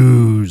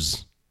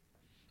 choose?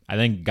 I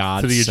think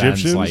God To the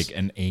sends Egyptians? like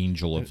an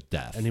angel of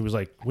death. And he was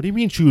like, what do you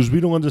mean choose? We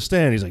don't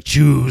understand. He's like,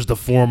 choose the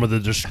form of the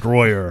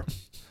destroyer.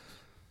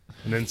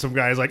 And then some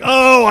guy's like,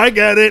 oh, I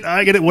get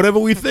it. Whatever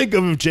we think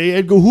of J.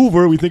 Edgar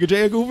Hoover, we think of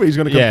J. Edgar Hoover, he's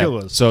going to come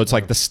kill us. So it's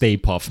like the Stay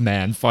Puff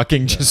Man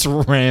fucking just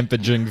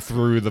rampaging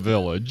through the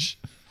village.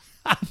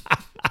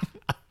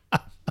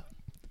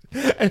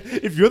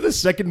 If you're the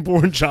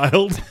second-born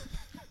child,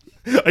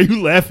 are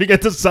you laughing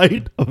at the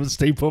sight of a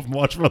Stay Puft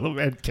Marshmallow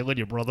Man killing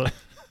your brother?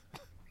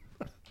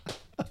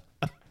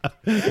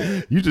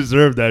 You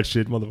deserve that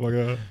shit,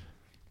 motherfucker.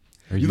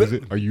 Are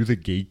you the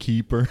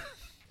gatekeeper?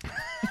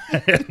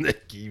 The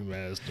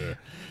Keymaster.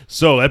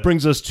 So that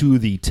brings us to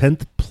the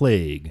 10th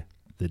plague,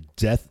 the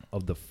death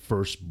of the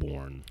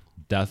firstborn.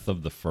 Death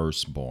of the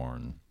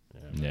firstborn.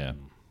 Yeah.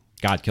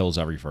 God kills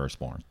every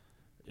firstborn.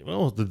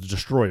 Well, the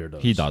destroyer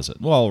does. He does it.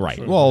 Well,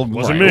 right. Well,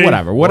 Wasn't right. me.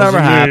 Whatever Wasn't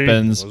me.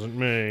 happens, Wasn't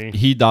me.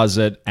 he does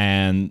it,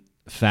 and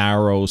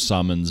Pharaoh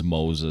summons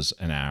Moses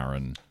and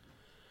Aaron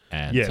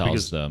and Yeah, tells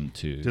because them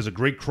to. There's a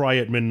great cry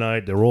at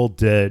midnight. They're all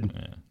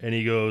dead. And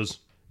he goes,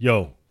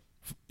 yo,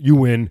 you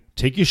win.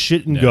 Take your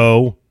shit and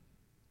go.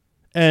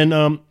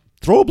 And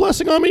throw a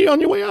blessing on me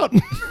on your way out.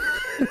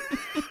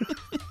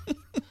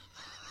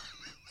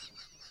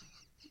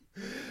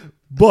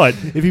 But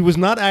if he was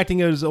not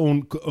acting at his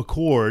own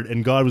accord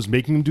and God was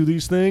making him do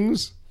these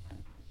things,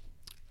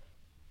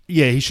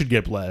 yeah, he should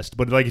get blessed.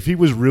 But if he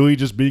was really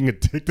just being a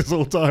dick this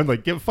whole time,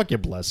 fuck your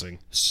blessing.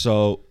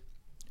 So,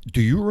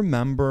 do you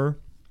remember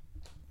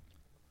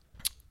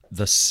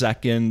the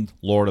second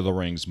Lord of the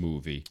Rings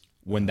movie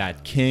when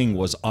that king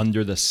was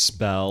under the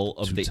spell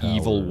of the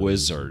evil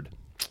wizard?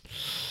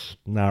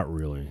 Not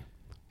really.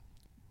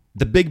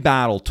 The big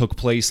battle took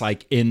place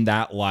in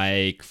that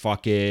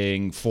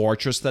fucking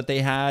fortress that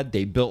they had.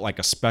 They built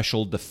a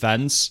special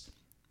defense.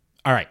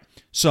 All right.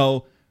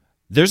 So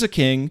there's a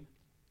king.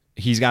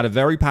 He's got a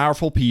very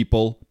powerful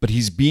people, but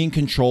he's being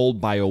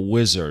controlled by a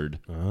wizard.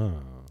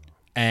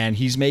 And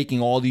he's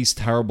making all these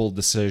terrible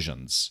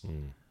decisions.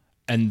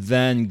 And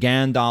then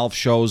Gandalf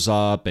shows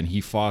up and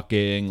he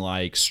fucking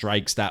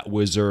strikes that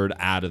wizard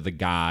out of the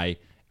guy.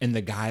 And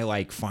the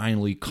guy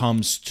finally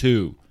comes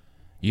to.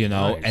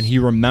 Nice. And he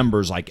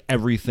remembers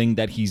everything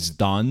that he's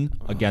done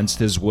against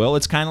his will.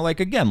 It's kind of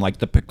again,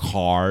 the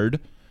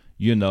Picard,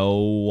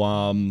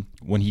 when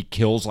he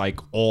kills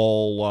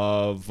all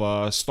of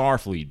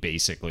Starfleet,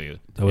 basically.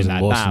 That was in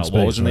Lost in battle. Space,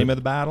 What was the name right? of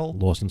the battle?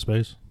 Lost in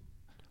Space?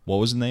 What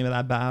was the name of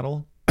that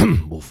battle?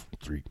 Wolf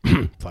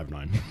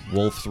 359.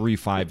 Wolf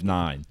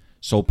 359.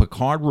 So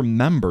Picard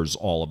remembers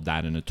all of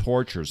that and it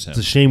tortures him. It's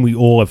a shame we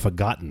all have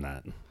forgotten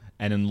that.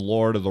 And in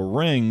Lord of the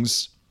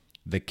Rings,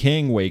 the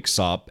king wakes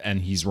up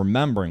and he's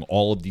remembering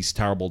all of these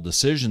terrible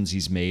decisions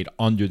he's made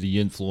under the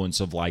influence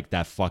of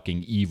that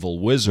fucking evil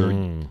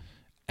wizard.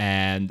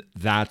 And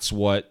that's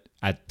what,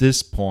 at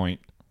this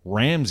point,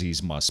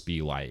 Ramses must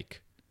be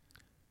like.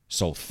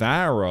 So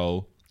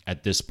Pharaoh,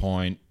 at this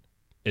point,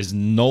 is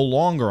no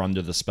longer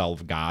under the spell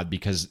of God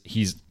because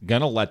he's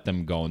going to let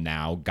them go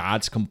now.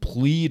 God's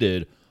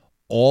completed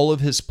all of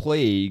his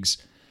plagues.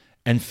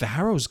 And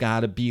Pharaoh's got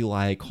to be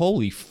like,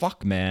 holy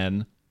fuck,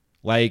 man.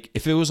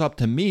 If it was up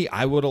to me,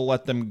 I would have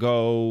let them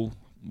go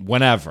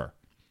whenever.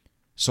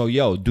 So,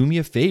 do me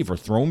a favor.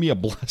 Throw me a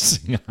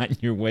blessing on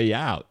your way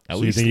out. At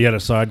So least you think he had a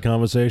side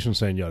conversation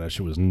saying, yo, that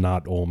shit was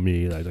not all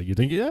me? You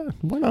think, yeah,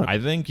 why not? I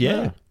think,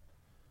 yeah.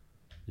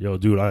 Yo,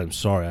 dude, I'm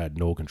sorry I had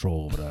no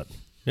control over that.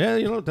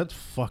 Yeah, that's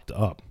fucked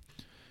up.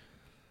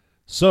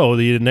 So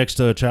the next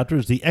chapter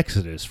is the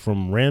Exodus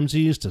from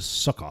Ramses to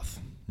Succoth.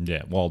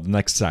 Yeah, well, the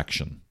next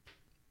section.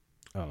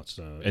 Oh,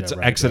 it's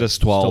Exodus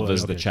 12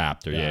 is okay. the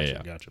chapter. Gotcha,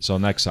 Yeah. Gotcha. So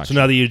next section. So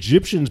now the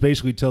Egyptians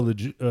basically tell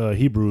the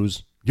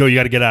Hebrews, yo, you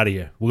got to get out of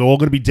here. We're all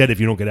going to be dead if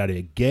you don't get out of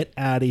here. Get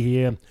out of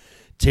here.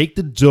 Take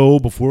the dough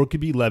before it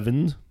could be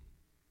leavened.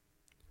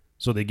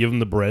 So they give him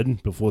the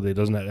bread before they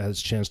doesn't have a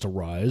chance to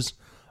rise.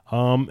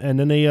 And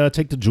then they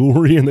take the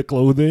jewelry and the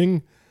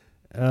clothing.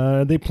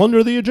 They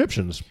plunder the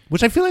Egyptians,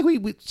 which I feel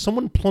like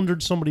someone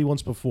plundered somebody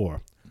once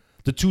before.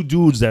 The two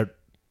dudes that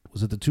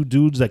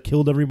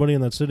killed everybody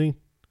in that city?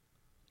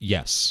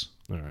 Yes.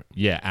 All right.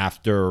 Yeah,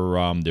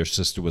 after their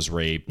sister was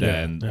raped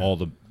and all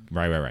the...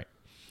 Right.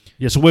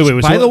 Yeah, so wait.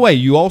 By the way,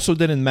 you also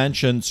didn't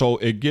mention... So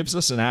it gives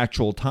us an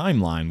actual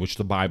timeline, which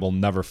the Bible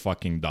never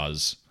fucking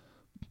does.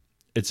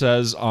 It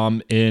says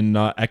in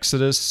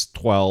Exodus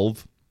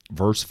 12,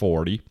 verse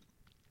 40,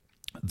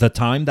 the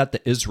time that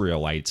the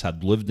Israelites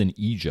had lived in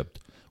Egypt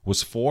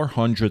was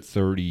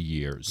 430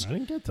 years. I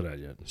didn't get to that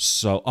yet.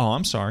 So,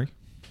 I'm sorry.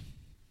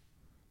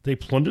 They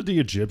plundered the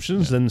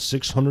Egyptians, then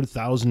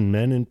 600,000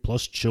 men and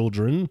plus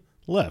children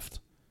left.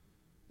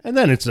 And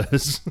then it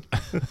says,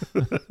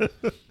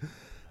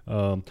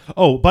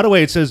 by the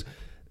way, it says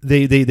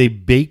they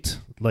baked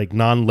like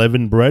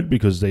non-leavened bread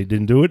because they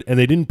didn't do it, and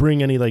they didn't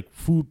bring any like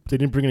food. They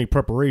didn't bring any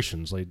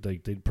preparations, like they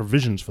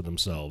provisions for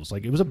themselves.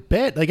 Like it was a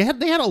bad. Like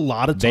they had a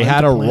lot of time. They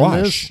had to a plan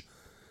rush. this.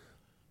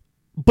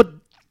 But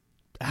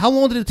how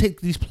long did it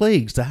take these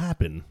plagues to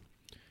happen?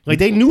 Like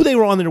they knew they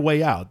were on their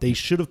way out. They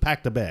should have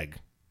packed a bag.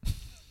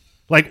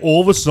 Like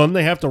all of a sudden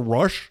they have to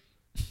rush.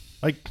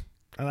 Like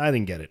I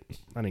didn't get it.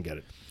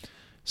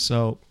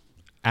 So,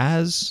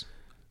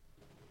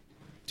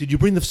 Did you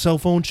bring the cell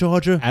phone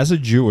charger? as a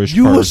Jewish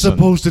You person, were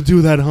supposed to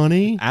do that,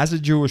 honey. as a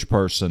Jewish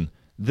person,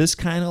 this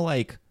kind of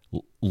like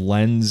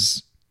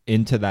lends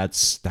into that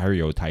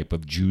stereotype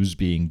of Jews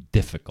being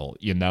difficult.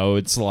 You know,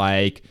 it's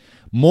like,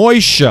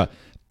 Moishe,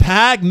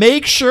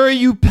 make sure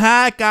you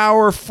pack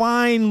our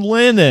fine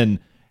linen.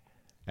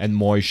 And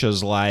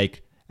Moishe's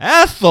like,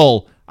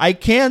 Ethel, I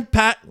can't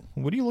pack.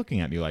 What are you looking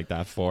at me like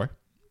that for?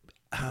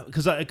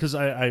 Because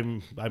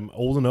I'm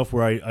old enough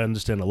where I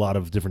understand a lot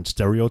of different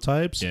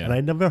stereotypes, Yeah. and I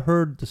never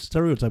heard the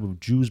stereotype of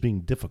Jews being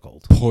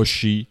difficult.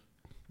 Pushy.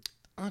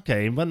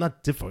 Okay, but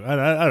not difficult. I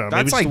don't know.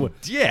 That's maybe like,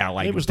 it's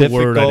like it was the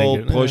difficult, word I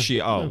didn't get.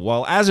 pushy. Oh,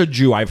 well, as a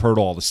Jew, I've heard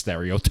all the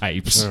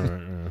stereotypes.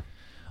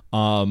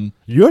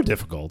 You're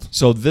difficult.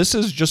 So this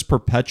is just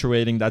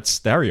perpetuating that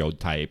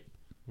stereotype.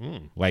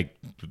 Like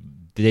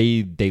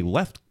they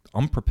left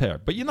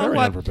unprepared. But you know Very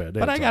what? unprepared. They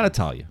But had I gotta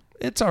tell you,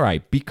 it's all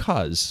right,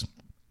 because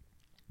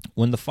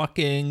when the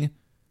fucking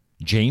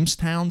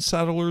Jamestown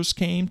settlers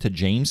came to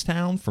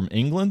Jamestown from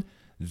England,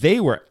 they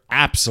were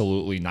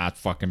absolutely not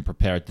fucking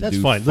prepared to That's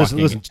do fine. fucking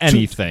Listen.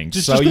 anything.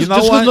 Just, so just, you know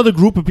just what? another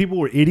group of people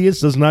were idiots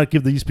does not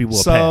give these people a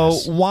So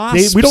pass.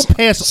 wasps, We don't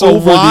pass so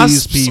over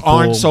wasps these people.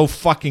 aren't so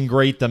fucking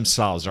great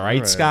themselves, all right,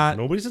 Right. Scott?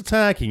 Nobody's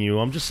attacking you.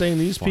 I'm just saying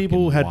these Fucking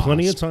people had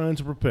plenty of wasp. time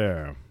to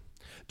prepare.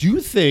 Do you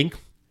think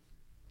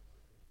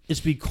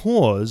it's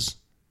because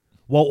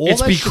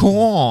It's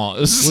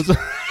because.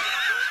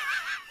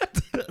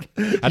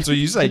 That's what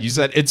you said. You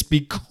said it's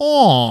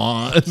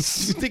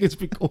because. you think it's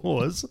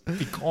because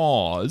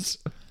Because.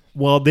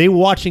 while they were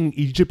watching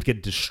Egypt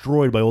get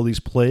destroyed by all these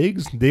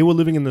plagues, they were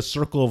living in the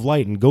circle of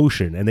light in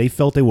Goshen, and they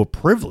felt they were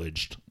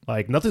privileged.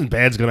 Like nothing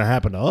bad's going to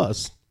happen to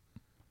us.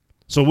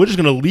 So we're just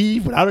going to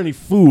leave without any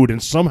food,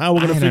 and somehow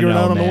we're going to figure it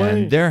out on the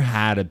way. There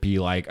had to be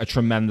like a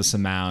tremendous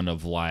amount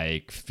of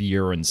like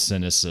fear and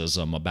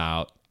cynicism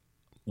about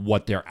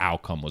what their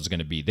outcome was going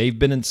to be. They've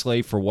been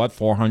enslaved for what,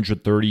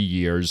 430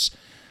 years.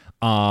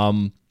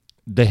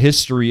 The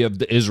history of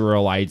the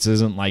Israelites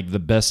isn't like the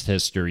best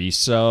history.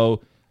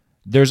 So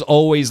there's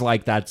always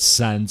like that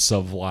sense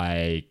of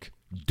like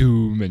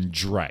doom and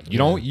dread. You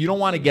don't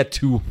want to get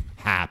too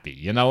happy.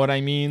 You know what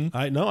I mean?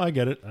 I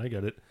get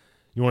it.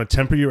 You want to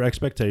temper your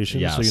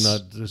expectations so Yes. you're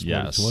not disappointed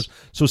Yes. too much.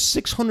 So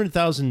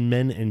 600,000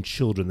 men and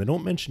children. They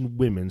don't mention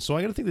women, so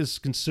I got to think this is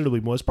considerably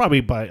more. It's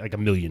probably by like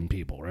 1 million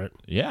people, right?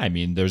 Yeah, I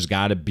mean, there's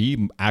got to be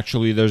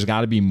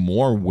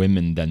more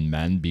women than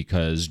men,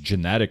 because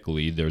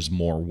genetically there's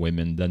more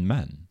women than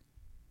men.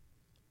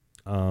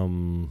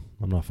 I'm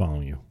not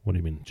following you. What do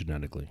you mean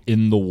genetically?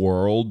 In the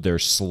world,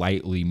 there's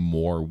slightly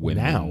more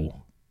women. Now.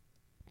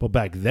 But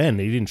back then,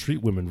 they didn't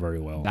treat women very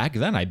well. Back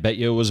then, I bet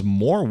you it was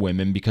more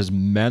women, because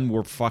men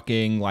were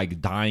fucking like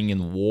dying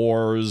in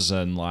wars,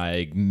 and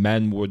like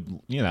men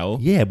would,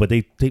 Yeah, but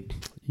they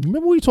you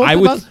remember we talked I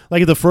would- about?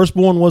 Like if the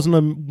firstborn wasn't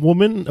a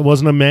woman, it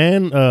wasn't a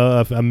man,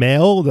 a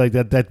male, like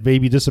that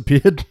baby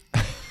disappeared.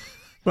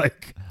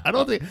 Like,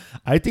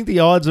 I think the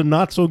odds are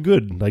not so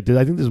good. Like,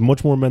 I think there's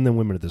much more men than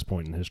women at this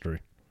point in history.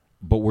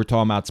 But we're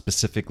talking about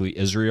specifically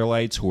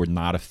Israelites who were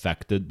not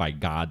affected by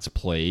God's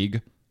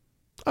plague.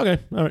 Okay,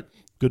 all right.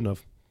 Good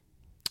enough.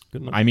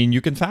 I mean, you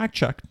can fact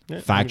check.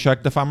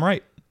 Check if I'm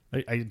right.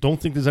 I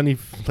don't think there's any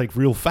like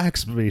real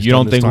facts based. You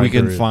on don't this think we time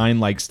can period. find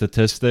like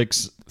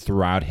statistics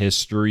throughout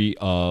history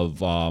of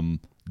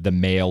the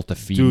male to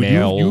Dude,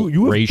 female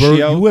you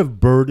ratio? you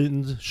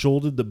have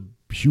shouldered the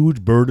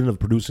huge burden of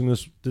producing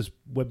this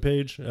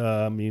webpage,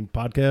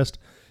 podcast,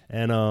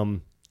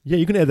 and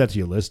you can add that to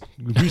your list.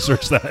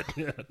 Research that.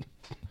 Yeah.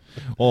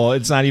 Well,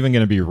 it's not even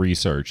going to be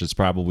research. It's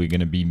probably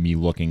going to be me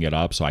looking it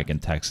up so I can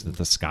text it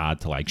to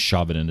Scott to like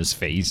shove it in his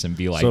face and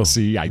be like,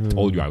 see, I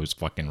told you I was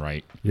fucking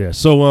right. Yeah.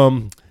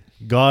 So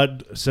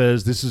God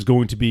says this is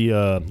going to be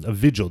a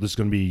vigil. This is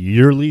going to be a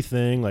yearly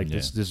thing. Like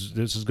this is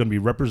going to be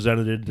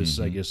represented. This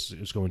I guess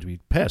is going to be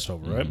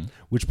Passover, right?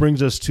 Which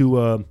brings us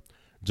to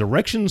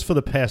directions for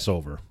the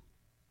Passover.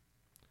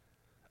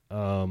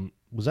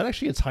 Was that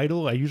actually a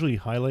title? I usually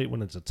highlight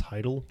when it's a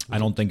title. I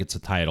don't think it's a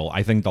title.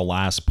 I think the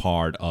last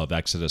part of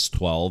Exodus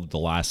 12, the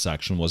last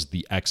section, was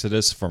the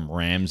Exodus from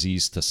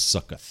Ramses to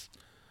Succoth,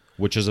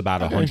 which is about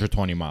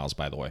 120 miles,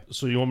 by the way.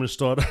 So you want me to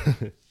start?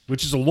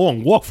 Which is a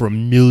long walk for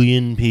 1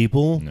 million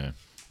people. Yeah.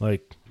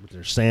 Like with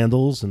their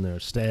sandals and their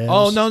staves.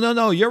 Oh,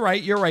 no. You're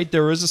right.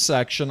 There is a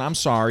section. I'm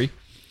sorry.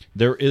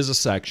 There is a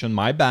section.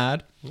 My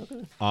bad.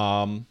 Okay.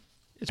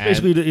 It's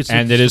basically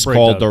it is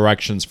called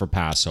Directions for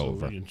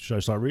Passover. So, should I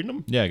start reading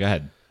them? Yeah, go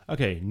ahead.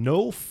 Okay.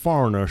 No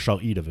foreigner shall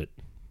eat of it,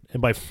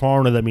 and by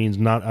foreigner that means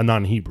not a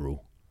non-Hebrew,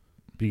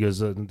 because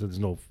there's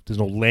no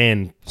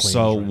land claims.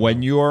 So right when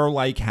now. you're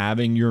like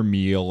having your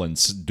meal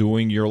and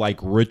doing your like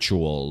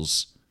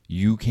rituals,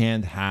 you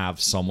can't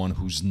have someone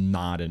who's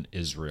not an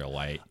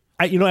Israelite.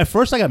 At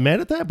first I got mad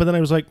at that, but then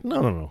I was like,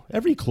 no.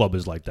 Every club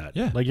is like that.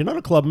 Yeah. Like, you're not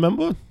a club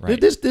member. Right.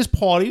 There's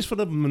parties for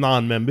the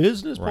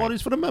non-members. There's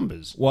parties for the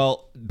members.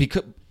 Well,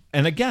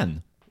 and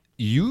again,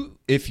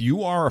 if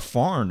you are a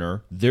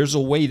foreigner, there's a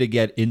way to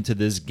get into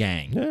this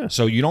gang. Yeah.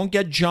 So you don't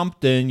get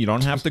jumped in. You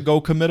don't have to go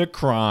commit a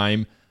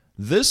crime.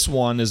 This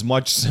one is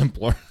much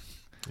simpler.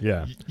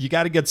 Yeah. You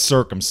got to get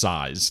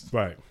circumcised.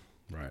 Right.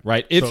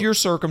 Right. If you're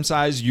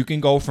circumcised, you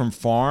can go from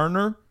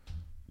foreigner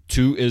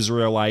to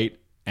Israelite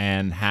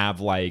and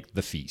have like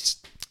the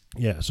feast.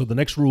 Yeah. So the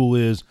next rule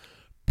is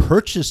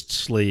purchased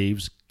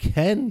slaves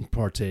can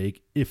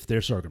partake if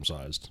they're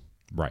circumcised.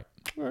 Right.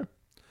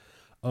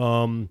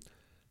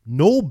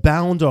 No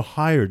bound or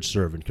hired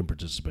servant can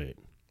participate.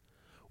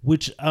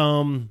 Which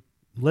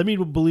let me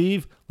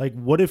believe, like,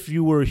 what if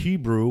you were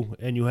Hebrew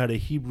and you had a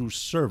Hebrew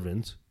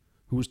servant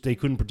they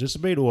couldn't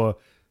participate, or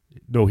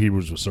no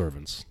Hebrews were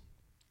servants?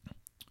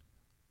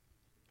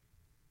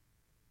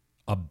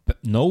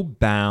 No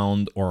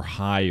bound or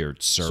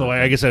hired servant. So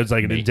I guess that's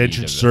like an may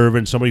indentured eat of it.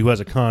 servant, somebody who has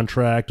a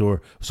contract,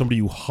 or somebody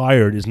you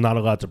hired is not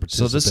allowed to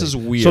participate. So this is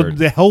weird. So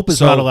the help is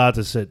not allowed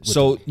to sit with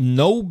So them.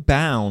 no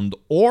bound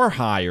or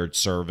hired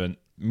servant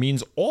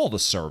means all the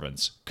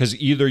servants, because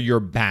either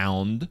you're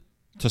bound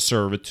to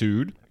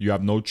servitude, you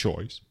have no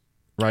choice,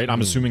 right?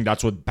 I'm assuming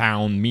that's what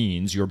bound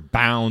means. You're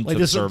bound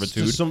to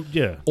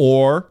servitude,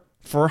 or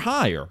for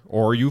hire,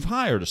 or you've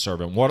hired a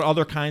servant. What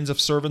other kinds of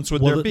servants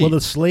would there be? Well,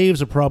 the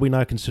slaves are probably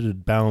not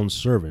considered bound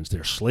servants.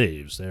 They're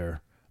slaves.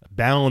 They're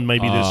bound.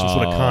 Maybe there's some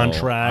sort of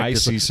contract. I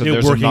see. So they're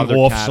there's working another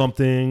off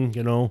something.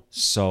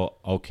 So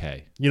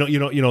okay,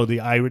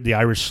 the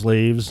Irish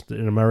slaves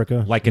in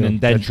America, like an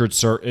indentured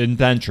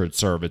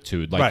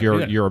servitude. Like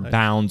Right, you're a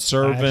bound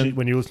servant, Actually,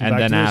 when you listen and back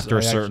then to this, after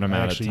a certain I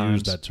amount of actually time,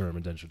 used that term,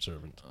 indentured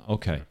servant.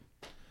 Okay.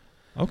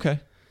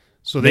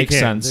 So they Makes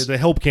can. sense. The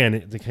help can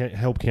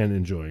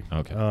enjoy.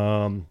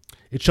 Okay.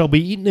 It shall be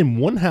eaten in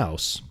one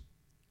house,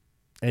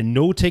 and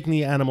no taking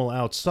the animal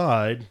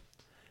outside,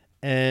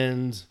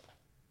 and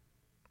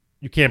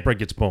you can't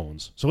break its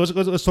bones. So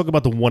let's talk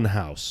about the one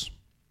house.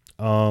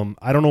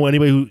 I don't know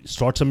anybody who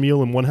starts a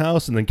meal in one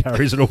house and then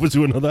carries it over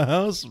to another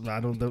house.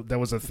 I don't know. That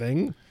was a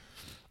thing.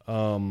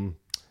 So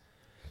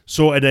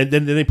and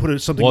then they put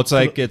it something. Well, it's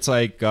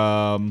like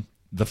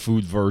the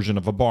food version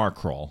of a bar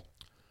crawl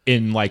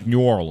in like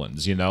New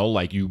Orleans.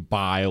 Like you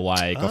buy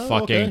like a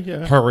fucking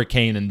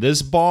hurricane in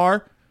this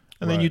bar.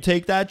 And then you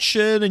take that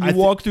shit and you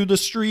walk through the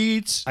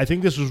streets. I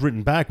think this was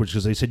written backwards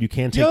because they said you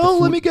can't take. Yo,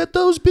 let me get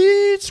those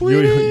beats,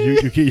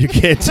 sweetie. You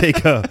can't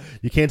take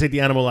the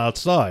animal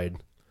outside,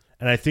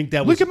 and I think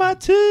that was. Look at my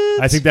tits.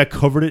 I think that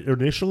covered it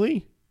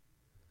initially,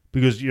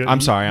 because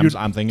I'm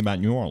thinking about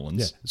New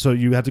Orleans. Yeah, so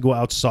you have to go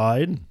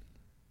outside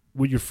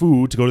with your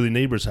food to go to the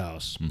neighbor's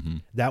house. Mm-hmm.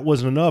 That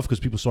wasn't enough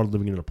because people started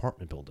living in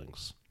apartment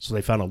buildings, so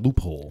they found a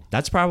loophole.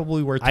 That's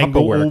probably where I can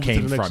go Tupperware over to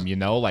came the next-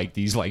 from, like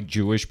these like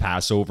Jewish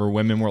Passover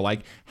women were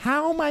like,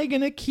 how am I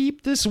going to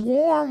keep this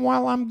warm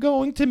while I'm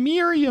going to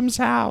Miriam's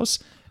house?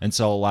 And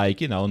so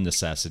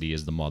necessity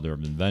is the mother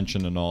of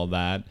invention and all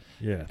that.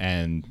 Yeah.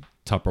 And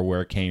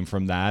Tupperware came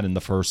from that and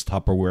the first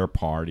Tupperware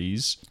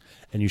parties.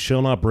 And you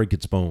shall not break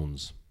its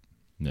bones.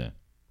 Yeah.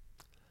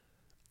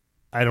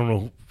 I don't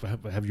know.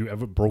 Have you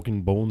ever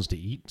broken bones to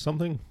eat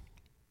something?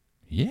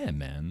 Yeah,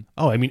 man.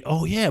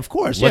 Yeah, of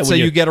course. Let's say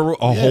you get a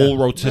whole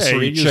Yeah,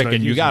 rotisserie you use chicken. that-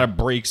 You use got to that.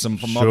 break some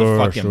Sure,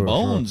 motherfucking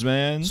bones,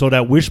 man. So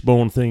that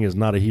wishbone thing is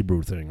not a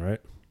Hebrew thing, right?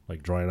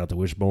 Like drying out the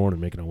wishbone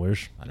and making a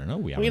wish. I don't know.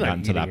 We Well, haven't you're not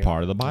gotten to that eating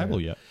part it. of the Bible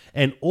yet.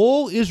 And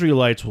all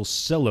Israelites will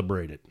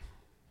celebrate it.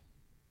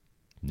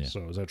 Yeah.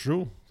 So is that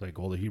true? Like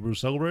all the Hebrews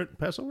celebrate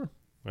Passover?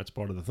 That's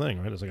part of the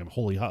thing, right? It's like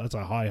that's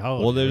a high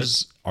holiday. Well,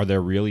 right? are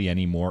there really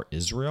any more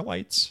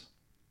Israelites?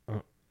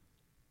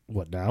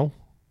 What now?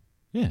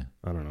 Yeah.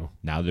 I don't know.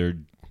 Now they're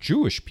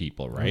Jewish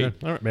people, right?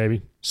 Okay. All right,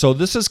 maybe. So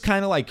this is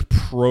kind of like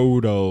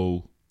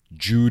proto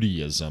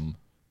Judaism.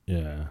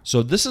 Yeah.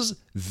 So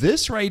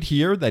this right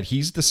here that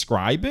he's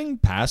describing,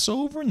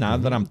 Passover, now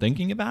that I'm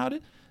thinking about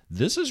it,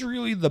 this is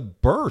really the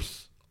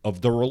birth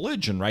of the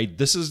religion, right?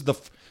 This is It's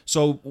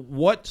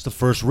the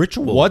first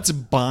ritual. what's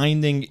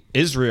binding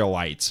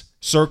Israelites?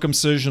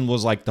 Circumcision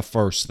was like the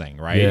first thing,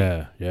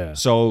 right? Yeah.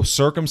 So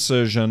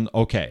circumcision,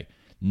 okay.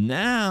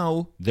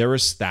 Now they're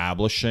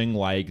establishing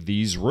like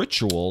these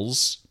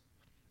rituals,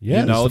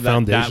 Yeah. that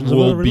foundations of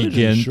will the religion,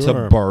 begin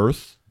sure. to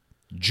birth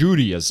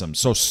Judaism.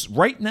 So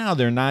right now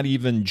they're not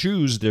even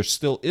Jews; they're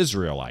still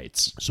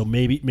Israelites. So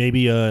maybe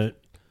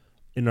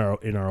in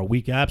our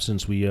week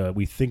absence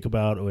we think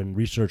about and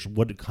research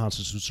what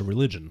constitutes a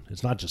religion.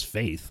 It's not just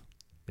faith.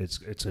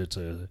 It's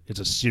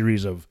a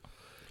series of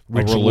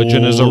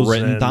religion is a rituals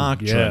written and-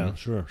 doctrine.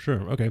 Yeah,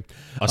 sure. Okay.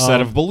 A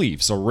set of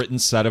beliefs, a written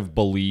set of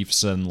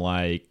beliefs, and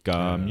like,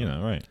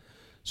 right.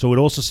 So it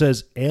also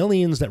says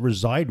aliens that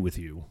reside with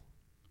you.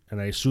 And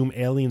I assume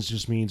aliens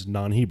just means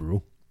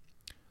non-Hebrew.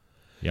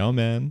 Yo,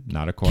 man,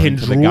 not according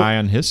to the draw- guy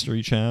on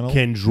History Channel.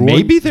 can draw-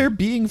 Maybe they're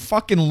being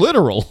fucking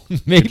literal.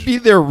 Maybe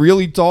they're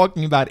really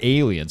talking about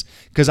aliens.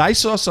 Because I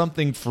saw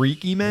something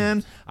freaky,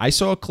 man. I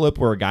saw a clip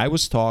where a guy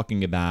was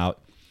talking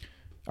about.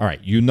 All right,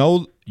 you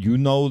know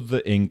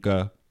the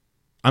Inca.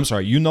 I'm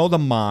sorry, you know the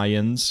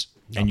Mayans,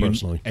 Not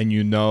personally. and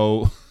you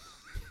know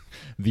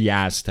the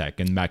Aztec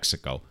in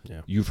Mexico.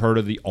 Yeah. You've heard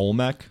of the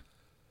Olmec.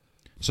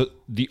 So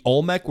the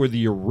Olmec were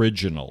the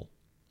original,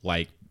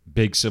 like,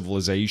 big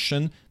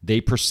civilization.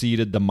 They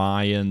preceded the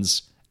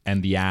Mayans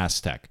and the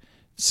Aztec.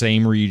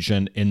 Same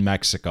region in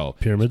Mexico.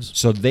 Pyramids.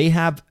 So they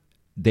have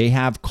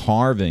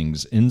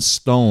carvings in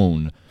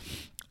stone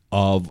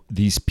of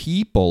these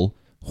people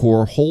who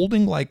are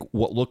holding like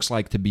what looks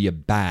like to be a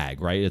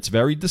bag, right? It's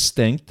very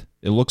distinct.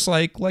 It looks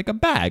like a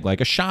bag,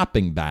 like a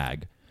shopping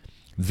bag.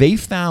 They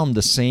found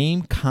the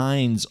same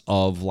kinds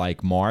of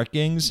like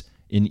markings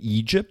in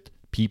Egypt.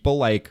 People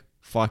like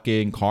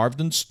fucking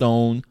carved in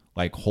stone,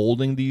 like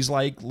holding these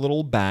like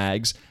little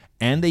bags,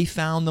 and they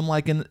found them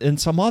like in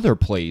some other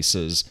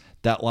places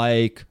that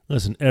like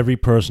Listen, every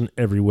person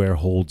everywhere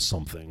holds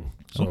something.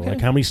 So, Okay.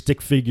 like, how many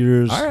stick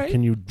figures All right.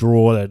 can you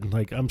draw that?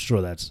 Like, I'm sure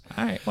that's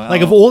all right, well,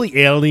 like of all the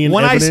alien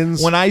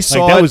evidence. when I like,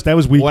 saw that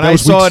was weak. When that I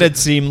was saw weak it,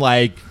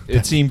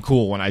 it seemed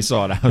cool. When I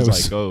saw it, I was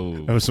like,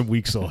 oh, that was some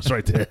weak sauce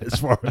right there as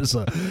far as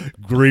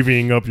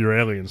gravying up your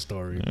alien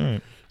story.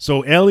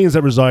 So aliens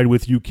that reside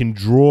with you can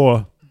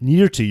draw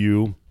near to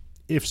you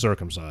if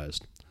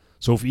circumcised.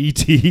 So if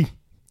ET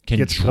can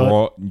gets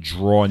draw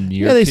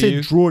near yeah, they to said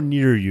you. draw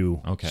near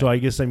you. Okay. So I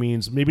guess that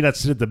means maybe not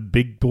sit at the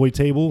big boy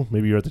table.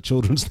 Maybe you're at the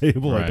children's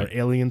table, like Right. the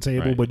alien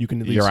table, Right. but you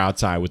can at least You're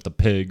outside with the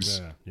pigs.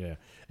 yeah.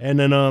 And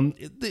then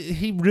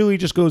he really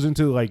just goes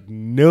into like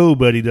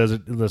nobody does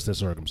it unless they're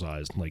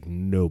circumcised. Like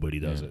nobody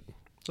does it.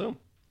 So,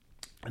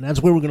 and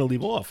that's where we're gonna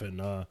leave off.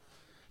 And I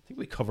think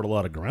we covered a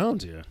lot of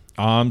ground here.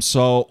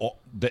 So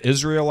the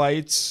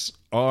Israelites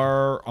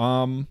are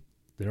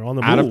They're on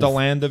the out move. of the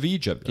land of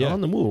Egypt. They're Yeah,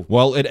 on the move.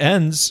 Well, it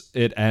ends.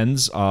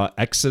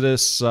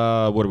 Exodus.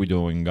 What are we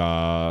doing?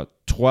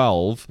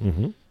 12,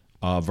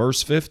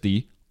 verse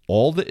 50.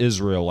 All the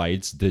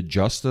Israelites did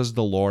just as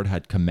the Lord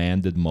had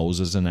commanded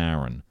Moses and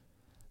Aaron.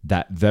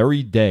 That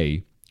very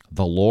day,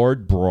 the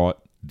Lord brought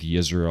the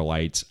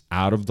Israelites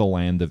out of the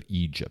land of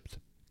Egypt,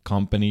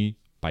 company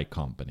by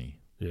company.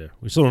 Yeah,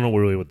 we still don't know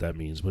really what that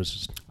means, but it's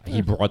just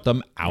He brought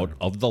them out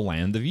of the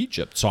land of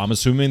Egypt. So I'm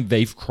assuming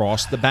they've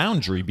crossed the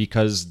boundary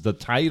because the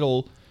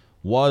title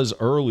was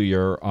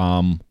earlier,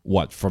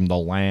 from the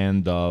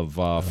land of,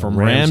 from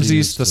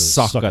Ramses to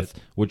Succoth,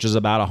 which is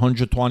about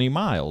 120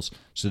 miles.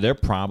 So they're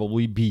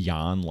probably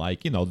beyond,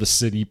 like, the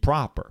city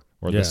proper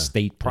or Yeah. the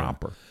state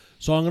proper.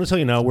 So I'm going to tell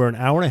you now, we're an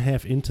hour and a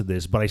half into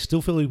this, but I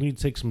still feel like we need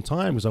to take some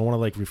time because I want to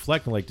like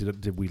reflect and like,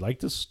 did we like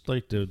this?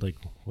 Well,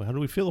 how do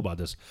we feel about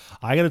this?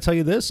 I got to tell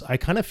you this, I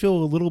kind of feel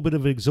a little bit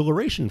of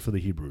exhilaration for the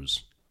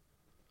Hebrews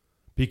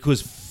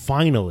because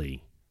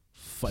finally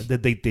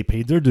they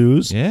paid their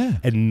dues, Yeah.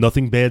 and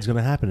nothing bad's going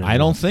to happen anymore. I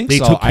don't think they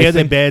so. took I care of the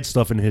think- bad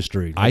stuff in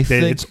history. I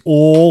think- it's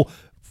all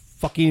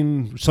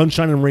fucking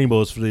sunshine and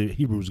rainbows for the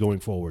Hebrews going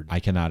forward. I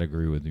cannot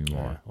agree with you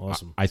more. Yeah,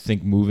 awesome. I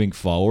think moving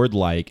forward,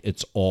 like,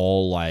 it's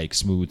all like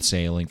smooth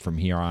sailing from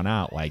here on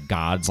out. Like,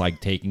 God's like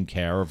taking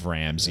care of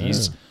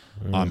Ramses.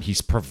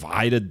 He's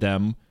provided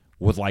them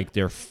with like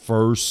their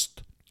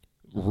first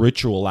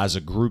ritual as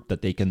a group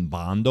that they can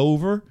bond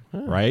over,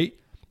 right?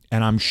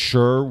 And I'm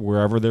sure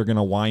wherever they're going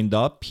to wind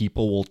up,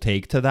 people will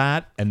take to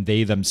that, and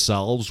they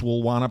themselves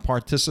will want to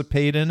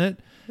participate in it.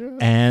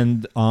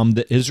 And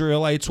the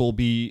Israelites will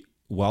be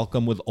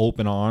welcome with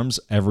open arms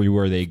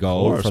everywhere they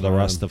go course, for the man.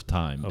 rest of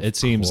time. It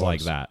seems like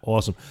course. that.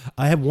 Awesome.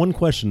 I have one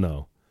question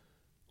though.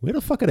 Where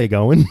the fuck are they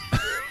going?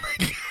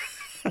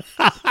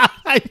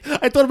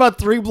 I thought about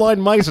Three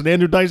Blind Mice and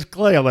Andrew Dice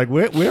Clay. I'm like,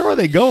 where are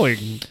they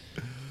going?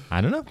 I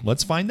don't know.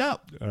 Let's find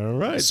out. All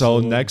right. So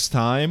next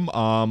time,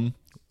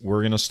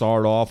 we're gonna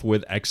start off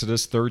with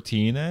Exodus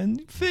 13,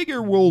 and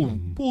figure we'll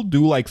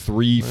do like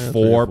 3, 4,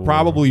 4.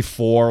 probably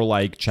 4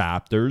 like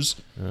chapters,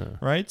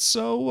 right?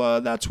 So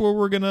that's where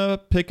we're gonna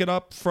pick it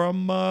up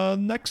from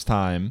next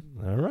time.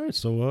 All right.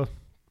 So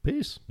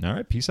peace. All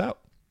right, peace out.